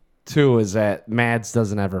best too is that Mads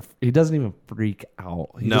doesn't even freak out.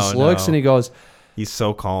 He just looks and he goes, he's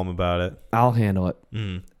so calm about it. I'll handle it.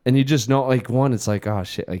 And you just know, like, one, it's like, oh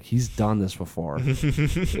shit, like he's done this before,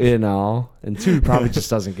 you know, and two, he probably just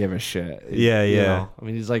doesn't give a shit. Yeah. You know? I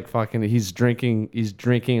mean, he's like fucking, he's drinking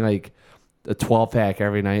like a 12-pack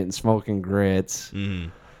every night and smoking grits.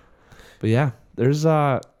 But yeah. There's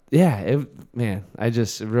I thought it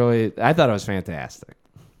was fantastic.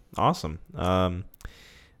 Awesome. I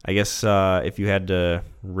guess if you had to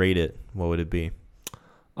rate it, what would it be?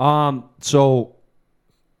 So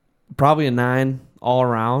probably a 9 all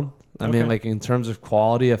around. I mean, like in terms of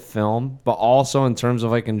quality of film, but also in terms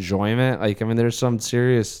of like enjoyment. Like, I mean, there's some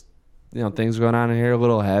serious, things going on in here, a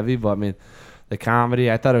little heavy, but I mean, the comedy,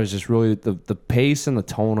 I thought it was just really the pace and the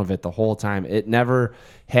tone of it the whole time. It never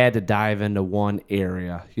had to dive into one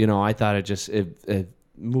area. I thought it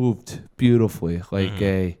moved beautifully, like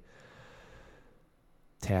a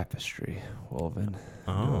tapestry woven.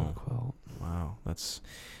 Oh, quilt. Wow, that's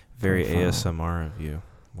very ASMR of you.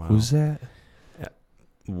 Wow, who's that?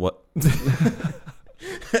 What?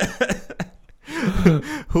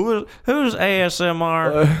 Who's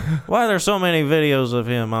ASMR? Why are there so many videos of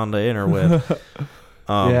him on the interweb?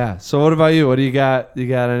 Yeah. So what about you? What do you got? You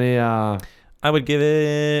got any? I would give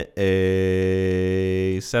it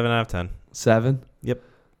a 7 out of 10. 7? Yep.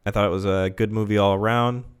 I thought it was a good movie all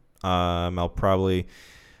around. I'll probably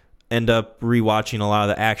end up rewatching a lot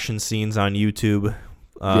of the action scenes on YouTube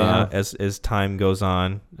as time goes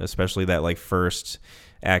on, especially that like first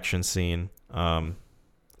action scene.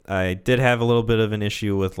 I did have a little bit of an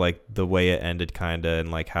issue with like the way it ended kind of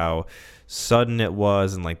and like how sudden it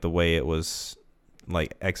was and like the way it was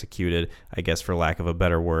like executed, I guess for lack of a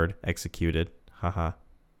better word, executed. Haha.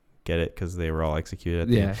 Get it? Because they were all executed at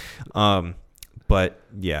the end. But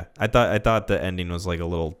yeah, I thought the ending was like a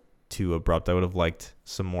little too abrupt. I would have liked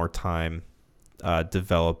some more time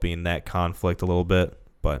developing that conflict a little bit.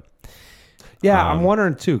 But yeah, I'm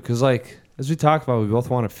wondering too, because like as we talked about, we both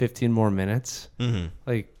wanted 15 more minutes.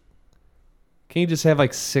 Like, can you just have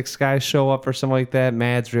like 6 guys show up or something like that?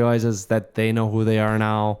 Mads realizes that they know who they are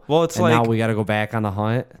now. Well, it's and like now we got to go back on the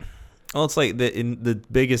hunt. Well, it's like the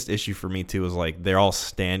biggest issue for me too is like they're all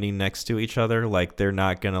standing next to each other. Like they're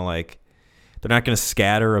not gonna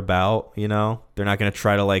scatter about. They're not gonna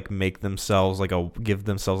try to like make themselves give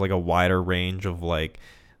themselves like a wider range of like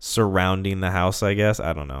surrounding the house. I guess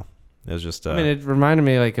I don't know. It was just. I mean, it reminded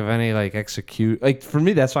me like of any like execute. Like for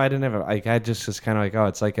me, that's why I didn't have like I just kind of like, oh,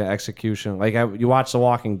 it's like an execution. Like you watch The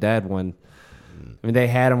Walking Dead when, I mean, they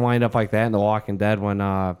had him wind up like that in The Walking Dead when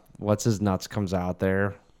what's his nuts comes out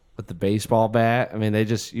there with the baseball bat. I mean,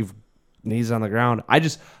 knees on the ground. I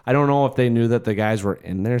don't know if they knew that the guys were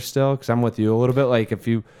in there still, because I'm with you a little bit. Like, if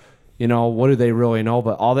you know, what do they really know?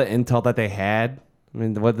 But all the intel that they had, I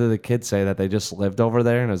mean, what did the kids say? That they just lived over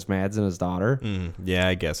there and it was Mads and his daughter? Yeah,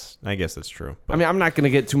 I guess that's true. But. I mean, I'm not going to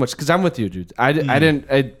get too much, because I'm with you, dude.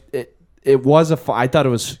 It was I thought it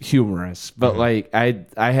was humorous, but like I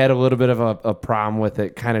had a little bit of a problem with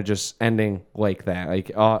it kind of just ending like that.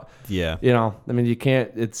 Like, yeah, you know, I mean, you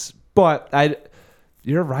can't,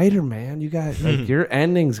 you're a writer, man. You got, like, your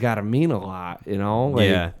ending's got to mean a lot, you know? Like,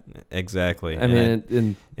 yeah, exactly. I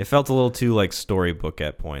mean, it felt a little too like storybook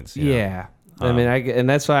at points. Yeah. I mean, and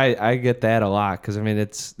that's why I get that a lot, because I mean,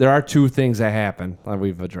 there are two things that happen that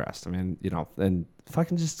we've addressed. I mean, you know, and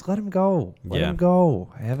fucking just let him go. Let him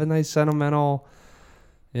go. Have a nice sentimental,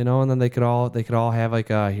 you know, and then they could all have like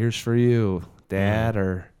here's for you, Dad,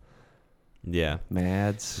 or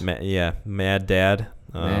Mads. Mad Dad.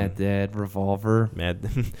 Mad Dad Revolver.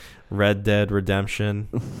 Red Dead Redemption.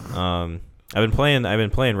 I've been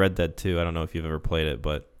playing Red Dead 2. I don't know if you've ever played it,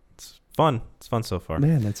 but it's fun. It's fun so far.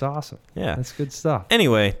 Man, that's awesome. Yeah. That's good stuff.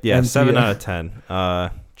 Anyway, 7 out of 10.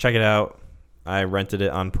 Check it out. I rented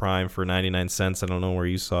it on Prime for 99 cents. I don't know where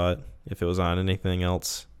you saw it. If it was on anything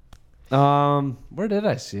else. Where did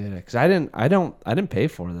I see it? Because I didn't pay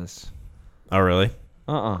for this. Oh, really?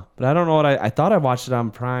 But I don't know what I thought I watched it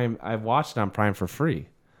on Prime. I watched it on Prime for free.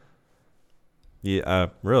 Yeah,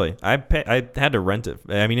 really? I had to rent it.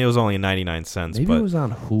 I mean, it was only 99 cents. Maybe it was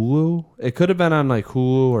on Hulu. It could have been on like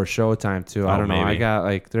Hulu or Showtime too. I don't know. I got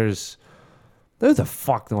like there's the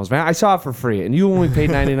fuck knows, man. I saw it for free, and you only paid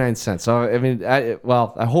 99 cents. So I mean, I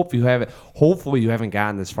hope you have it. Hopefully, you haven't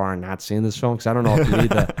gotten this far and not seen this film, because I don't know if you need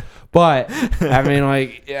that. But I mean,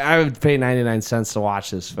 like, I would pay 99 cents to watch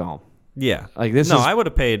this film. Yeah, like this. No, I would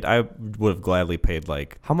have paid. I would have gladly paid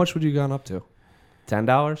like. How much would you have gone up to?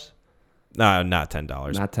 $10? No, not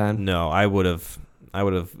 $10. Not 10. No, I would have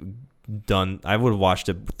watched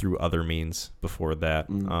it through other means before that.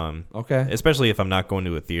 Okay. Especially if I'm not going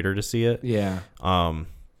to a theater to see it. Yeah.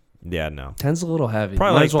 Yeah, no. 10's a little heavy.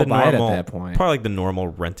 Probably Might like as well the buy normal. it at that point. Probably like the normal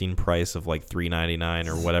renting price of like $3.99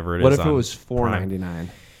 or whatever it what is. What if it was $4.99?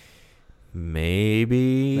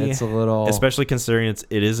 Maybe. That's a little. Especially considering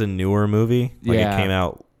it is a newer movie. Like, yeah. It came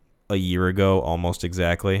out a year ago, almost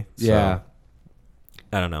exactly. So, yeah.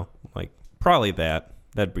 I don't know. Like, probably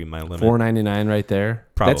that'd be my limit. $4.99 right there.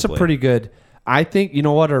 Probably. That's a pretty good. I think, you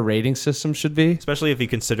know what our rating system should be? Especially if you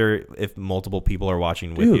consider if multiple people are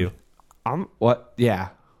watching with you. What? Yeah.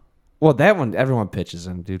 Well, that one, everyone pitches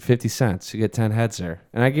in, dude. 50 cents. You get 10 heads there.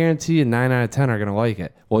 And I guarantee you 9 out of 10 are going to like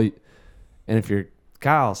it. Well, and if you're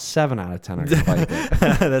Kyle, 7 out of 10 are going to like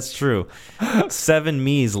it. That's true. 7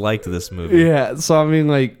 me's liked this movie. Yeah. So, I mean,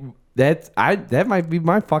 like, that might be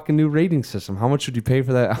my fucking new rating system. How much would you pay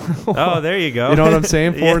for that? Oh, there you go. You know what I'm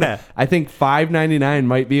saying? Yeah. I think $5.99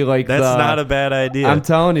 might be like that's not a bad idea. I'm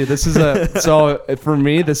telling you, this is so for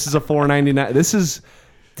me, this is a $4.99. This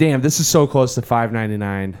is so close to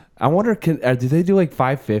 $5.99. I wonder, do they do like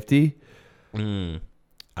 $5.50?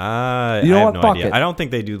 I have no idea. I don't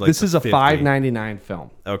think they do like this is a $5.99 $5.99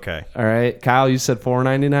 film. Okay. All right. Kyle, you said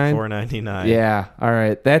 $4.99? $4.99. Yeah. All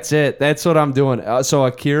right. That's it. That's what I'm doing. So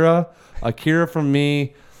Akira from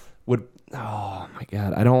me would, oh my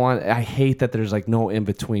God. I hate that there's like no in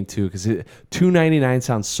between two, because $2.99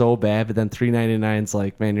 sounds so bad, but then $3.99 is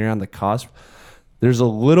like, man, you're on the cusp. There's a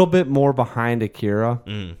little bit more behind Akira,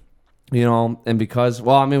 you know, and because,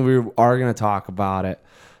 well, I mean, we are going to talk about it.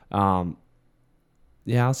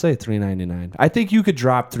 Yeah, I'll say $3.99. I think you could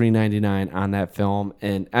drop $3.99 on that film,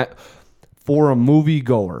 and for a movie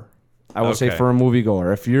goer, I will say for a movie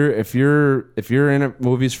goer, if you're in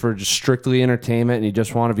movies for just strictly entertainment and you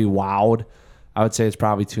just want to be wowed, I would say it's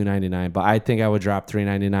probably $2.99. But I think I would drop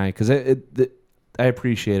 $3.99 because I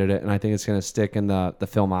appreciated it, and I think it's going to stick in the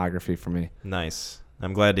filmography for me. Nice.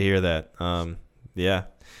 I'm glad to hear that. Yeah.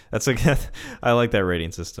 That's I like that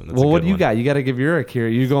rating system. That's what do you got? You got to give your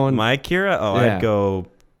Akira. You going my Akira? Oh, yeah. I'd go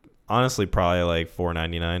honestly probably like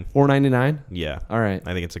 $4.99. $4.99? Yeah. All right.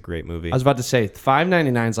 I think it's a great movie. I was about to say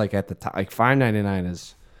 $5.99 is like at the top. Like $5.99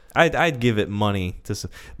 is. I'd give it money to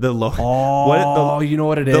the low. Oh, you know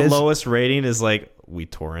what it is? The lowest rating is like we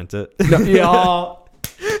torrent it. No, yeah.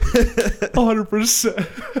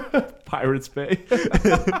 100%. Pirates Bay.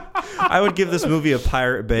 I would give this movie a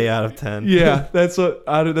Pirate Bay out of 10. Yeah, that's what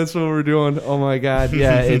we're doing. Oh my God.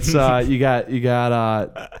 Yeah, it's you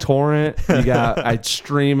got torrent. I'd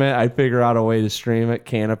stream it. I'd figure out a way to stream it.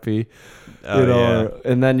 Canopy. Yeah.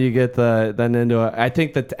 And then you get into it. I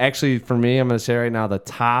think that actually for me, I'm gonna say right now the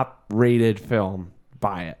top rated film.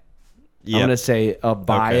 Buy it. Yep. I'm gonna say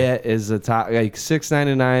buy it is the top. Like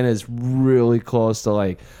 $6.99 is really close to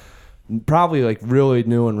like probably like really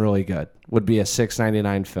new and really good would be a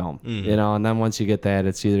 $6.99 film. You know, and then once you get that,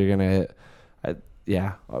 it's either gonna hit.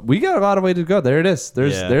 Yeah, we got a lot of way to go. There it is.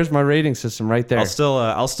 There's my rating system right there.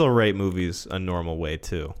 I'll still rate movies a normal way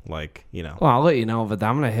too. Like, you know. Well, I'll let you know, but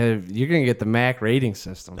I'm you're gonna get the Mac rating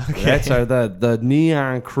system. Okay. That's the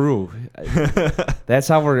Neon Crew.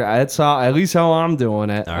 That's at least how I'm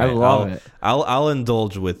doing it. All I right, love it. I'll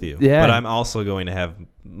indulge with you. Yeah. But I'm also going to have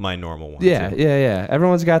my normal one. Yeah, too. yeah.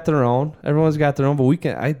 Everyone's got their own. But we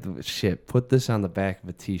can. Put this on the back of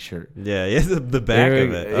a T-shirt. Yeah, the back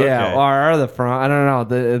of it. Okay. Yeah, or the front. I don't know.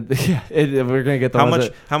 We're gonna get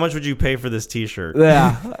the How much would you pay for this T-shirt?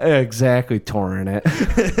 Yeah, exactly. Touring it.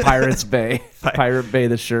 Pirates Bay. Pirate Bay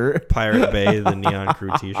the shirt. Pirate Bay the Neon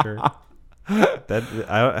Crew T-shirt.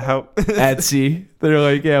 Etsy. They're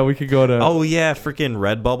like, yeah, we could go to. Oh yeah, freaking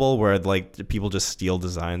Redbubble where like people just steal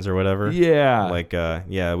designs or whatever. Yeah. Like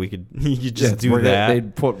yeah, we could you just do that.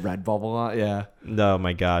 They'd put Redbubble on. Yeah. Oh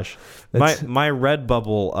my gosh, my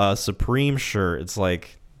Redbubble Supreme shirt. It's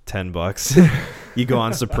like $10. You go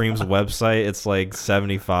on Supreme's website, it's like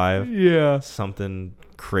 $75. Yeah. Something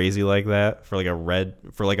crazy like that for like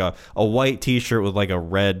a white T-shirt with like a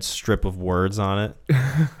red strip of words on it.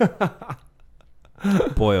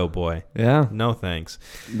 Boy, oh boy. Yeah. No thanks.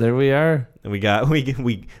 There we are. We got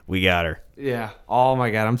her. Yeah. Oh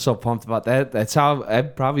my god, I'm so pumped about that. That's how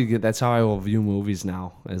I will view movies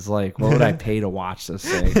now. It's like, what would I pay to watch this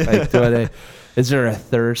thing? Like, is there a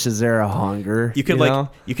thirst? Is there a hunger? You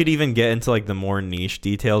could even get into like the more niche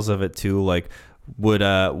details of it too, like would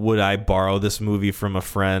I borrow this movie from a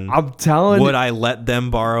friend? I'm telling you. Would I let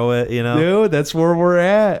them borrow it, you know? Dude, that's where we're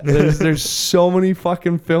at. There's so many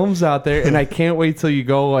fucking films out there, and I can't wait till you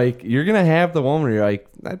go, like, you're going to have the one where you're like,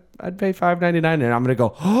 I'd pay $5.99, and I'm going to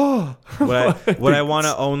go, oh. Would I want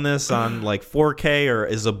to own this on, like, 4K, or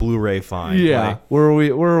is a Blu-ray fine? Yeah. Like, where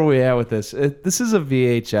are we at with this? This is a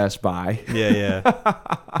VHS buy. Yeah.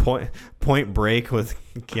 Point Break with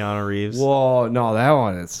Keanu Reeves. Whoa, no, that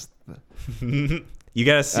one is... You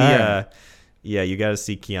gotta see, you gotta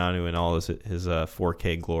see Keanu in all his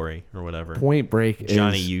 4K glory or whatever. Point Break,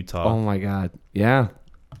 Johnny Utah. Oh my god, yeah.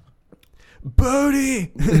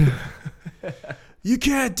 Bodie, you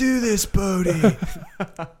can't do this, Bodie.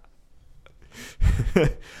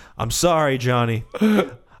 I'm sorry, Johnny.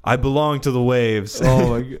 I belong to the waves. Oh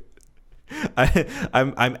my god.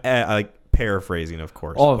 I'm like paraphrasing, of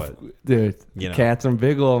course. Oh, but, dude, you know. Catherine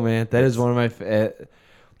Bigelow, man, that is one of my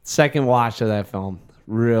second watch of that film.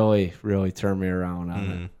 Really, really turned me around on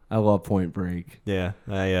it. I love Point Break. Yeah,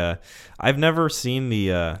 I've never seen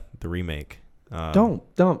the remake. Don't.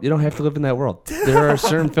 You don't have to live in that world. There are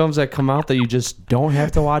certain films that come out that you just don't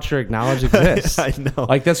have to watch or acknowledge exist. I know.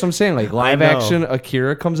 Like, that's what I'm saying. Like, live action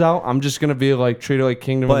Akira comes out, I'm just gonna be like treated like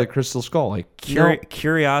Kingdom of the Crystal Skull. Like,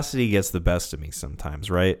 curiosity gets the best of me sometimes,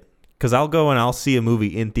 right? Because I'll go and I'll see a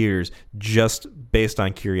movie in theaters just based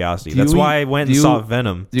on curiosity. That's why I went and saw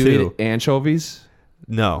Venom too. Do you eat anchovies?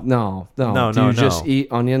 No. Do you just eat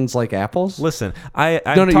onions like apples? Listen, I'm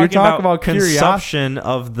you're talking about consumption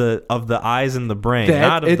of the eyes and the brain,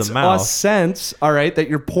 not of the mouth. It's a sense, all right, that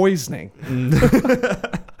you're poisoning.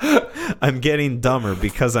 I'm getting dumber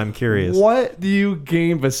because I'm curious. What do you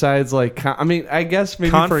gain besides, like, I guess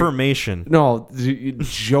maybe confirmation.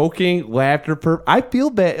 Joking, laughter. I feel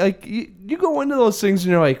bad. Like, you go into those things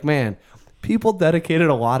and you're like, man, people dedicated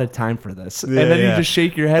a lot of time for this. And then you just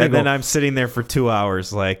shake your head and then I'm sitting there for 2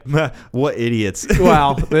 hours like, what idiots.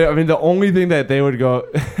 Well, the only thing that they would go,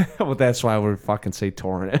 well, that's why we fucking say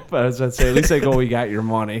torrent it. But I was going to say, at least they go, we got your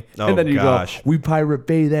money. And then you go, we Pirate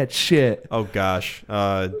Bay that shit. Oh, gosh.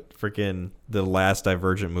 Freaking the last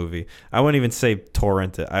Divergent movie. I wouldn't even say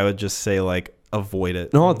torrent it. I would just say, like, avoid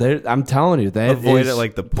it. No, I'm telling you, that avoid it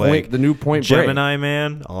like the plague. The new Point Gemini Break.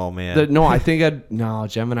 Man. Oh man. I think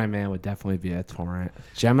Gemini Man would definitely be a torrent.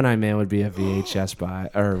 Gemini Man would be a VHS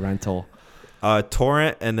buy or rental.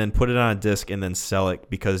 Torrent and then put it on a disc and then sell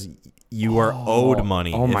it because you are owed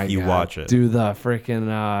money if you watch it. Do the freaking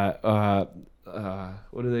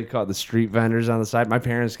what do they call it? The street vendors on the side. My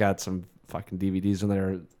parents got some fucking DVDs when they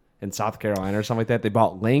were in South Carolina or something like that. They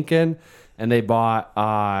bought Lincoln and they bought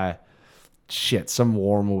some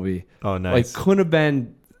war movie. Oh, nice. Like, couldn't have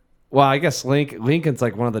been. Well, I guess Lincoln's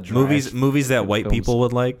like one of the movies that white people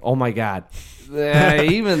would like. Oh my god,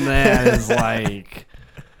 even that is like.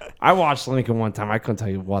 I watched Lincoln one time. I couldn't tell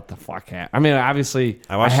you what the fuck happened. I mean, obviously,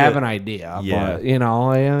 I have an idea, but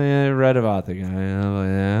I read about the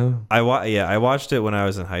guy. I watched it when I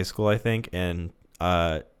was in high school, I think, and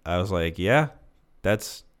I was like, yeah,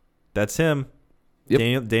 that's him.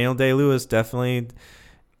 Yep. Daniel Day-Lewis definitely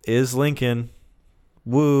is Lincoln.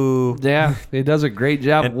 Woo. Yeah, he does a great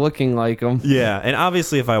job looking like him. Yeah, and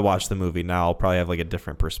obviously if I watch the movie now, I'll probably have like a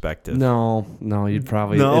different perspective. No, you'd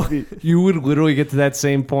probably No. You would literally get to that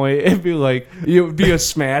same point. It'd be like it would be a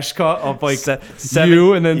smash cut of like Seven-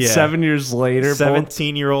 you, and then yeah. 7 years later,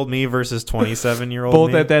 17-year-old me versus 27-year-old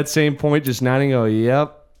both me. at that same point, just nodding. Go,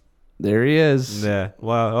 yep, there he is. Yeah.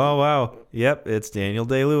 Wow. Oh wow. Yep. It's Daniel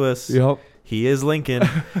Day-Lewis. Yep. He is Lincoln.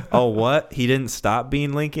 Oh, what? He didn't stop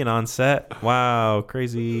being Lincoln on set? Wow,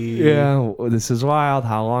 crazy. Yeah, this is wild.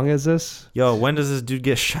 How long is this? Yo, when does this dude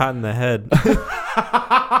get shot in the head?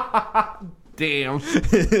 Damn.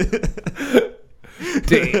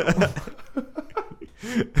 Damn.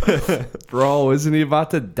 Bro, isn't he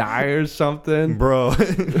about to die or something? Bro.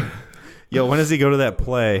 Yo, when does he go to that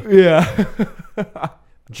play? Yeah.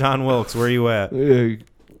 John Wilkes, where you at?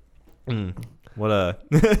 What a...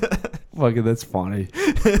 Fucking, that's funny.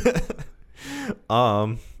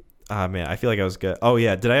 Man, I feel like I was good. Oh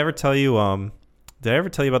yeah, did I ever tell you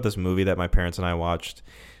about this movie that my parents and I watched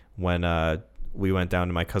when we went down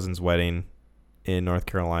to my cousin's wedding in North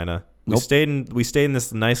Carolina? Nope. We stayed in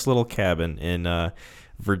this nice little cabin in I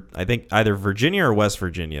think either Virginia or West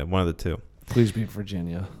Virginia, one of the two. Please be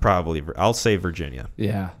Virginia. Probably I'll say Virginia.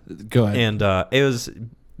 Yeah, good. And it was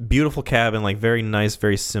beautiful cabin, like very nice,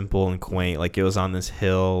 very simple and quaint. Like it was on this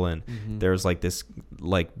hill, and there was like this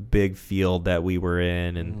like big field that we were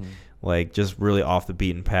in, and like just really off the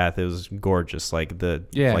beaten path. It was gorgeous, like the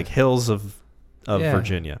like hills of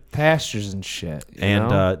Virginia, pastures and shit.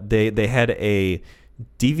 And they had a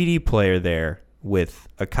DVD player there with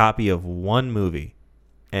a copy of one movie,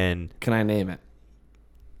 and can I name it?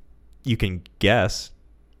 You can guess.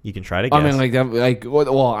 You can try to guess. I mean, like that. Like,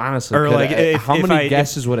 well, honestly, or like, how many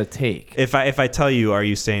guesses would it take? If I tell you, are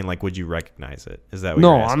you saying like, would you recognize it? Is that what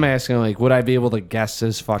no? You're asking? I'm asking like, would I be able to guess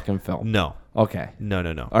this fucking film? No. Okay. No.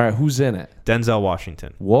 All right, who's in it? Denzel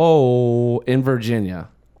Washington. Whoa, in Virginia.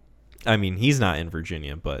 I mean, he's not in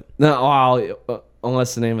Virginia, but no.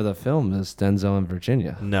 Unless the name of the film is Denzel in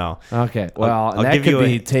Virginia. No. Okay. Well, I'll that give could you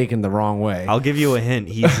be taken the wrong way. I'll give you a hint.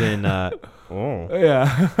 He's in. Oh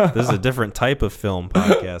yeah. This is a different type of film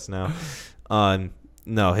podcast now.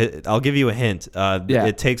 No, I'll give you a hint.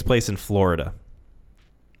 It takes place in Florida.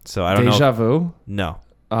 So I don't know. Deja Vu? No.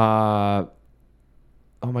 Oh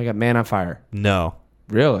my God, Man on Fire. No.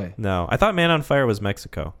 Really? No. I thought Man on Fire was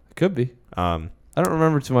Mexico. Could be. I don't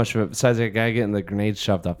remember too much of it besides that guy getting the grenade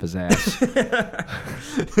shoved up his ass.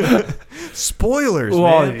 Spoilers,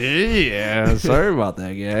 man. Yeah. Sorry about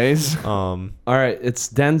that, guys. All right, it's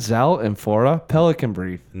Denzel in Florida. Pelican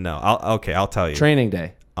Brief. No. I'll tell you. Training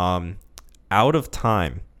Day. Out of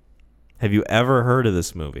Time. Have you ever heard of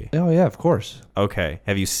this movie? Oh yeah, of course. Okay.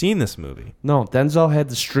 Have you seen this movie? No. Denzel had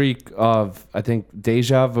the streak of, I think,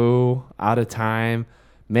 Deja Vu, Out of Time.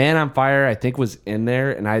 Man on Fire, I think, was in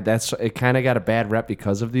there, and it kind of got a bad rep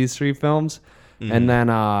because of these three films. And then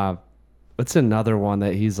what's another one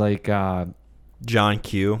that he's like John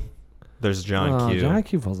Q. There's John Q. John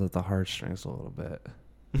Q falls at the heartstrings a little bit.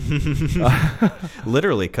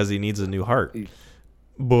 Literally, because he needs a new heart.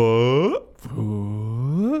 No,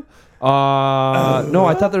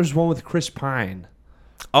 I thought there was one with Chris Pine.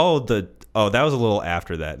 That was a little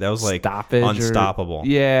after that. That was like Stoppage Unstoppable.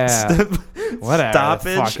 Yeah. Whatever.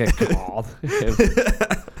 Stoppage. The fuck it called.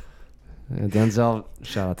 Denzel.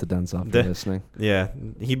 Shout out to Denzel for listening. Yeah,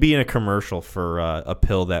 he'd be in a commercial for a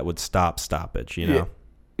pill that would stop stoppage. You know.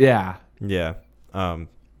 Yeah. Yeah.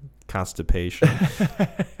 Constipation.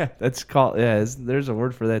 That's called. Yeah. There's a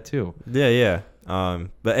word for that too. Yeah.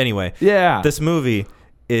 But anyway. Yeah. This movie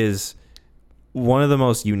is one of the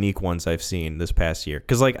most unique ones I've seen this past year.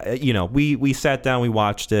 Because, like, we sat down, we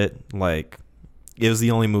watched it. Like, it was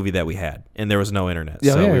the only movie that we had, and there was no internet.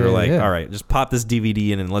 Yeah, so yeah, we were yeah, like, yeah. all right, just pop this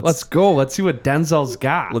DVD in and let's go. Let's see what Denzel's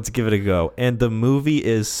got. Let's give it a go. And the movie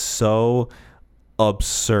is so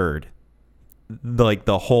absurd, like,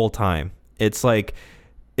 the whole time. It's like,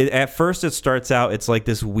 at first it starts out, it's like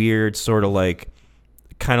this weird sort of like,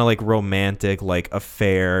 kind of like romantic, like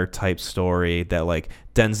affair type story that like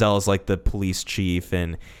Denzel is like the police chief,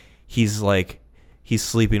 and he's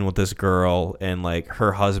sleeping with this girl, and like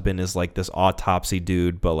her husband is like this autopsy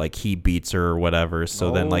dude, but like he beats her or whatever.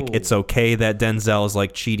 So then like it's okay that Denzel is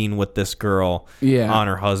like cheating with this girl on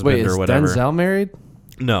her husband or whatever. Is Denzel married?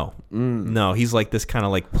 No. No, he's like this kind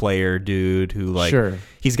of like player dude who like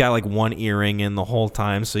he's got like one earring in the whole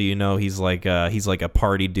time, so he's like a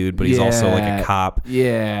party dude, but he's also like a cop.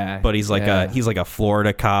 Yeah. But he's like a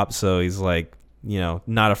Florida cop, so he's like,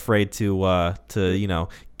 not afraid to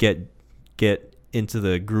get into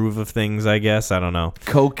the groove of things, I guess. I don't know.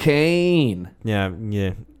 Cocaine. Yeah.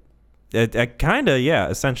 It kind of, yeah,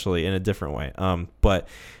 essentially in a different way. But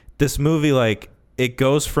this movie, like, it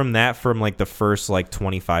goes from like the first like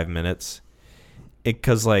 25 minutes.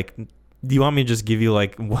 Because like, do you want me to just give you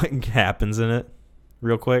like what happens in it,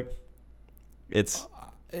 real quick?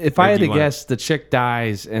 If I had to guess, the chick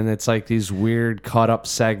dies, and it's like these weird cut up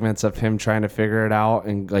segments of him trying to figure it out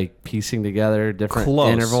and like piecing together different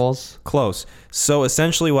intervals. Close. So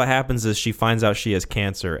essentially, what happens is she finds out she has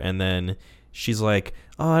cancer, and then she's like,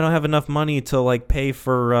 "Oh, I don't have enough money to like pay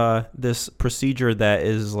for this procedure that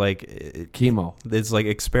is like chemo. It's like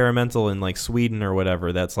experimental in like Sweden or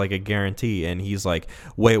whatever. That's like a guarantee." And he's like,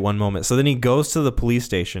 "Wait one moment." So then he goes to the police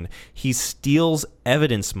station. He steals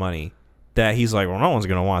evidence money. That he's like, well, no one's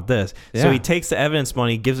gonna want this. Yeah. So he takes the evidence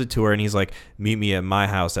money, gives it to her, and he's like, meet me at my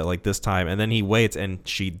house at like this time. And then he waits, and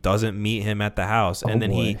she doesn't meet him at the house. And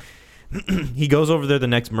then he goes over there the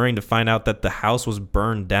next morning to find out that the house was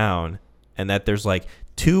burned down, and that there's like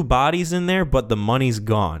 2 bodies in there, but the money's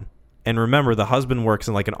gone. And remember, the husband works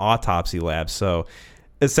in like an autopsy lab. So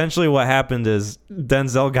essentially, what happened is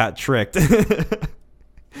Denzel got tricked.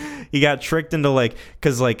 He got tricked into like,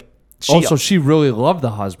 because like, so she really loved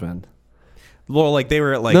the husband. Well, like they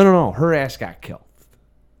were at like no, her ass got killed.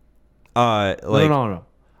 Like No.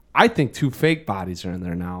 I think 2 fake bodies are in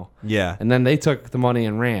there now. Yeah, and then they took the money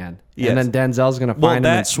and ran. Yes. And then Denzel's gonna find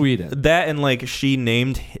him in Sweden. That and like she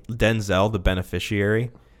named Denzel the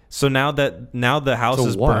beneficiary. So now the house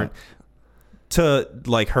is burnt to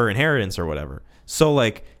like her inheritance or whatever. So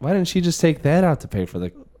like, why didn't she just take that out to pay for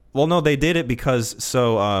the? Well, no, they did it because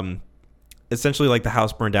essentially like the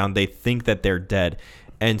house burned down. They think that they're dead.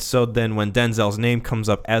 And so then when Denzel's name comes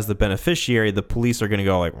up as the beneficiary, the police are going to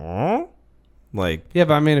go like, oh? Like, yeah,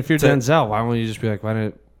 but I mean, if you're Denzel, why wouldn't you just be like, why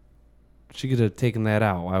didn't she could have taken that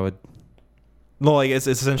out? Why would? No, like it's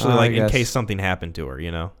essentially like in case something happened to her,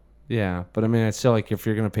 you know? Yeah, but I mean, it's still like if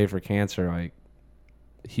you're going to pay for cancer, like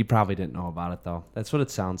he probably didn't know about it though. That's what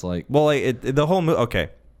it sounds like. Well, like the whole movie. Okay.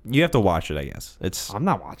 You have to watch it, I guess. I'm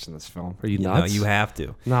not watching this film. Are you nuts? No, you have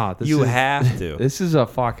to. No, you have to. This is a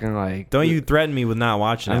fucking like. Don't you threaten me with not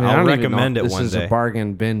watching it? I'll recommend it one day. This is a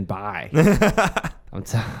bargain bin buy. But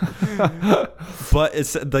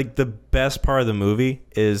it's like the best part of the movie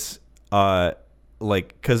is like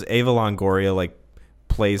because Ava Longoria like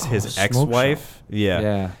plays his ex-wife.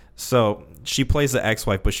 Yeah. So she plays the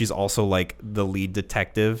ex-wife, but she's also like the lead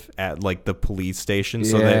detective at like the police station,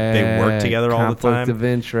 so that they work together all the time. Conflict of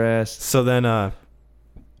interest. So then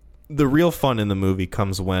the real fun in the movie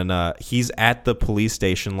comes when he's at the police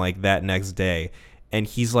station like that next day, and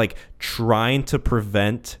he's like trying to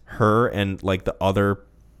prevent her and like the other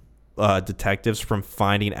detectives from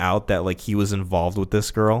finding out that like he was involved with this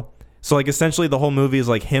girl. So like essentially the whole movie is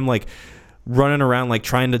like him like running around like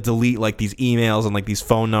trying to delete like these emails and like these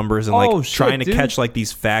phone numbers and like trying to catch like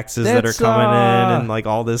these faxes that are coming in and like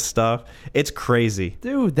all this stuff. It's crazy,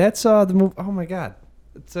 dude. That's the movie. Oh my god,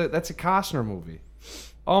 that's a Costner movie.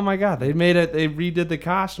 Oh my god, they redid the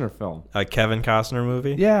Costner film. A Kevin Costner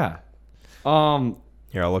movie. Yeah.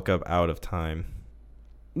 Here, I'll look up Out of Time.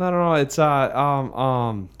 No. It's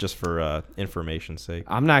just for information's sake.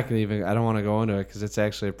 I'm not gonna even. I don't want to go into it because it's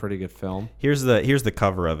actually a pretty good film. Here's the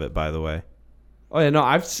cover of it, by the way. Oh yeah, no.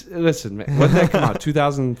 Listen. When did that come out?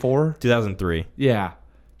 2004. 2003. Yeah.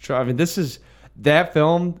 Sure. I mean, that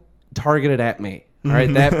film targeted at me. All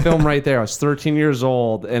right, that film right there. I was 13 years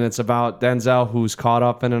old, and it's about Denzel who's caught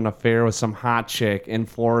up in an affair with some hot chick in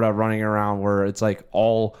Florida, running around where it's like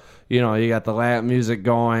all. You know, you got the Latin music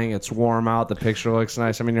going. It's warm out. The picture looks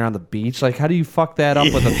nice. I mean, you're on the beach. Like, how do you fuck that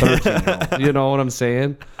up with a 13-year-old? You know what I'm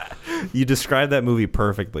saying? You described that movie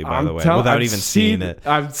perfectly, by the way, without even seeing it.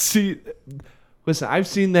 Listen, I've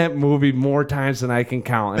seen that movie more times than I can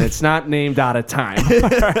count, and it's not named Out of Time.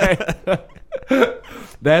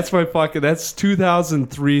 That's my fucking. That's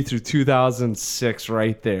 2003 through 2006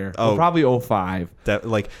 right there. Oh, probably 2005. That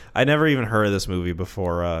like I never even heard of this movie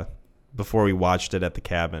before we watched it at the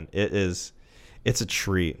cabin. It's a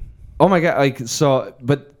treat. Oh my god! Like so,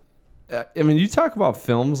 but I mean, you talk about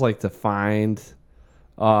films like to find,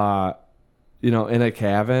 in a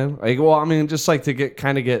cabin. Like, well, I mean, just like to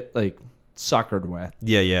get like suckered with.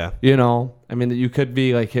 Yeah. You know, I mean, you could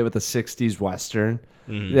be like hit with a '60s western.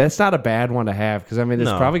 Mm. That's not a bad one to have because I mean, it's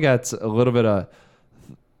probably got a little bit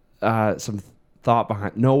of some thought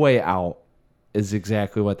behind. No Way Out is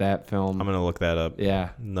exactly what that film. I'm gonna look that up. Yeah,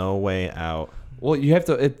 No Way Out. Well, you'd have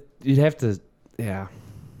to. Yeah.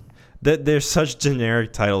 There's such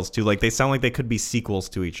generic titles too. Like they sound like they could be sequels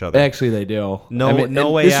to each other. Actually, they do. No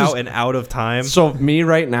Way Out and Out of Time. So me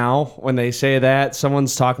right now, when they say that,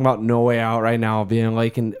 someone's talking about No Way Out right now, being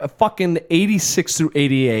like in a fucking 86 through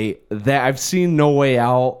 88. That I've seen No Way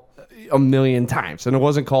Out a million times, and it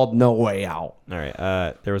wasn't called No Way Out. All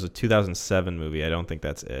right. There was a 2007 movie. I don't think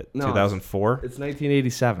that's it. No, 2004? It's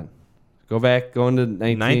 1987. Go into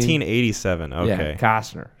 1987. Okay. Yeah,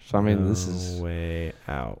 Costner. So I mean, this is Way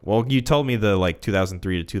Out. Well, you told me the like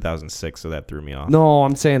 2003 to 2006, so that threw me off. no.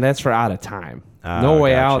 I'm saying that's for Out of Time. No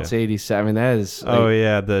Way Gotcha. Out's 87. That is. Oh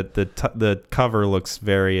yeah, the cover looks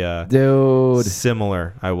very dude.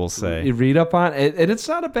 similar. I will say. You read up on it, and it's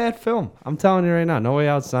not a bad film. I'm telling you right now, No Way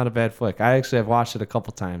Out's not a bad flick. I actually have watched it a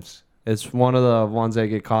couple times. It's one of the ones I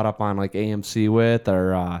get caught up on, like AMC with,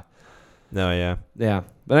 or No, yeah. yeah.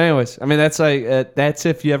 But anyways, I mean that's like that's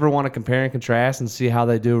if you ever want to compare and contrast and see how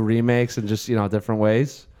they do remakes and just different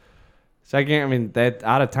ways. So I mean that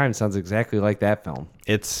Out of Time sounds exactly like that film.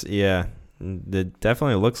 It's it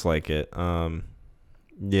definitely looks like it. Yeah.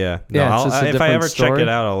 No, Yeah, it's just a if I different ever check story. it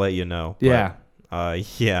out, I'll let you know. Yeah.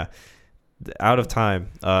 Yeah. Out of Time.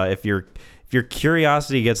 If your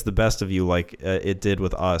curiosity gets the best of you, like it did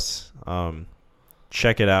with us,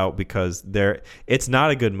 check it out because it's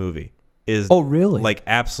not a good movie. Oh really? Like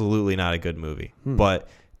absolutely not a good movie, but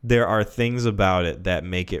there are things about it that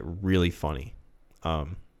make it really funny,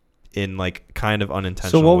 in like kind of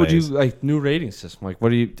unintentional. So what ways. would you like new rating system? Like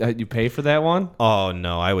what do you pay for that one? Oh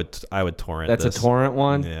no, I would torrent. That's this. a torrent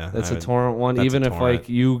one. Yeah, that's I a would- torrent one. that's a Even if torrent. like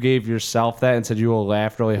you gave yourself that and said you will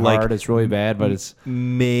laugh really Like, hard, it's really bad, but it's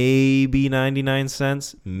Maybe 99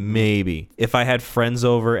 cents, maybe if I had friends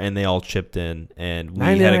over and they all chipped in and we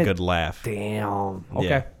had a 99 good laugh. damn. Okay.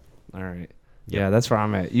 Yeah. All right. Yep. Yeah, that's where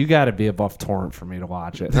I'm at. You got to be above torrent for me to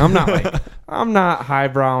watch it. And I'm not like I'm not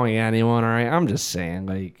highbrowing anyone. All right. I'm just saying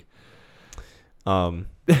like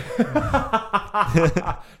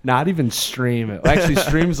not even stream it. Actually,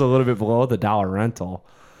 stream's a little bit below the dollar rental.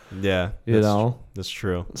 Yeah, that's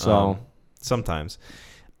true. So sometimes,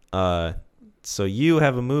 so you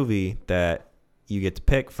have a movie that you get to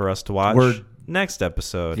pick for us to watch next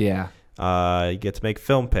episode. yeah. You get to make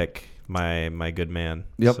film pick, my good man.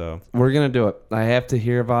 Yep. So We're gonna do it. I have to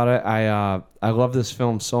hear about it. I love this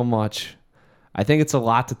film so much. I think it's a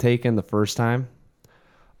lot to take in the first time.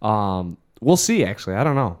 We'll see. Actually, I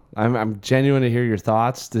don't know. I'm genuine to hear your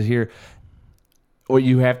thoughts, to hear what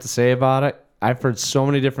you have to say about it. I've heard so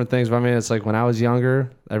many different things. But I mean, it's like when I was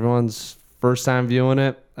younger, everyone's first time viewing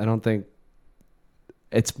it. I don't think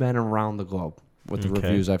it's been around the globe with the Okay.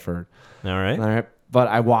 reviews I've heard. all right. All right. But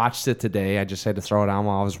I watched it today. I just had to throw it on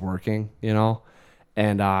while I was working,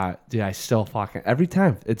 And dude, I still fucking every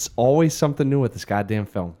time. It's always something new with this goddamn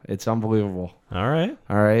film. It's unbelievable. All right.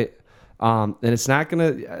 All right. And it's not gonna.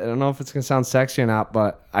 I don't know if it's gonna sound sexy or not,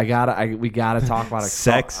 but we gotta talk about it.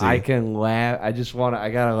 Sexy. I can laugh. I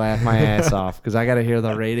gotta laugh my ass off because I gotta hear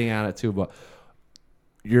the rating on it too. But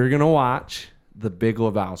you're gonna watch The Big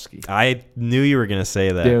Lebowski, I knew you were gonna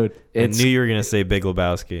say that, dude. I knew you were gonna say Big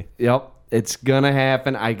Lebowski. Yep. It's gonna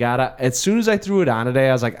happen. As soon as I threw it on today,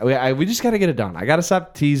 I was like, we just gotta get it done. I gotta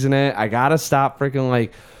stop teasing it. I gotta stop freaking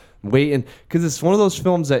like waiting because it's one of those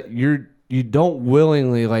films that you don't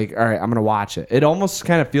willingly like. All right, I'm gonna watch it. It almost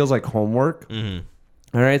kind of feels like homework.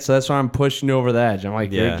 Mm-hmm. All right, so that's why I'm pushing you over the edge. I'm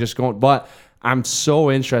like, Yeah. you're just going, but I'm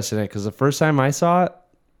so interested in it because the first time I saw it,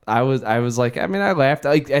 I was like, I mean, I laughed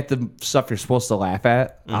like at the stuff you're supposed to laugh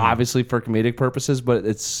at, obviously for comedic purposes, but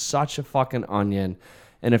it's such a fucking onion.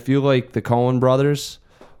 And if you like the Coen brothers,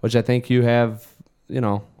 which I think you have,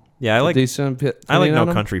 Yeah, I a like decent I like opinion No on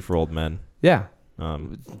them. Country for Old Men. Yeah,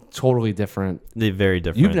 totally different. They're very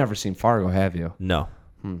different. You've never seen Fargo, have you? No.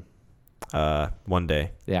 One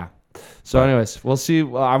day. Yeah. So, anyways, we'll see.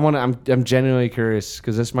 Well, I'm genuinely curious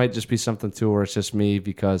because this might just be something too, where it's just me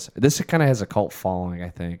because this kind of has a cult following. I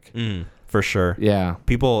think. For sure. Yeah.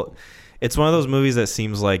 People, it's one of those movies that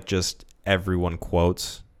seems like just everyone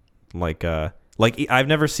quotes. Like I've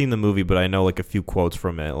never seen the movie, but I know like a few quotes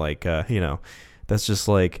from it. Like, that's just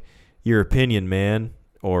like your opinion, man.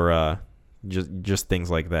 Or just things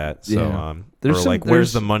like that. So, Yeah.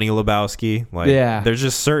 Where's the money, Lebowski? Like, Yeah. there's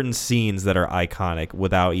just certain scenes that are iconic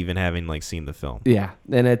without even having like seen the film. Yeah,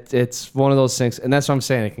 and it's one of those things, and that's what I'm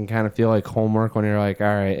saying. It can kind of feel like homework when you're like, all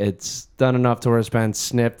right, it's done enough to where it's been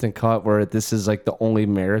snipped and cut, where this is like the only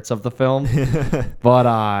merits of the film.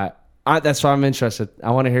 But that's why I'm interested. I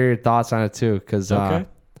want to hear your thoughts on it too, because Okay. have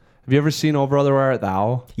you ever seen Oh Brother Where Art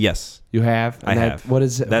Thou? Yes, You have. I have. What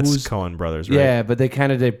is it? That's Who's- Coen Brothers, right? Yeah, but they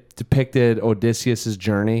kind of depicted Odysseus's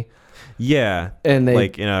journey. Yeah, And they-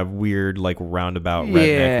 like in a weird, like roundabout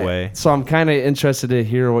redneck way. So I'm kind of interested to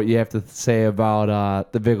hear what you have to say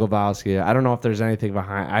about The Big Lebowski. I don't know if there's anything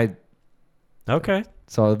behind. Okay,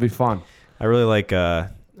 So it'll be fun. I really like Oh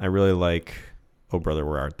Brother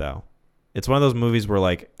Where Art Thou. It's one of those movies where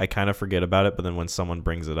like I kind of forget about it, but then when someone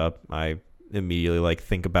brings it up, I immediately like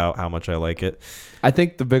think about how much I like it. I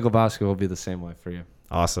think The Big Lebowski will be the same way for you.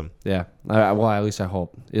 Awesome. Yeah. Well, at least I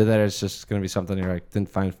hope. Yeah, that it's just going to be something you're like, didn't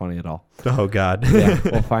find funny at all. Oh, God. Yeah,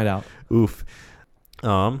 we'll find out. Oof.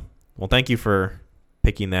 Well, thank you for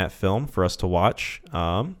picking that film for us to watch.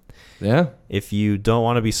 Yeah. If you don't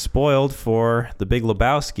want to be spoiled for The Big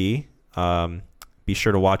Lebowski, be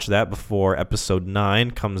sure to watch that before episode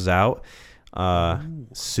 9 comes out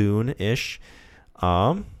soon-ish.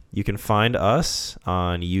 You can find us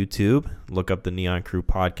on YouTube. Look up the Neon Crew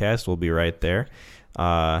podcast. We'll be right there.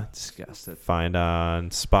 Disgusted. Find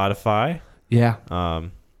on Spotify. Yeah.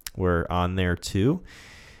 We're on there too.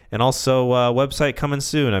 And also website coming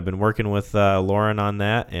soon. I've been working with Lauren on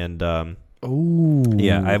that. And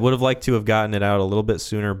yeah, I would have liked to have gotten it out a little bit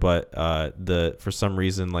sooner, but for some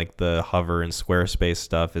reason, like the Hover and Squarespace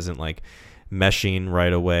stuff isn't like meshing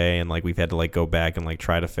right away. And like we've had to like go back and like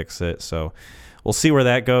try to fix it. So we'll see where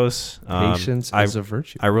that goes. Patience is a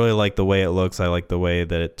virtue. I really like the way it looks. I like the way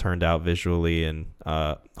that it turned out visually, and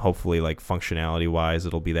hopefully, like functionality wise,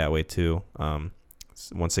 it'll be that way too.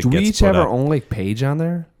 Once it Do gets we each put have up. our own like page on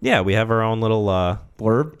there? Yeah, we have our own little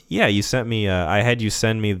blurb. Yeah, you sent me. I had you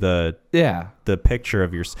send me the picture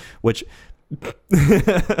of your, which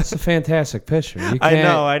it's a fantastic picture. You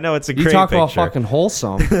I know, it's a great picture. You talk about picture. fucking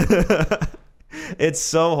wholesome.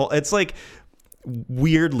 It's like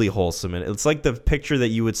weirdly wholesome, and it's like the picture that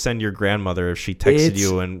you would send your grandmother if she texted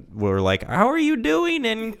you and were like, "How are you doing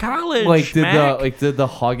in college?" Like Mac? did the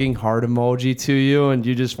hugging heart emoji to you, and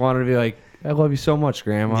you just wanted to be like, "I love you so much,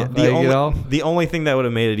 Grandma." Yeah, the only thing that would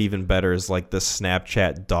have made it even better is like the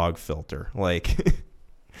Snapchat dog filter, like.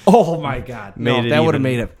 Oh my God! No, that would have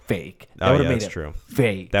made it fake. That would have made it true.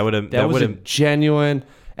 Fake. That was a genuine.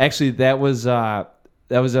 Actually, that was a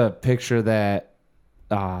picture that.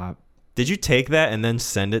 Did you take that and then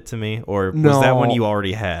send it to me, or was that one you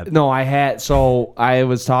already had? No, I had. So I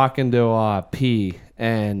was talking to P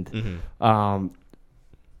and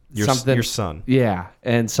your son. Yeah,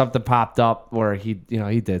 and something popped up where he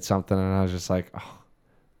did something, and I was just like, oh.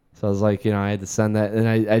 So I was like, I had to send that,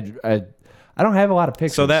 and I don't have a lot of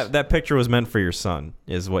pictures. So that picture was meant for your son,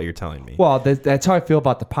 is what you're telling me. Well, that's how I feel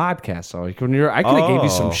about the podcast. So like when I could have gave you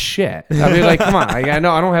some shit. I mean, like, come on. Like, I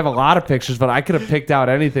know I don't have a lot of pictures, but I could have picked out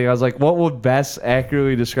anything. I was like, what would best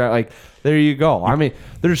accurately describe? Like, there you go. I mean,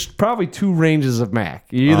 there's probably 2 ranges of Mac.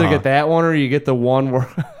 You either get that one or you get the one where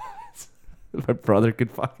my brother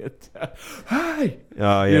could fucking hi.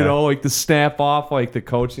 Oh yeah. Like the snap off, like the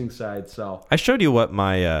coaching side. So I showed you what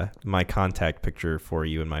my contact picture for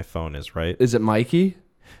you in my phone is, right? Is it Mikey?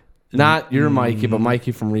 Not your Mikey, but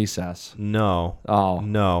Mikey from Recess. No. Oh.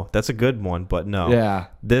 No. That's a good one, but no. Yeah.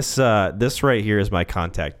 This right here is my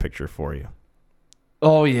contact picture for you.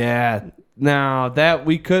 Oh yeah. Now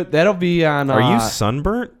that'll be on Are you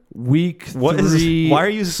sunburnt? Week 3. Why are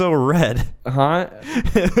you so red? Huh?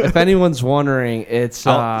 If anyone's wondering, it's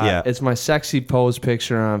my sexy pose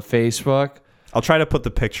picture on Facebook. I'll try to put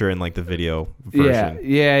the picture in like the video version.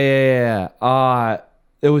 Yeah.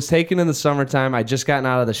 It was taken in the summertime. I just gotten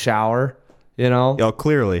out of the shower, Oh,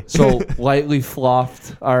 clearly. So lightly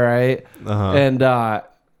fluffed, all right. Uh-huh. And I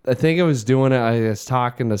think I was doing it. I was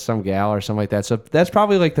talking to some gal or something like that. So that's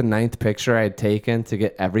probably like the 9th picture I had taken to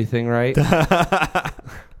get everything right.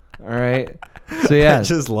 All right. So yeah, I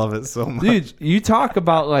just love it so much. Dude, you talk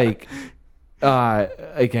about like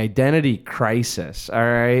identity crisis. All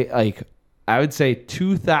right. Like I would say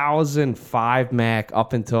 2005 Mac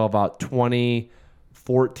up until about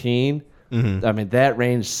 2014. Mm-hmm. I mean, that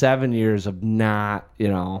range 7 years of not,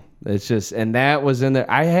 it's just, and that was in there.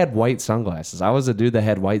 I had white sunglasses. I was a dude that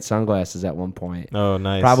had white sunglasses at one point. Oh,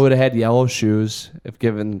 nice. Probably would have had yellow shoes if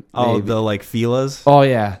given. Oh, maybe. the like Fila's? Oh,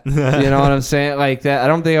 yeah. You know what I'm saying? Like that. I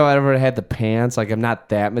don't think I ever had the pants. Like I'm not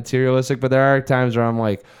that materialistic, but there are times where I'm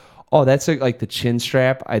like, oh, that's like the chin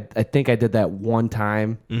strap. I think I did that one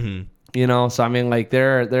time. Mm-hmm. So I mean, like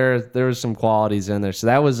there was some qualities in there. So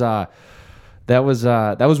that was one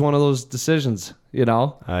of those decisions,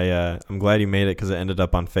 I'm glad you made it because it ended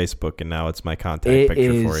up on Facebook, and now it's my contact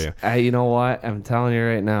picture for you. You know what? I'm telling you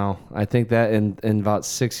right now. I think that in about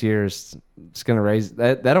 6 years, it's gonna raise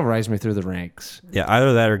that'll rise me through the ranks. Yeah,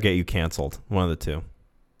 either that or get you canceled. One of the two.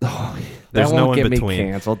 Oh, there's that no won't in get between.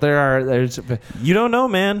 Me canceled. There's. You don't know,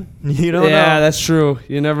 man. You don't know. Yeah, that's true.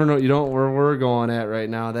 You never know. You don't where we're going at right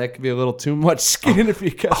now. That could be a little too much skin if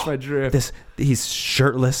you catch my drift. He's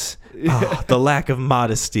shirtless. Oh, the lack of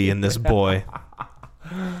modesty in this boy.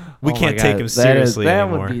 We can't take him seriously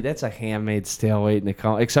anymore. That's a Handmaid's Tale waiting to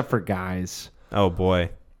come, except for guys. Oh boy.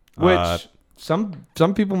 Which some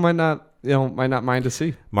people might not mind to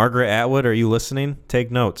see. Margaret Atwood, are you listening? Take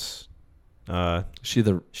notes. She's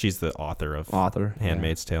the author of author.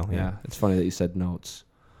 Handmaid's Tale. Yeah. It's funny that you said notes.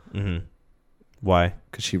 Mm-hmm. Why?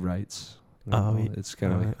 Because she writes. It's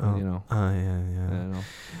kind of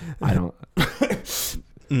I don't.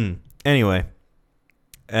 Anyway,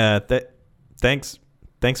 thanks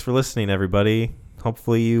for listening, everybody.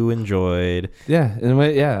 Hopefully you enjoyed. Yeah,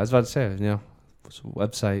 I was about to say,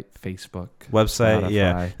 website, Facebook, website. Spotify.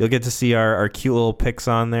 Yeah, you'll get to see our cute little pics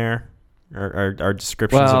on there, our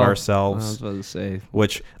descriptions of I ourselves. was about to say,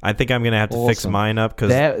 which I think I'm gonna have to fix mine up because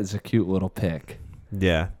that is a cute little pic.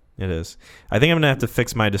 Yeah, it is. I think I'm gonna have to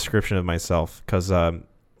fix my description of myself because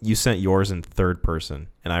you sent yours in third person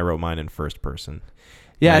and I wrote mine in first person.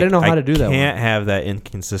 Yeah, I didn't know how to do that. I can't have that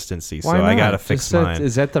inconsistency, Why so not? I gotta fix mine.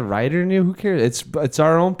 Is that the writer in you? Who cares? It's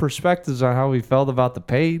our own perspectives on how we felt about the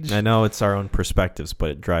page. I know it's our own perspectives,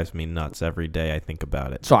 but it drives me nuts every day I think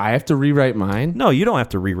about it. So I have to rewrite mine? No, you don't have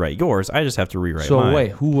to rewrite yours. I just have to rewrite so mine.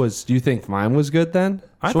 Wait, do you think mine was good then?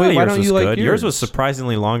 I so thought why yours don't was you good. like Yours was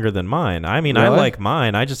surprisingly longer than mine. I mean, I Really? like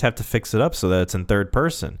mine. I just have to fix it up so that it's in third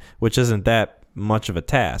person, which isn't that much of a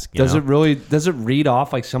task. Does it read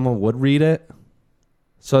off like someone would read it?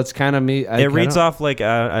 So it's kind of me. It reads off like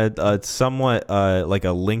a somewhat like a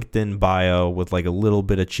LinkedIn bio with like a little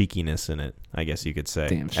bit of cheekiness in it, I guess you could say.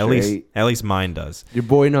 Damn straight. At least mine does. Your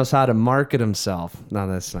boy knows how to market himself. No,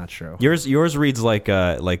 that's not true. Yours reads like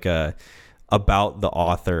a about the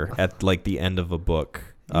author at like the end of a book.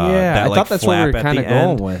 I thought that's what we were kind of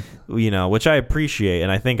going with. Which I appreciate,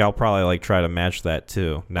 and I think I'll probably like try to match that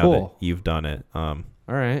too now that you've done it. All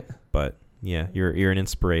right. But yeah, you're an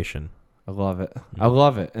inspiration. I love it. I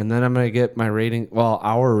love it. And then I'm going to get my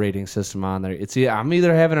our rating system on there. I'm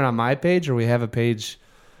either having it on my page or we have a page,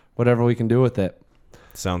 whatever we can do with it.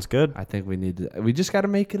 Sounds good. I think we just got to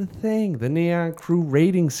make it a thing. The Neon Crew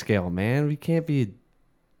rating scale, man. We can't be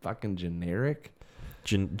fucking generic.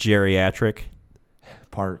 Geriatric.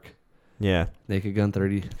 Park. Yeah. Naked Gun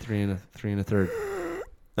 33 and a third.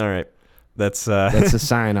 All right. That's a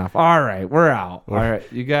sign off. All right. We're out. All right.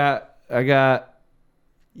 I got.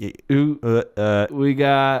 We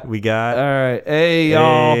got. All right. Hey,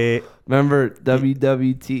 y'all. Remember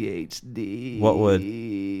WWTHD. What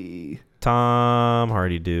would Tom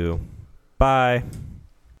Hardy do? Bye.